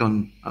 It's ranked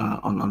on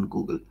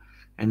Google,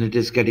 and it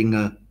is getting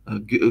a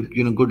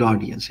good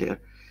audience here.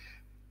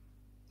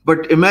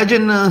 But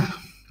imagine a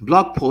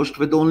blog post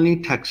with only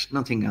text,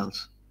 nothing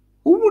else.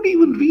 Who would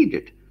even read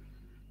it?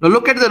 Now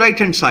look at the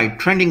right-hand side,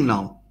 trending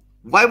now.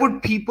 Why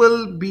would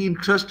people be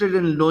interested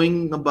in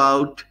knowing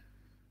about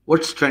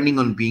what's trending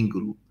on Being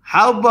Guru?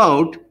 How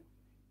about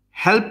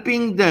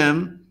helping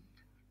them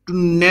to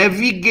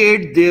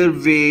navigate their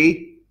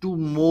way to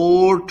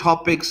more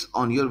topics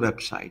on your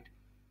website?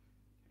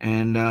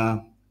 And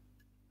a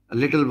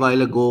little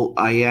while ago,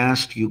 I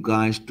asked you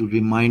guys to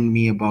remind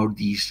me about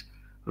these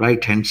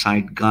right-hand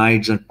side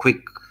guides or quick,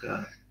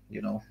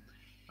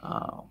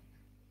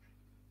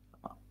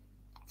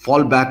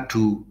 fall back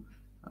to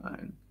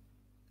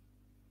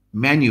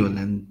manual.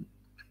 And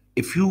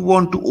if you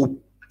want to,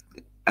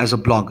 as a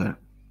blogger,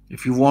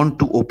 if you want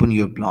to open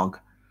your blog,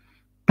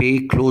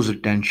 pay close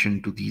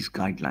attention to these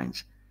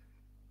guidelines.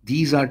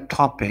 These are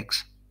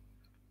topics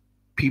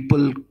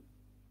people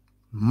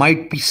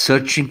might be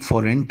searching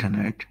for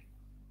internet,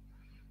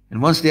 and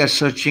once they are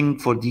searching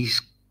for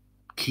these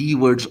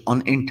keywords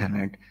on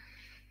internet,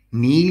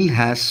 Neil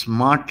has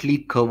smartly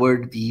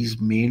covered these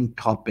main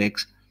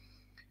topics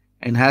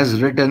and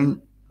has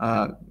written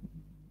a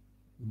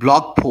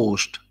blog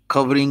post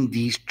covering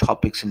these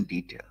topics in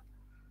detail.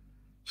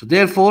 So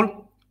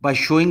therefore, by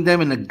showing them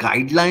in the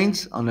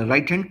guidelines on the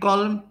right hand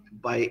column,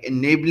 by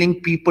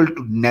enabling people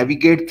to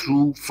navigate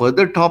through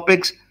further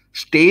topics,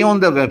 stay on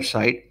the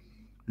website,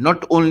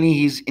 not only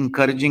he's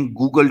encouraging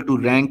Google to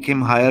rank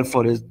him higher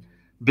for his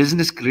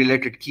business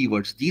related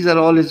keywords. These are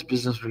all his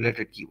business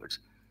related keywords.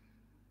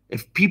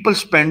 If people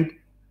spend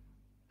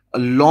a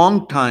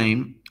long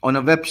time on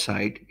a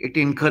website, it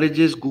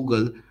encourages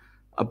Google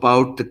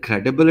about the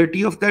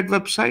credibility of that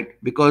website,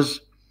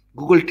 because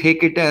Google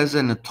take it as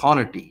an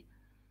authority.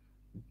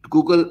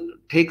 Google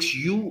takes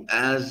you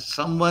as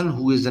someone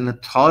who is an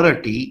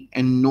authority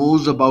and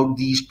knows about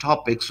these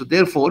topics. So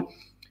therefore,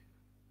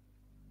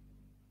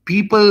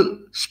 people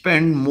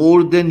spend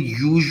more than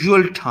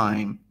usual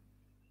time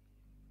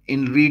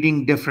in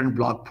reading different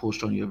blog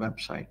posts on your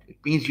website. It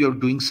means you're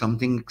doing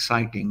something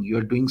exciting,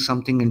 you're doing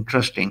something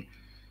interesting,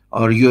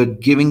 or you're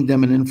giving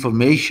them an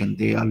information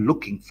they are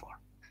looking for.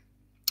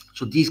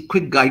 So these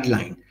quick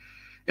guidelines.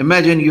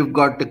 Imagine you've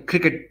got the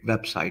cricket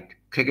website,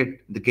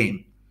 cricket, the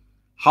game.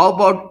 How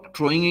about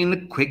throwing in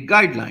a quick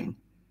guideline?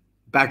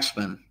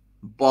 Batsman,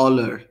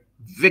 bowler,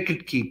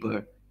 wicket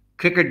keeper,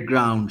 cricket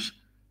grounds,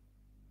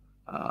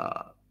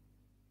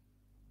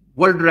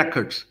 world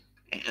records,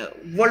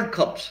 World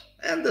Cups,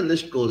 and the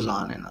list goes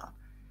on and on.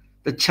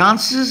 The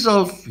chances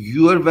of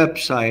your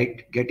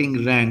website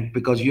getting ranked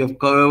because you have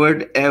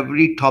covered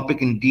every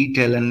topic in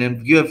detail and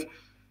then you have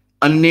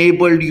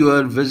enabled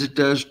your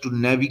visitors to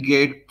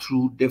navigate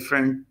through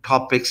different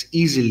topics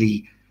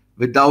easily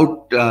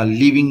without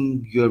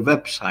leaving your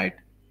website.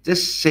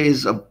 This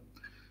says a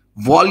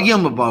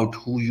volume about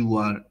who you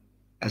are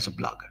as a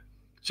blogger.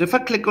 So if I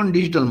click on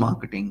digital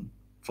marketing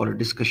for a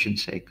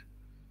discussion's sake,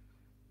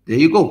 there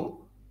you go.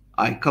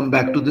 I come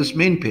back to this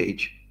main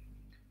page.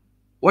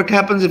 What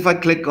happens if I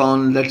click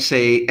on, let's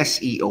say,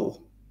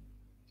 SEO?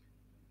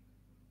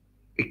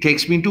 It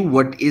takes me to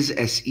what is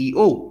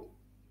SEO.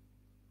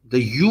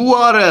 The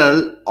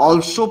URL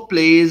also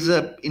plays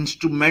an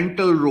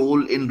instrumental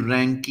role in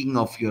ranking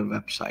of your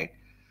website.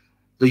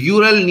 The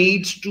URL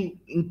needs to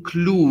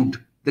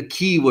include the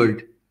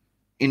keyword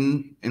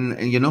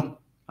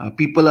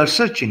people are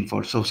searching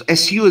for. So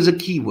SEO is a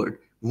keyword.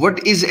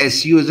 What is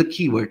SEO as a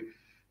keyword?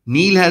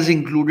 Neil has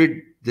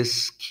included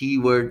this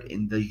keyword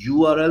in the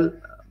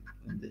URL,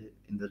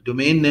 in the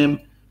domain name,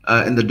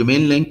 in the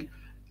domain link,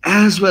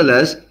 as well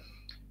as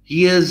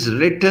he has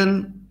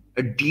written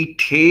a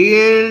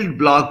detailed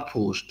blog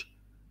post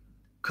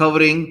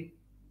covering,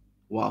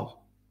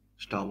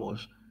 Star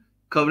Wars,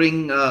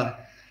 covering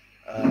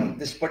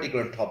this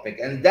particular topic.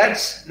 And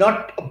that's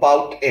not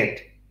about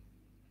it.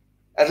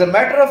 As a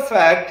matter of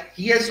fact,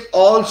 he has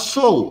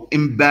also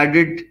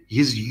embedded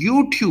his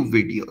YouTube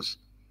videos.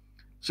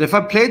 So if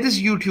I play this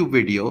YouTube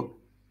video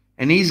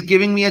and he's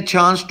giving me a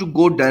chance to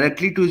go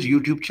directly to his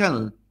YouTube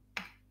channel.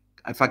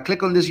 If I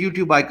click on this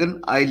YouTube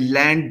icon, I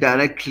land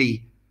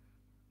directly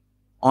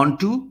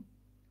onto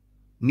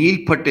Neil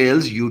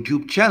Patel's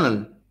YouTube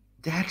channel.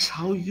 That's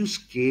how you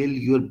scale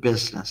your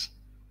business,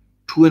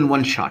 2 in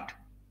 1 shot.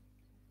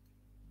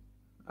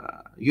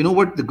 You know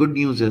what the good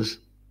news is?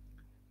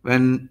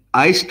 When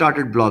I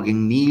started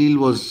blogging, Neil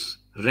was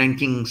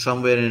ranking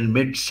somewhere in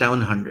mid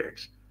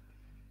 700s,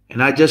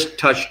 and I just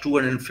touched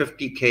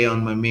 250K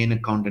on my main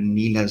account, and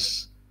Neil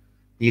is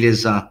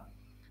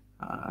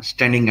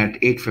standing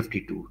at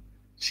 852.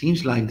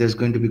 Seems like there's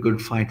going to be a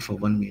good fight for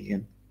 1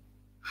 million.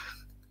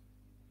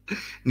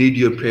 Need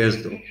your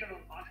prayers though.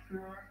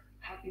 Entrepreneur,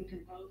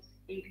 Huffington Post,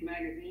 Inc.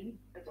 magazine.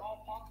 It's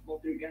all possible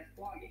through guest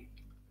blogging.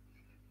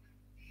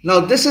 Now,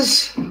 this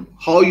is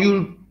how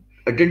you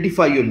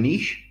identify your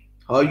niche,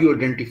 how you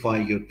identify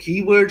your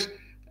keywords,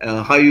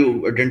 how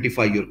you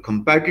identify your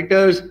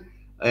competitors,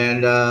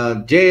 and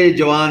Jai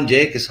Jawan,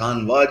 Jai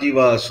Kisan,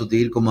 Wajiva,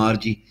 Sudhir Kumar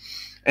ji.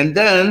 And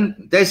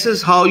then this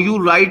is how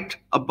you write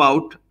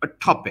about a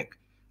topic.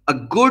 A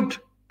good,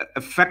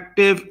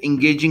 effective,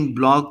 engaging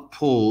blog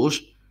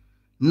post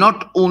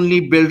not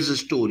only builds a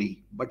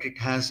story, but it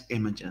has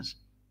images.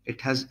 It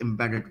has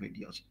embedded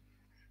videos.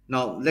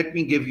 Now, let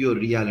me give you a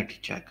reality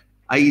check.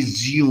 I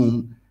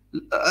assume,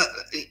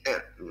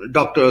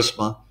 Dr.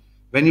 Asma,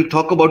 when you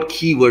talk about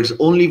keywords,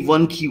 only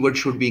one keyword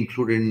should be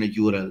included in a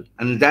URL.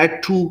 And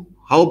that too,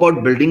 how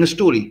about building a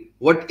story?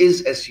 What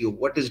is SEO?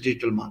 What is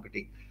digital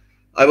marketing?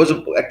 I was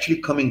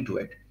actually coming to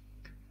it.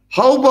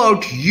 How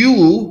about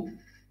you?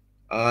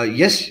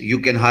 Yes, you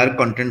can hire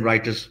content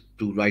writers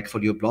to write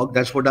for your blog.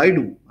 That's what I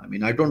do. I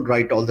mean, I don't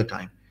write all the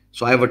time.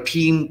 So I have a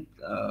team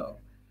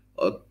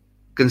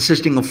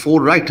consisting of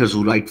 4 writers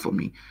who write for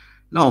me.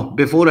 Now,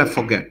 before I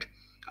forget,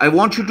 I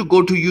want you to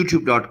go to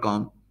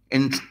youtube.com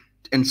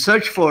and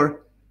search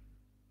for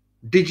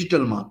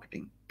digital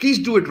marketing. Please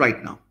do it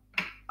right now.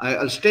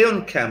 I'll stay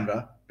on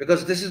camera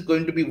because this is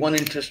going to be one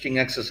interesting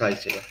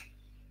exercise here.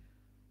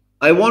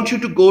 I want you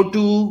to go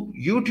to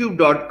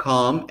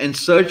youtube.com and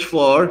search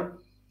for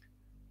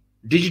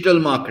digital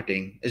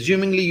marketing,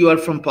 assumingly you are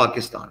from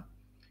Pakistan.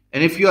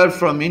 And if you are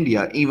from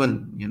India,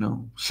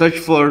 even, search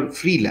for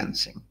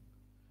freelancing,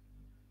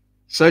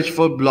 search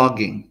for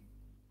blogging.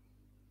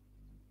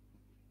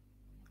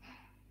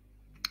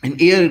 In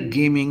air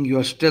gaming, you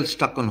are still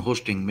stuck on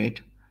hosting,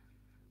 mate.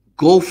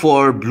 Go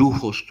for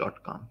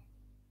bluehost.com.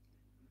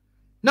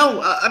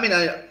 Now,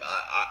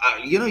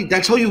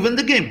 that's how you win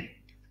the game.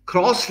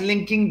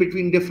 Cross-linking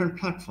between different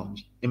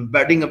platforms,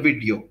 embedding a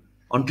video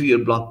onto your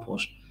blog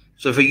post.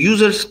 So if a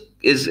user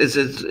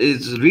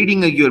is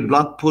reading your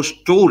blog post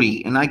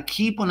story, and I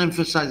keep on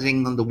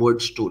emphasizing on the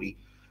word story,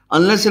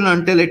 unless and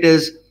until it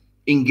is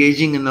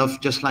engaging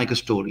enough, just like a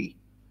story,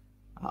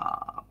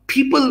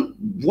 people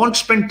won't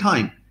spend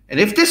time. And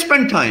if they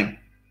spend time,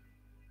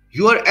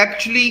 you are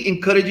actually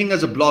encouraging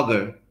as a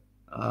blogger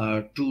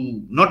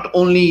to not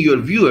only your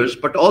viewers,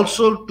 but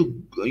also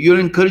you're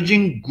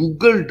encouraging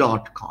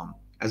google.com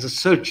as a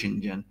search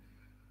engine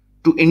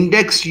to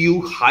index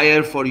you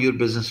higher for your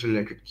business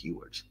related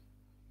keywords.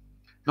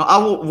 Now,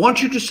 I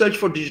want you to search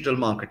for digital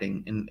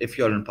marketing if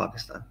you're in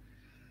Pakistan.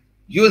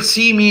 You will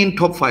see me in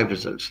top 5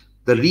 results.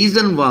 The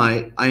reason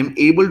why I'm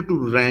able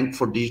to rank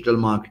for digital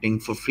marketing,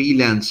 for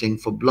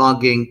freelancing, for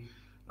blogging,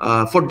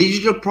 for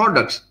digital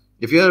products.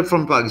 If you're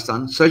from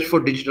Pakistan, search for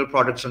digital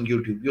products on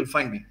YouTube. You'll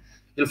find me.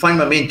 You'll find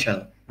my main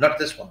channel, not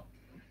this one.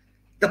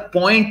 The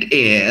point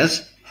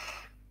is,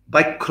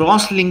 by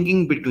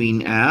cross-linking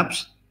between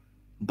apps,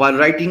 by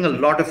writing a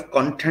lot of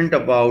content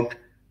about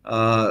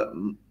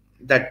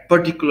that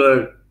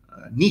particular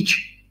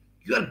niche,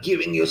 you are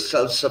giving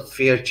yourselves a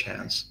fair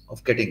chance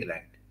of getting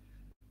ranked.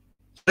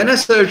 When I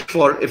search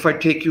for, if I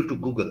take you to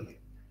Google,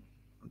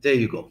 there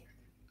you go.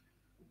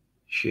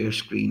 Share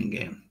screen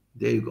again.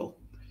 There you go.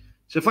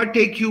 So if I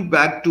take you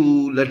back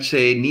to, let's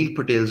say, Neil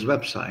Patel's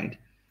website,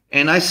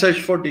 and I search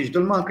for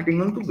digital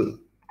marketing on Google,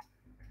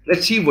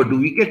 let's see what do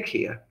we get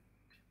here.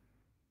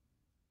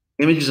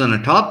 Images on the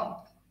top.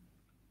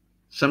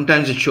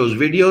 Sometimes it shows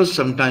videos.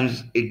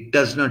 Sometimes it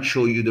does not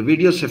show you the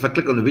videos. So if I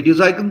click on the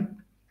videos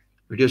icon,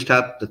 videos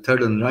tab, the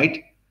third on the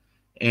right,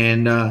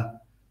 and I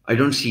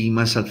don't see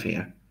myself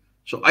here.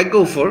 So I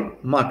go for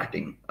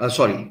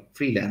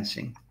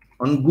freelancing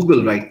on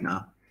Google right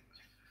now.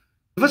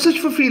 If I search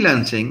for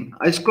freelancing,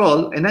 I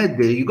scroll and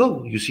there you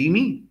go. You see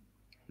me.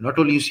 Not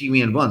only you see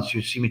me once,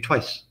 you see me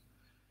twice.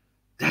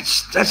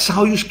 That's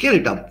how you scale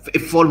it up.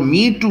 If for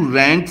me to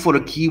rank for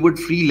a keyword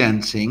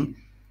freelancing,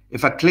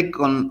 if I click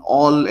on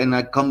all and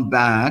I come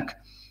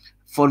back,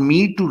 for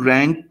me to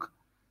rank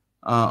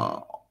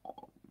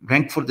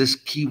for this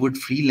keyword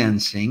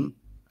freelancing,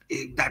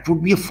 that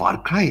would be a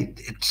far cry.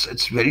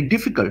 It's very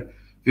difficult.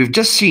 We've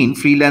just seen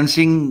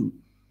freelancing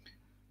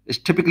is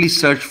typically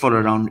searched for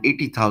around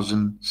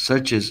 80,000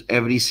 searches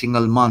every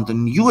single month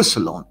in US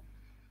alone.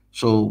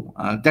 So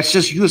that's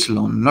just US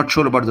alone. I'm not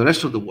sure about the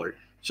rest of the world.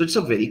 So it's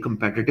a very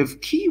competitive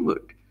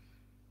keyword.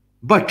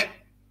 But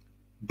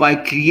by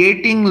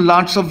creating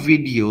lots of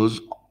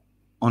videos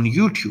on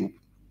YouTube,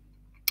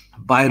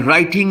 by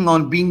writing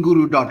on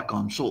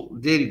beangguru.com. So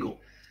there you go.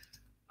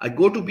 I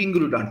go to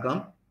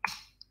beangguru.com.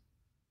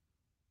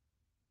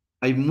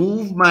 I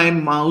move my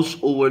mouse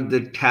over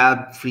the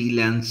tab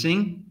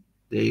freelancing.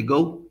 There you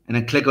go. And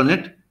I click on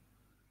it.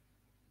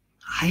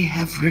 I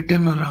have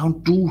written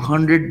around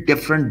 200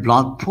 different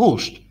blog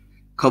posts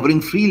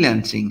covering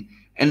freelancing.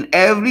 And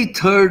every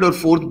third or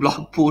fourth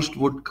blog post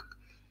would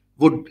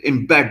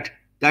embeds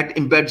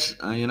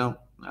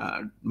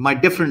my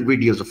different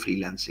videos of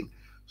freelancing.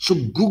 So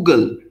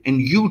Google and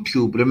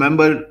YouTube,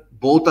 remember,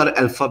 both are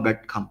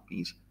alphabet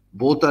companies,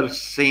 both are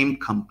same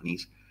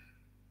companies.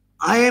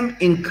 I am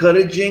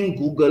encouraging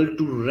Google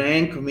to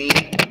rank me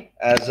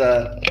as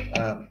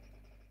a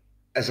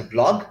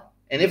blog,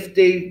 and if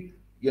they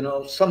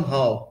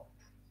somehow,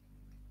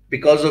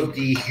 because of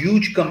the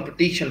huge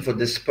competition for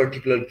this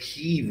particular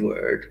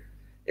keyword,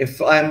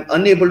 if I'm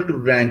unable to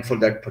rank for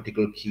that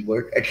particular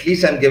keyword, at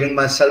least I'm giving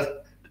myself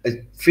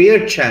a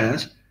fair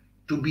chance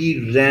to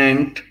be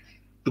ranked,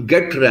 to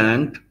get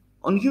ranked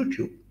on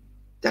YouTube.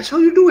 That's how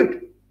you do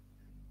it,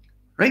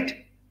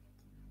 right?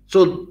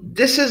 So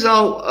this is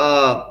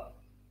how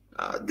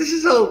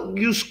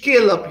you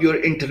scale up your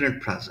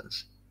internet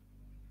presence.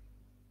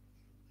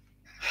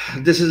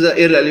 This is an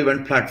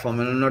irrelevant platform,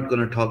 and I'm not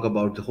going to talk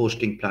about the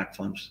hosting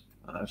platforms.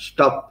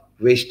 Stop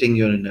wasting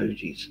your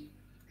energies.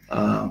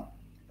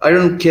 I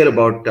don't care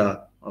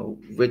about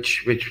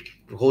which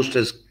host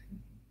is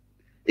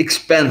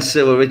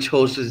expensive or which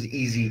host is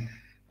easy.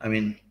 I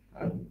mean,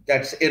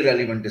 that's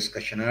irrelevant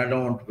discussion, and I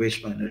don't want to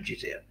waste my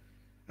energies here.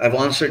 I've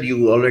answered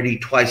you already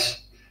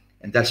twice,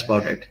 and that's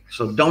about it.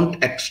 So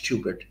don't act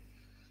stupid.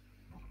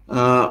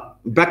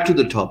 Back to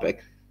the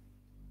topic.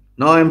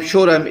 Now I'm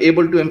sure I'm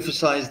able to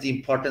emphasize the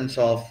importance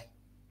of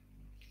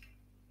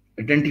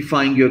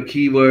identifying your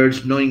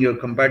keywords, knowing your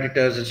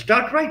competitors, and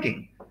start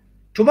writing.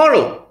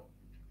 Tomorrow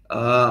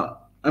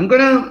I'm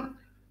gonna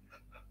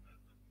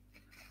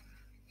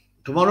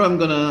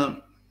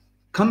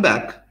come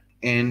back,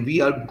 and we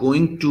are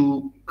going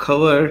to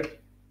cover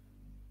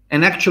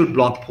an actual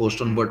blog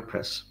post on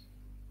WordPress.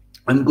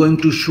 I'm going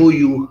to show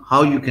you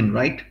how you can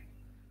write.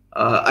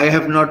 I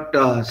have not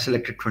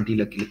selected 20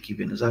 lucky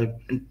winners. I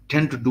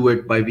intend to do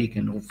it by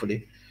weekend,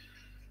 hopefully.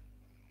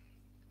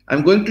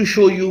 I'm going to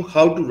show you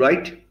how to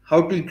write,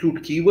 how to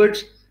include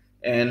keywords,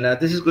 and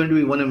this is going to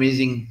be one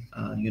amazing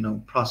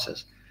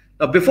process.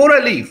 Now, before I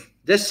leave,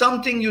 there's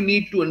something you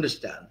need to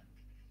understand.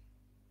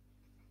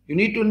 You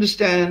need to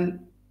understand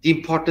the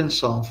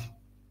importance of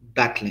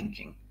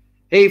backlinking.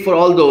 Hey, for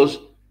all those,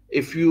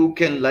 if you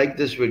can like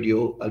this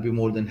video, I'll be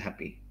more than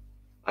happy.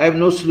 I have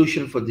no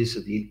solution for this,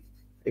 Adil.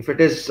 If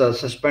it is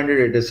suspended,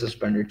 it is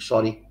suspended.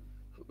 Sorry,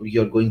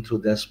 you're going through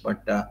this,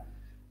 but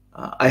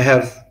I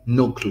have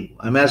no clue.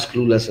 I'm as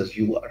clueless as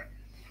you are.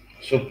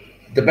 So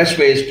the best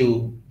way is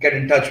to get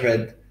in touch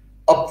with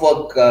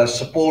Upwork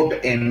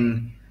support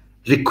and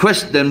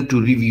request them to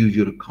review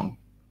your account.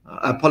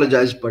 I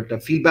apologize, but I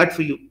feel bad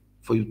for you.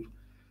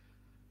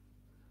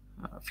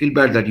 Feel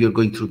bad that you're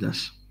going through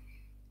this.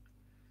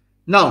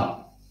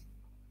 Now,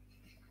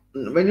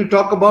 when you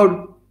talk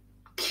about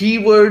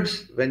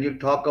keywords, when you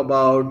talk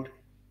about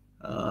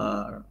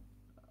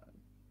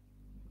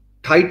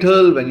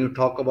title, when you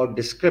talk about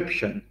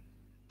description,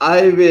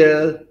 I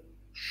will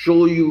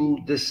show you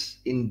this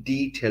in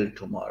detail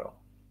tomorrow.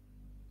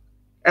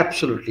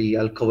 Absolutely,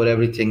 I'll cover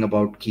everything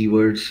about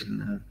keywords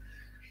and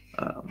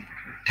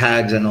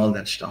tags and all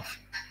that stuff.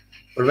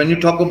 But when you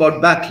talk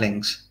about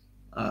backlinks,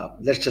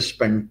 let's just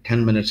spend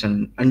 10 minutes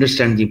and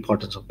understand the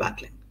importance of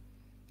backlink.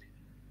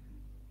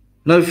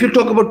 Now, if you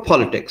talk about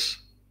politics,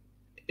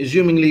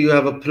 assumingly you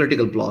have a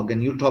political blog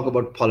and you talk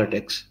about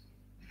politics,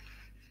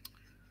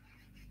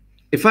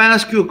 if I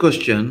ask you a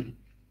question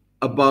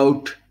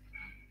about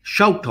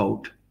shout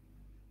out,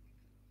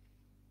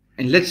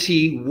 and let's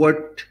see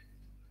what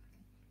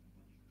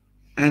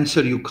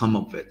answer you come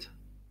up with.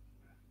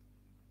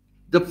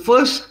 The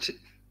first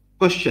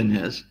question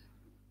is,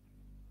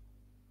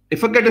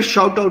 if I get a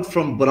shout out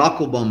from Barack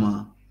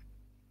Obama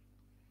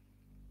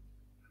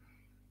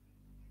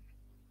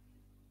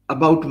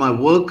about my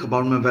work,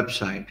 about my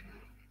website,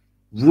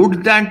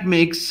 would that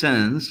make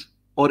sense?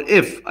 Or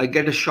if I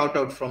get a shout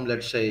out from,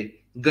 let's say,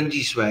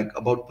 Ganji Swag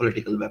about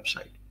political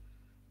website,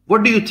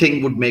 what do you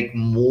think would make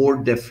more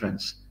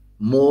difference?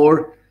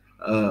 What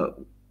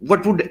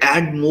would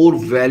add more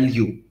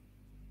value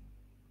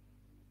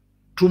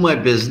to my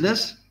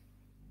business,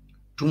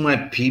 to my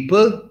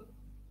people,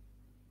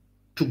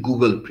 to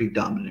Google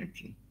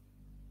predominantly?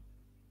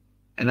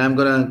 And I'm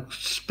going to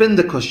spin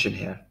the question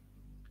here.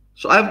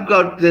 So I've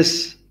got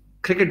this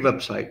cricket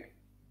website.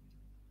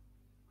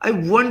 I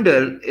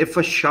wonder if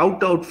a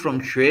shout out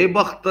from Shoaib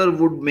Akhtar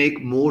would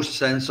make more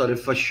sense, or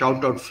if a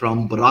shout out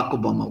from Barack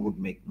Obama would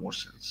make more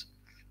sense.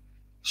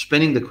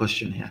 Spinning the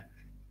question here.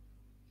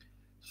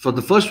 For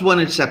the first one,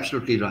 it's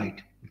absolutely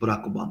right.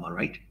 Barack Obama,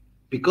 right?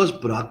 Because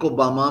Barack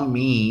Obama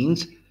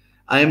means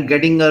I am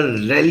getting a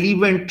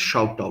relevant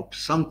shout out,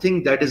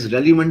 something that is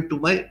relevant to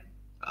my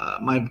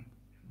my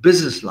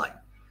business line.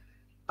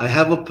 I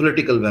have a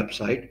political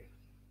website.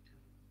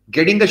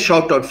 getting a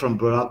shout out from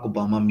Barack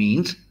Obama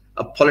means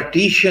a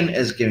politician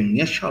is giving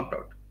me a shout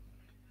out.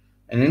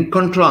 And in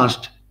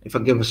contrast, if I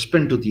give a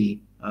spin to the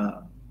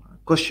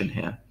question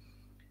here,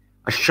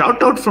 a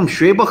shout out from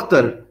Shoaib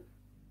Akhtar,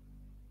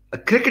 a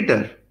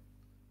cricketer,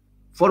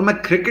 for my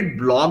cricket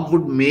blog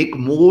would make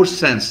more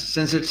sense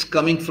since it's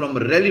coming from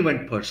a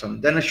relevant person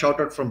than a shout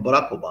out from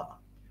Barack Obama,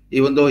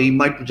 even though he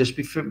might just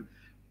be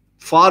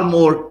far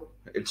more,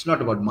 it's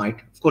not about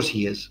might, of course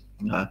he is.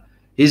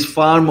 He's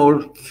far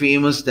more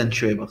famous than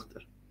Shoaib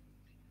Akhtar.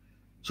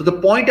 So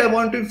the point I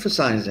want to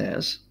emphasize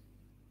is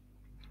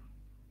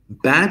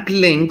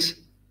backlinks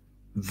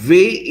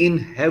weigh in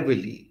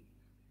heavily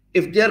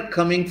if they are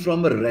coming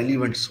from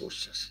relevant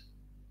sources.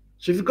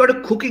 So if you've got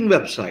a cooking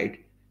website,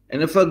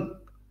 and if a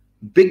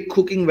big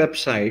cooking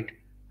website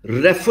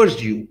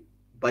refers you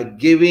by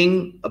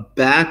giving a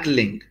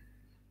backlink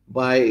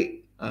by,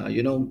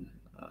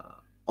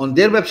 on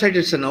their website,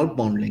 it's an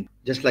outbound link,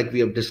 just like we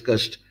have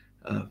discussed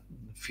a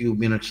few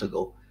minutes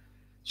ago.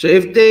 So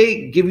if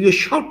they give you a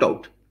shout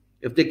out,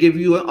 if they give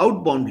you an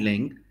outbound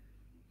link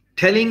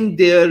telling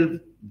their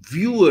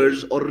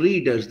viewers or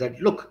readers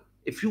that, look,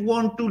 if you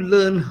want to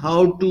learn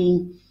how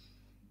to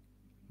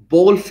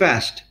bowl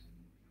fast,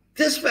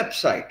 this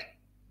website,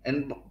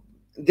 and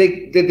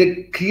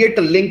they create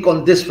a link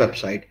on this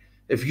website.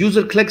 If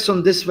user clicks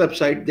on this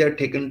website, they are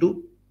taken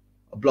to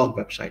a blog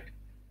website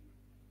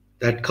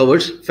that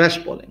covers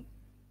fast bowling.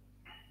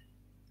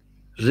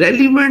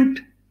 Relevant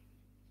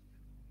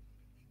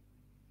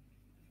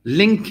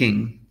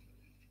linking,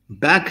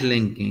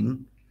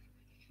 backlinking,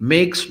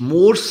 makes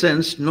more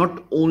sense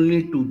not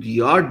only to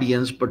the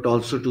audience but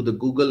also to the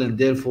Google, and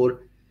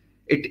therefore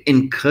it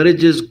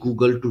encourages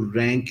Google to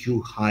rank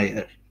you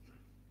higher.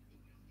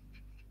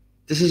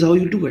 This is how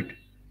you do it.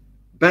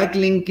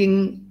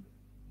 Backlinking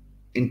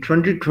in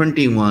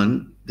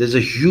 2021, there's a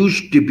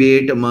huge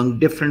debate among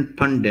different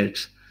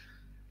pundits.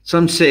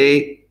 Some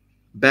say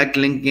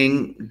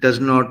backlinking does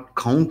not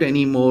count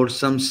anymore.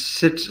 Some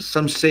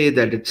say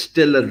that it's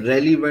still a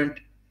relevant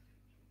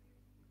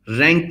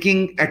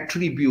ranking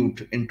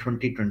attribute in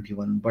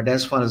 2021. But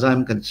as far as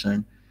I'm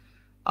concerned,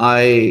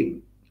 I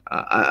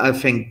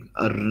think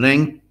a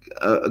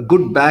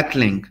good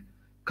backlink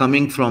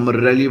coming from a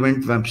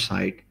relevant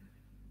website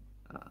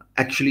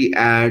actually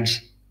adds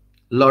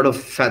a lot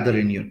of feather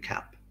in your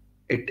cap.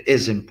 It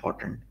is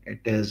important. It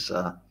is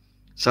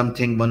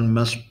something one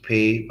must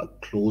pay a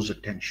close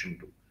attention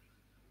to.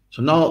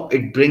 So now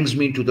it brings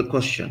me to the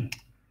question,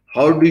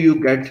 how do you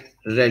get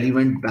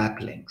relevant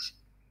backlinks?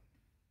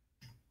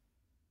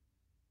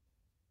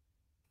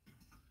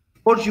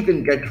 Of course, you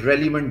can get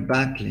relevant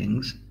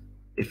backlinks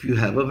if you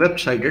have a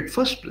website at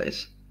first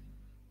place.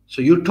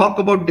 So you talk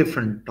about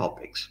different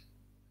topics.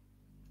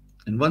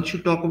 And once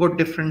you talk about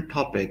different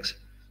topics,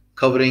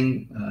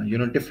 covering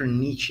different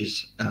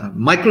niches,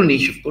 micro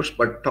niche of course,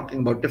 but talking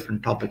about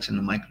different topics in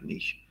a micro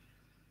niche,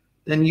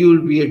 then you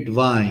will be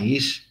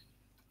advised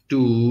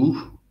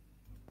to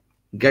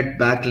get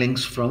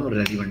backlinks from a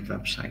relevant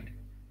website.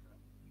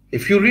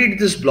 If you read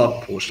this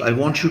blog post, I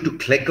want you to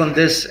click on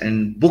this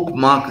and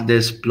bookmark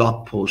this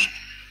blog post.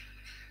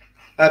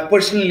 I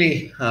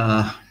personally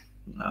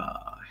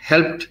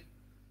helped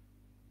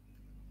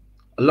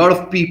a lot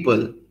of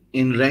people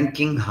in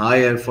ranking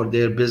higher for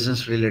their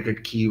business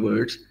related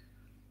keywords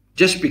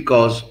just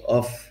because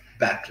of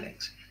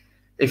backlinks.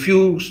 If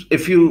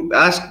you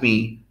ask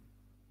me,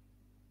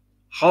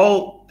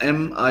 how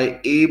am I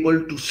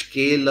able to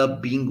scale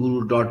up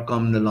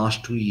beangguru.com in the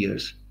last 2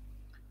 years?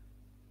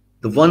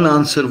 The one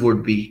answer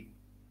would be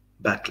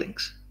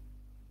backlinks.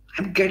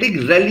 I'm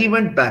getting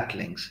relevant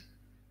backlinks.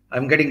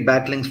 I'm getting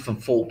backlinks from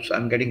Forbes.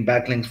 I'm getting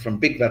backlinks from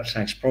big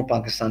websites, Pro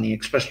Pakistani,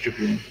 Express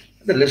Tribune.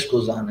 The list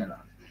goes on and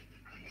on.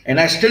 And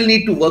I still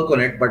need to work on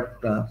it, but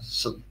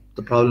so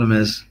the problem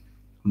is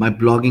my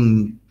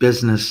blogging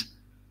business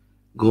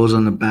goes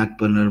on the back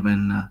burner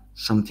when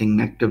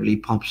something actively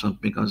pops up,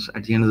 because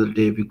at the end of the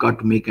day, we've got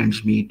to make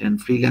ends meet, and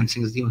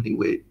freelancing is the only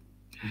way.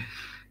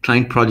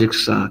 Client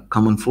projects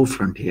come on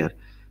forefront here.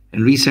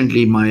 And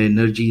recently my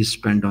energy is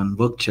spent on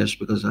WorkChest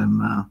because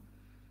I'm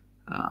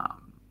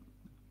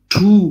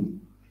too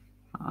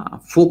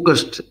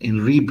focused in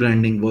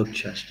rebranding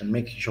WorkChest and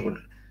making sure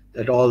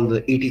that all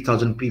the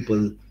 80,000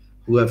 people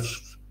who have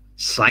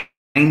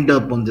signed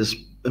up on this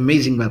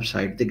amazing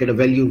website, they get a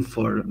value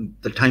for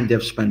the time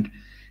they've spent,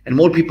 and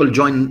more people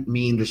join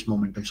me in this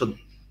momentum. So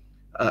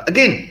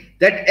again,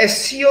 that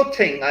SEO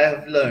thing I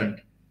have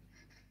learned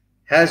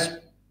has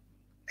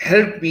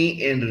helped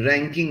me in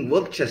ranking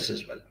WorkChest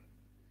as well.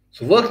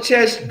 So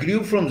WorkChest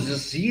grew from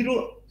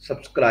 0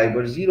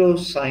 subscribers, 0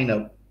 sign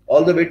up,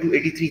 all the way to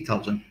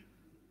 83,000.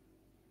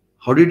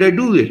 How did I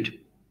do it?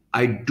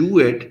 I do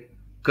it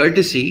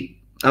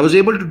courtesy, I was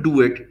able to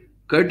do it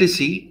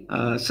courtesy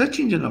search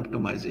engine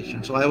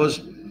optimization. So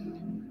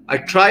I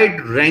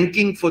tried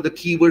ranking for the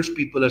keywords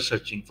people are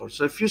searching for.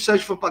 So if you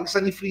search for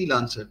Pakistani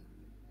freelancer,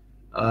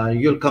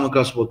 you'll come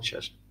across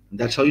WorkChest.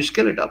 That's how you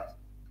scale it up.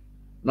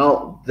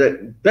 Now,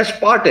 the best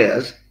part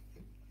is,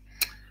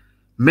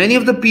 many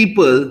of the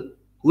people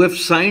who have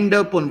signed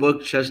up on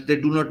WorkChest, they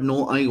do not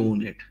know I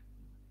own it.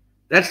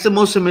 That's the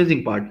most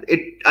amazing part.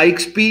 I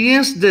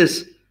experienced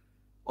this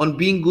on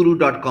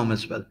beingguru.com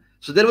as well.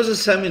 So there was a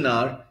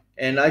seminar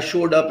and I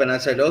showed up and I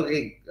said,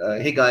 okay,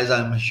 hey guys,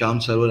 I'm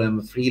Shyam Sarwar, I'm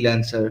a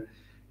freelancer.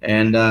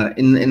 And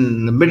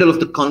in the middle of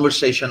the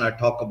conversation, I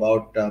talk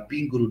about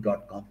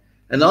beingguru.com.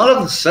 And all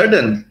of a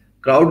sudden,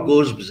 crowd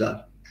goes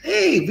bizarre.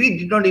 Hey, we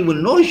did not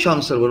even know Shyam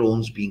Sarwar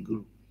owns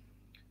BeingGuru.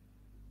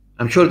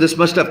 I'm sure this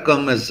must have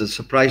come as a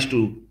surprise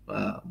to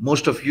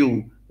most of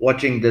you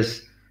watching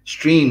this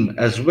stream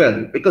as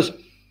well, because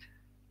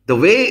the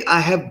way I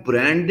have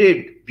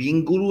branded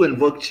BeingGuru and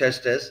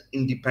WorkChest as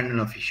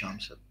independent of Shyam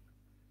Sarwar.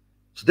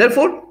 So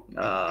therefore,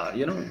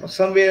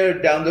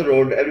 somewhere down the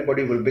road,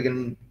 everybody will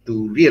begin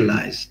to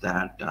realize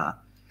that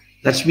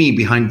that's me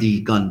behind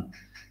the gun.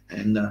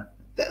 And,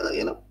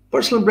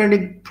 personal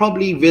branding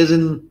probably weighs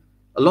in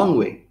a long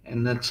way.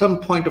 And at some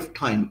point of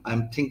time,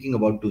 I'm thinking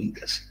about doing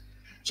this.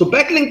 So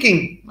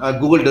backlinking,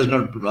 Google does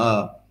not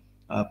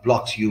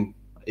blocks you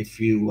if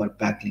you are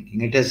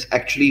backlinking. It is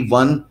actually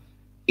one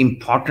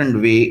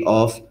important way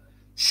of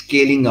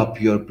scaling up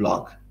your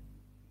blog.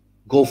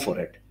 Go for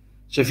it.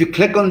 So if you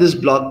click on this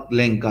blog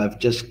link I've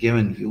just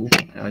given you,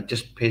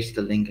 just paste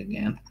the link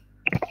again.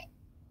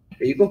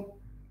 There you go.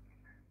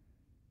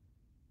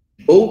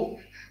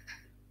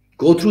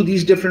 Go through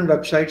these different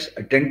websites,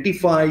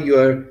 identify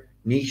your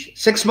niche.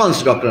 6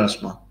 months, Dr.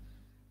 Asma.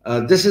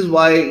 This is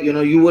why,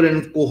 you were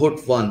in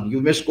cohort 1,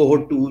 you missed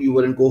cohort 2, you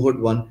were in cohort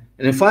 1.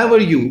 And if I were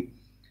you,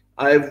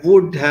 I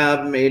would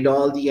have made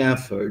all the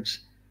efforts.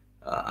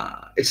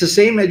 It's the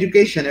same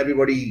education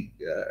everybody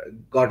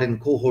got in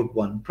cohort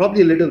 1,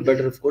 probably a little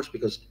better, of course,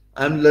 because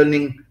I'm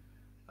learning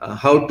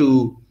how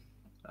to,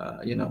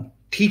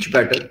 teach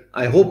better.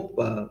 I hope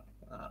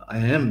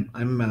I'm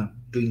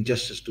doing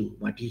justice to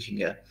my teaching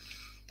here.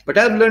 But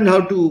I've learned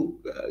how to,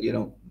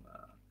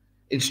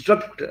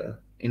 instruct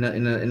in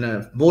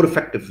a more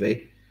effective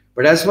way.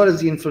 But as far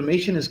as the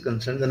information is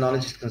concerned, the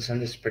knowledge is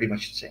concerned, it's pretty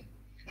much the same.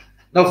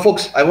 Now,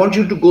 folks, I want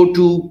you to go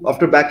to,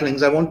 after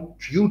backlinks, I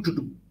want you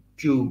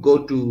to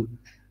go to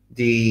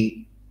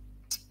the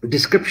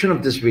description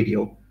of this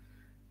video.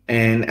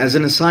 And as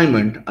an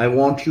assignment, I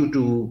want you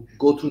to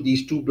go through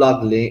these 2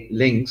 blog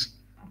links,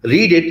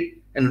 read it,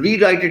 and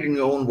rewrite it in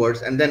your own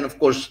words. And then, of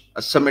course,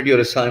 submit your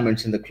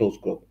assignments in the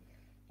closed group.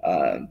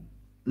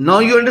 Now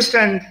you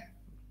understand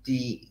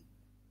the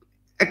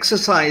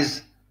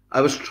exercise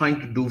I was trying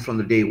to do from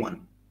the day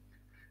one.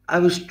 I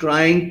was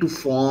trying to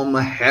form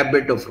a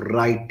habit of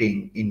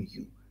writing in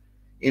you.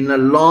 In the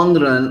long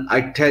run,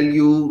 I tell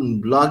you,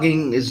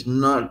 blogging is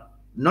not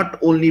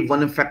only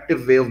one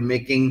effective way of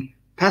making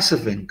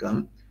passive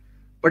income,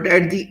 but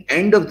at the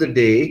end of the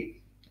day,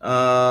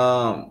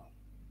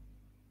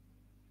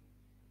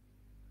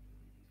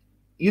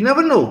 you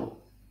never know.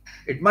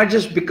 It might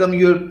just become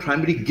your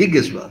primary gig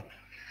as well.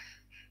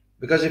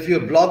 Because if your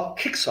blog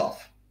kicks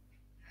off,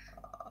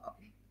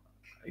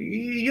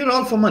 you're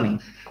all for money.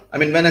 I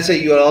mean, when I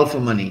say you're all for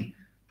money,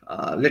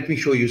 let me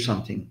show you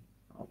something.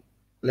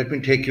 Let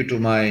me take you to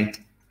my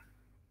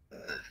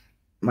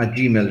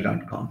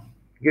gmail.com.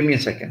 Give me a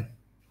second.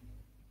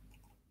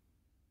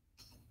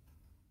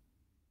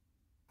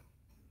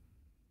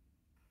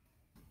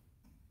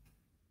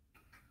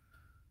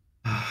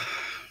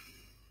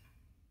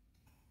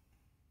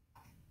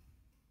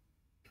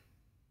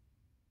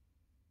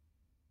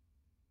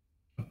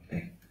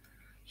 Okay.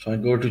 So I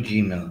go to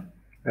Gmail.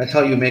 That's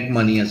how you make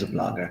money as a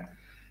blogger.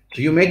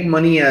 So you make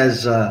money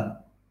as a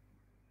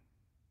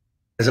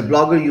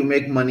blogger, you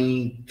make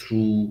money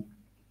through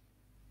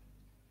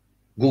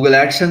Google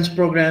AdSense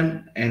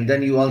program, and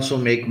then you also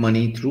make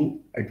money through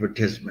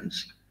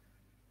advertisements.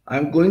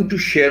 I'm going to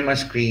share my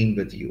screen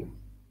with you.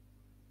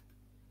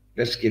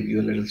 Let's give you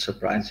a little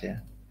surprise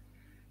here.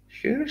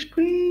 Share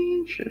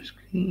screen, share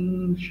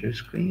screen, share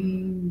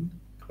screen,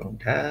 Chrome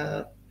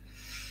tab.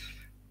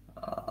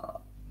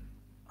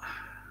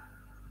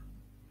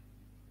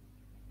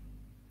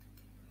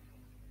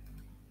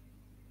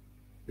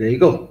 There you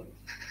go.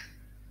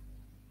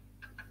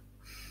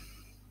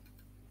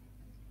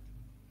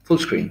 Full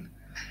screen.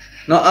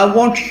 Now I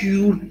want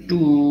you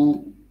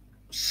to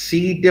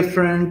see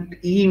different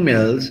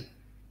emails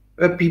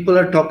where people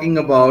are talking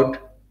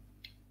about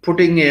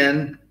putting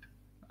in,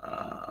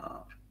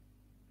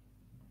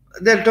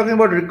 they're talking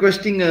about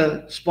requesting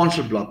a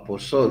sponsored blog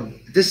post. So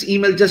this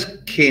email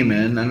just came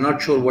in. I'm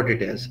not sure what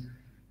it is.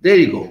 There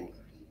you go.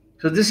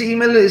 So this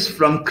email is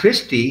from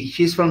Christy.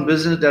 She's from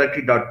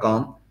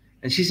businessdirectory.com.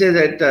 And she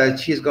said that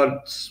she's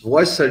got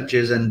voice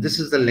searches, and this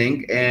is the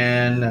link,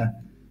 and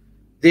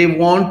they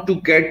want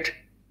to get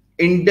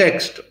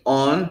indexed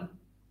on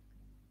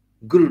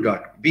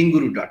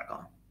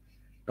beingguru.com.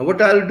 Now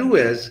what I'll do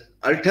is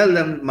I'll tell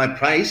them my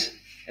price,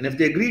 and if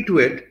they agree to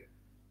it,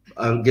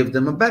 I'll give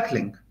them a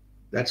backlink.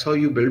 That's how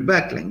you build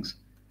backlinks.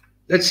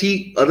 Let's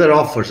see other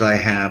offers I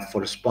have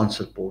for a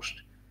sponsored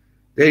post.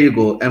 There you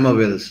go, Emma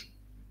Wills.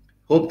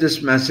 Hope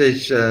this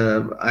message,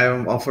 I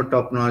am offered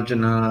top notch,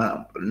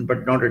 and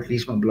but not at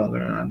least my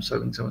blogger, and I'm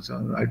serving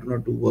someone. I do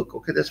not do work.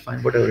 Okay, that's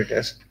fine, whatever it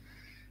is.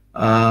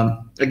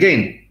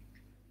 Again,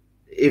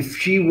 if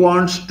she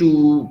wants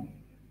to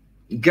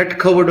get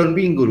covered on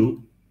Being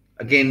Guru,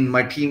 again,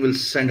 my team will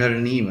send her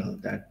an email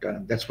that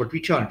that's what we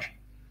charge.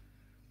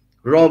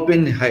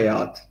 Robin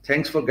Hayat,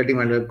 thanks for getting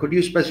my letter. Could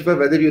you specify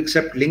whether you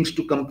accept links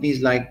to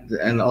companies like,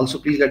 and also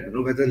please let me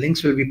know whether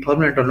links will be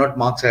permanent or not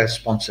marked as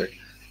sponsored.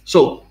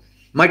 So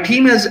my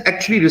team has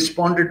actually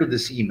responded to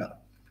this email.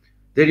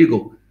 There you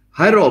go.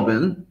 Hi,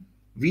 Robin.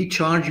 We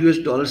charge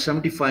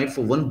 $75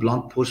 for one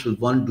blog post with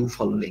one do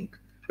follow link,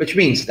 which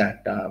means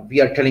that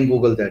we are telling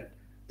Google that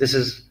this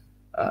is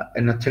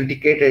an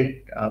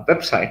authenticated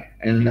website,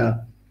 and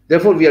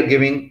therefore we are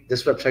giving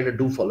this website a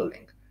do follow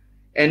link.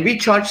 And we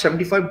charge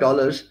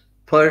 $75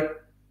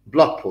 per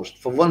blog post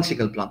for one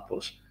single blog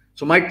post.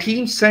 So my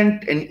team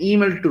sent an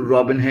email to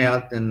Robin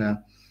Hayat, and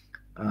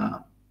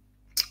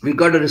we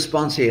got a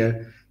response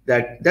here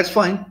that that's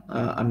fine.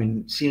 I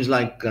mean, seems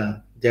like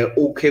they're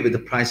okay with the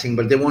pricing,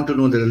 but they want to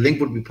know that the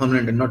link would be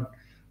permanent and not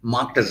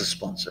marked as a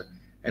sponsor.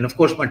 And of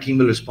course, my team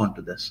will respond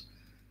to this.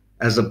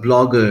 As a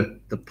blogger,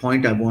 the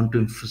point I want to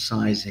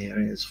emphasize here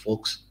is,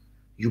 folks,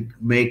 you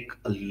make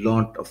a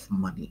lot of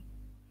money.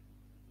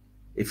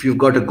 If you've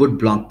got a good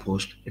blog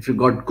post, if you've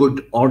got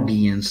good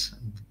audience,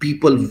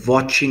 people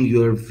watching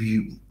your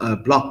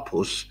blog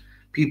posts,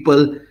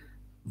 people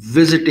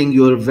visiting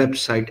your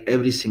website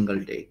every single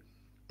day,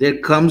 there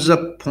comes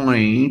a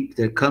point,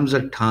 there comes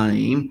a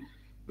time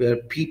where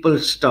people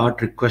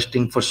start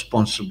requesting for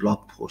sponsored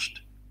blog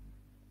post.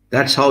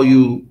 That's how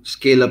you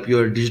scale up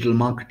your digital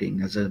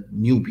marketing as a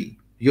newbie.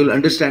 You'll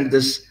understand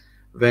this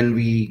when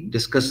we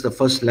discuss the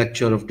first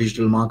lecture of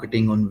digital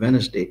marketing on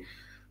Wednesday.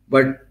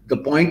 But the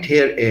point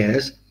here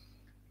is,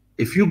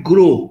 if you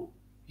grow,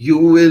 you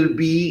will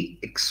be,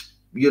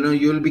 you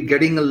will be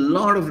getting a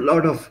lot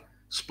of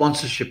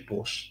sponsorship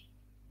posts,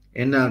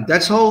 and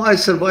that's how I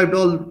survived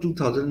all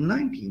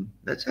 2019.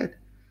 That's it.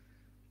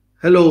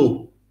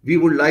 Hello, we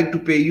would like to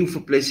pay you for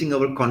placing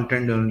our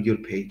content on your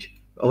page.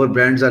 Our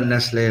brands are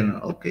Nestle.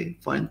 And okay,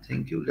 fine,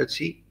 thank you. Let's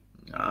see.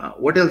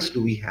 What else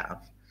do we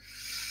have?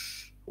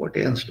 What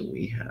else do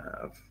we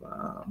have?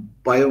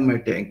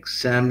 Biometric,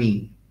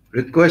 Sammy,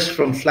 request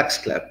from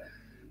FlexClap.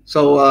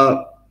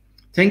 So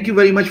thank you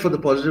very much for the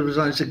positive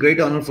response. It's a great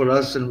honor for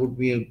us, and would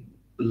we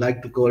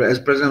like to cover. As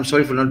president, I'm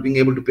sorry for not being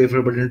able to pay for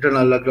it, but in return,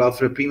 I'd like to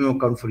offer a premium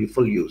account for your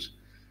full use.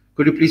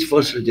 Could you please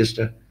first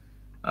register?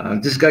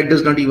 This guy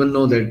does not even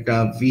know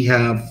that we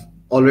have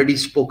already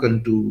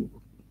spoken to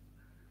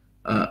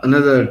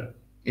another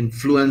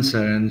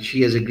influencer, and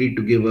she has agreed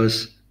to give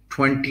us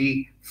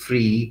 20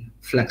 free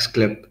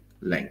FlexClip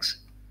links.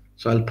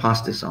 So I'll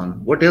pass this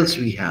on. What else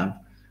we have?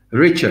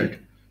 Richard.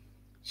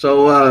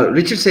 So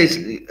Richard says,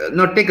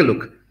 now take a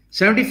look.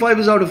 75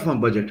 is out of my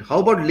budget. How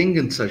about link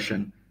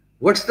insertion?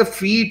 What's the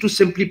fee to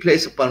simply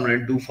place a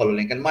permanent do follow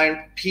link? And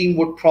my team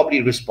would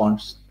probably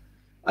respond.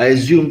 I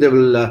assume they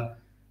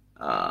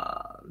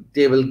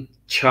will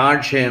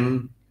charge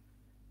him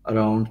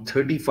around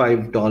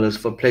 $35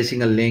 for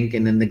placing a link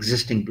in an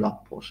existing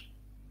blog post.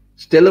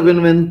 Still a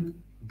win-win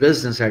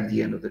business at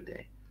the end of the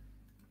day.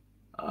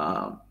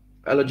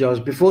 Hello, Josh.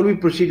 Before we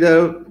proceed,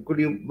 could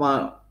you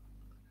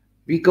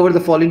we cover the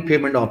following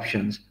payment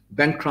options: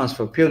 bank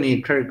transfer,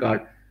 Payoneer, credit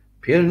card,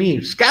 Payoneer,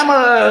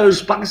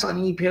 scammers,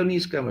 Pakistani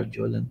Payoneer scammers.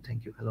 Jolan,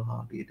 thank you. Hello,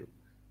 how do you do?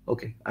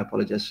 Okay, I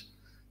apologize.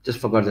 Just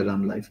forgot that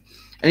I'm live.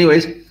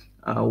 Anyways,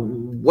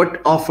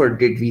 what offer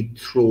did we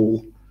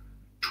throw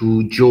to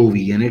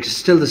Jovi? And it's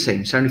still the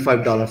same,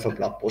 $75 for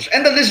blog post.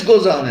 And the list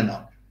goes on and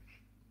on.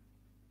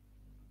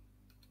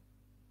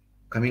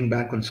 Coming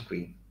back on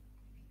screen.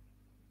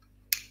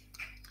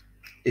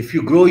 If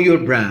you grow your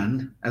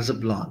brand as a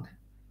blog,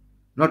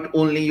 not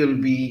only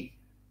you'll be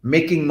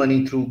making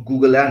money through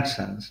Google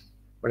AdSense,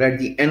 but at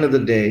the end of the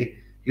day,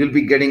 you'll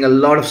be getting a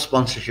lot of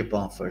sponsorship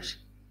offers.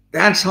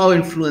 That's how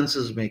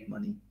influencers make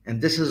money.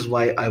 And this is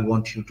why I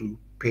want you to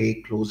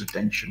pay close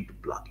attention to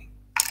blogging.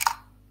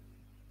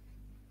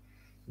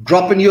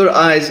 Drop in your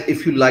eyes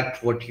if you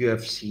liked what you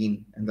have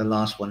seen in the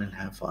last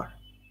 1.5 hours.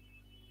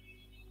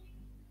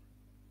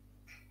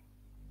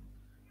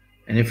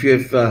 And if you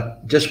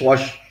have just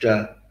watched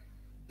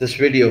this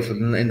video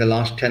in the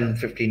last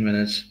 10-15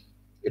 minutes,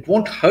 it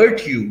won't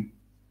hurt you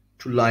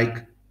to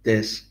like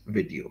this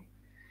video.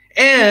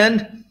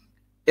 And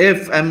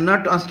if I'm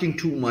not asking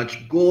too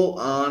much, go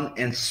on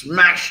and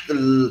smash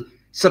the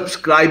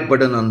subscribe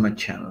button on my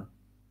channel.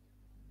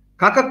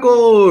 Kaka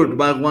Code,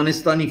 my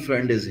Afghanistani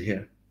friend, is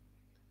here.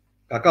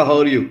 Kaka, how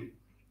are you?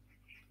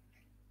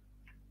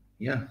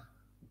 Yeah.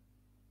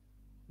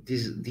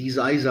 These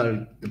eyes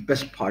are the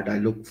best part I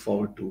look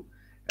forward to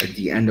at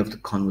the end of the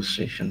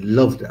conversation.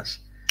 Love this.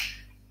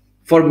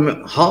 For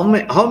how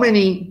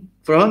many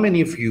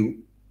of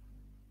you,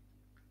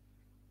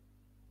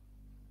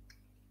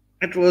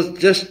 it was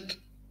just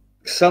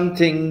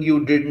something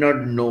you did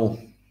not know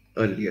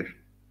earlier.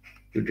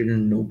 You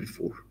didn't know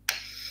before.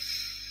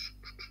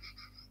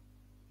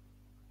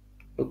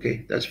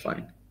 Okay, that's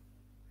fine.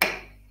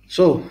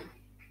 So,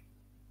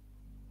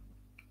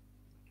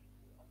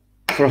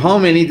 for how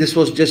many this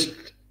was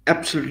just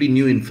absolutely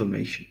new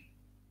information?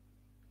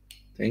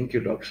 Thank you,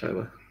 Dr.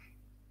 Saiba.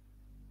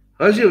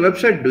 How's your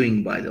website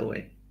doing, by the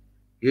way?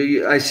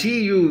 I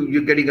see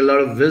you're getting a lot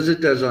of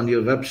visitors on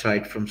your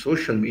website from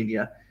social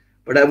media,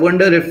 but I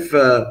wonder if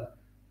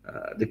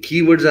the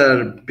keywords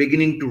are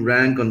beginning to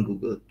rank on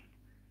Google.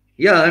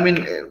 Yeah, I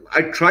mean,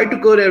 I try to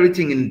cover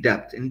everything in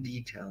depth, in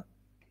detail.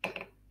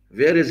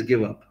 Where is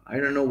give up? I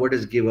don't know what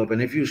is give up.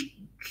 And if you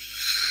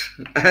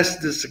ask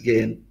this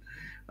again,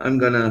 I'm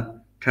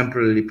gonna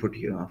temporarily put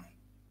you off.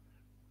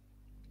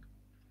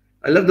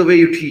 I love the way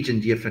you teach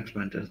in GFX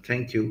Mentor.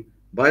 Thank you.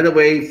 By the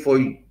way,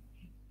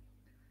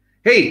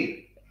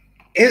 hey,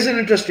 here's an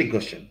interesting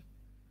question.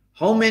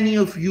 How many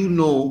of you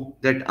know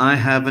that I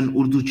have an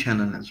Urdu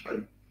channel as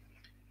well?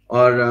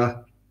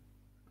 Or,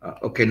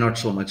 okay, not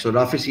so much. So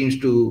Rafi seems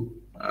to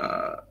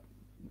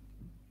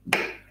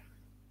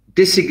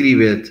disagree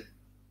with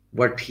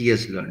what he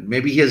has learned.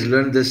 Maybe he has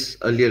learned this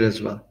earlier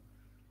as well.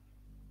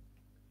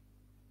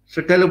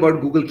 So tell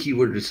about Google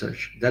keyword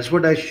research. That's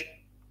what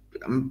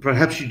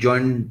perhaps you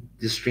joined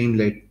the stream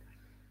late.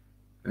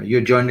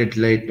 You joined it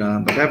late,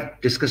 but I've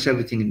discussed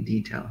everything in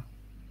detail.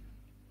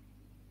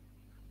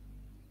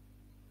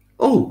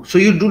 Oh, so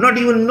you do not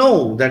even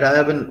know that I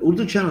have an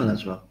Urdu channel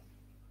as well.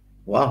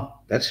 Wow,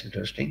 that's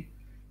interesting.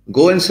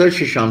 Go and search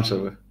Hisham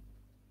Server.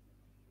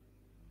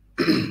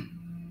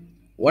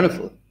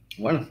 Wonderful,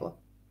 wonderful,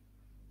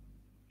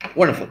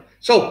 wonderful.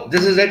 So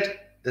this is it.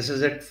 This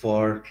is it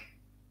for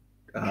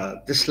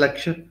this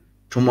lecture.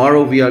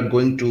 Tomorrow we are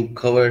going to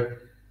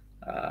cover,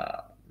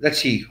 let's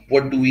see,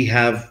 what do we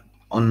have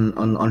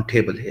on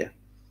table here.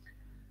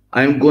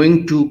 I'm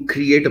going to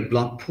create a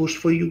blog post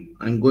for you.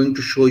 I'm going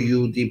to show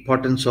you the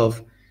importance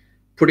of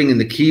putting in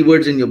the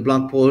keywords in your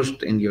blog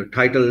post, in your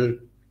title,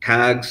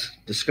 tags,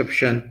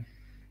 description,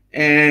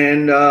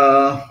 and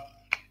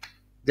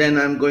then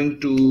I'm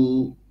going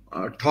to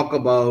talk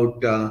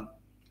about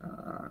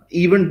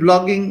event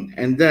blogging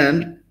and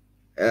then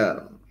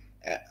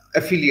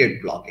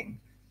affiliate blogging.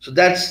 So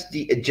that's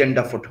the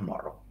agenda for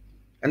tomorrow.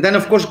 And then,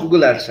 of course,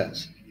 Google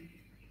AdSense.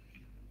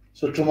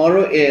 So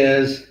tomorrow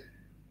is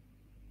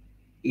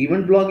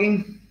event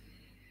blogging,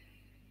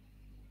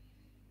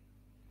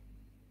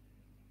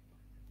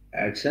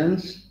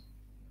 AdSense,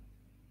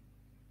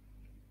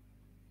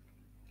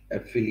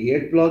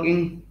 affiliate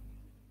blogging,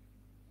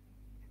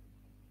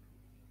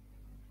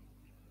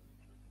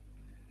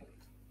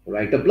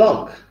 write a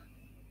blog.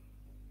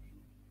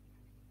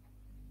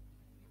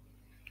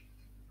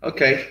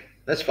 Okay,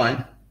 that's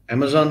fine.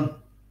 Amazon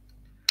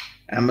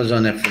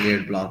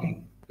affiliate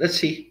blogging. Let's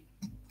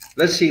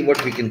see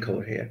what we can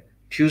cover here.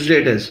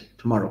 Tuesday it is,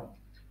 tomorrow.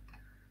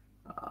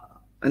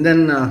 And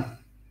then,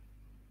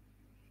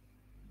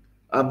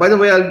 by the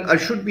way, I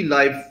should be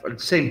live at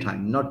the same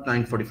time, not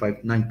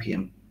 9:45, 9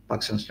 p.m.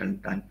 Pakistan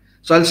Standard Time.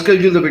 So I'll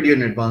schedule the video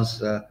in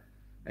advance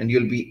and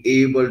you'll be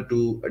able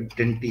to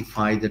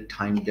identify the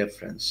time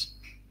difference.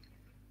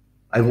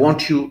 I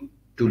want you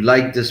to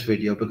like this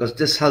video because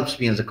this helps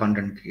me as a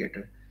content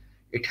creator.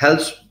 It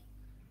helps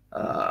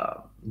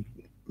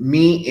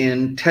me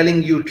in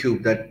telling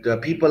YouTube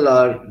that people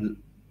are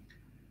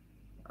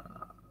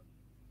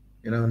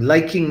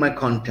liking my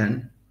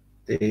content.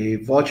 They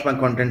watch my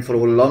content for a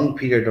long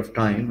period of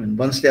time, and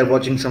once they're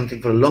watching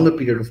something for a longer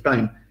period of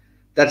time,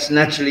 that's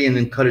naturally an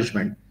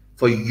encouragement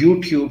for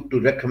YouTube to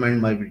recommend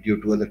my video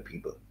to other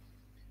people.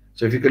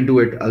 So if you can do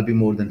it, I'll be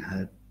more than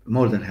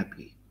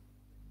happy.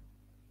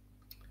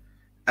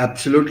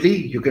 Absolutely,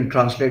 you can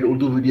translate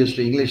Urdu videos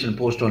to English and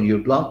post on your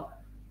blog.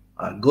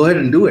 Go ahead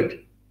and do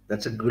it.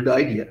 That's a good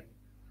idea.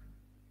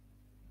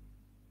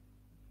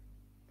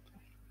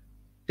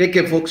 Take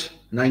care, folks.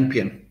 9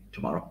 p.m.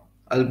 tomorrow.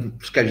 I'll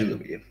schedule the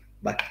video.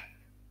 Bye.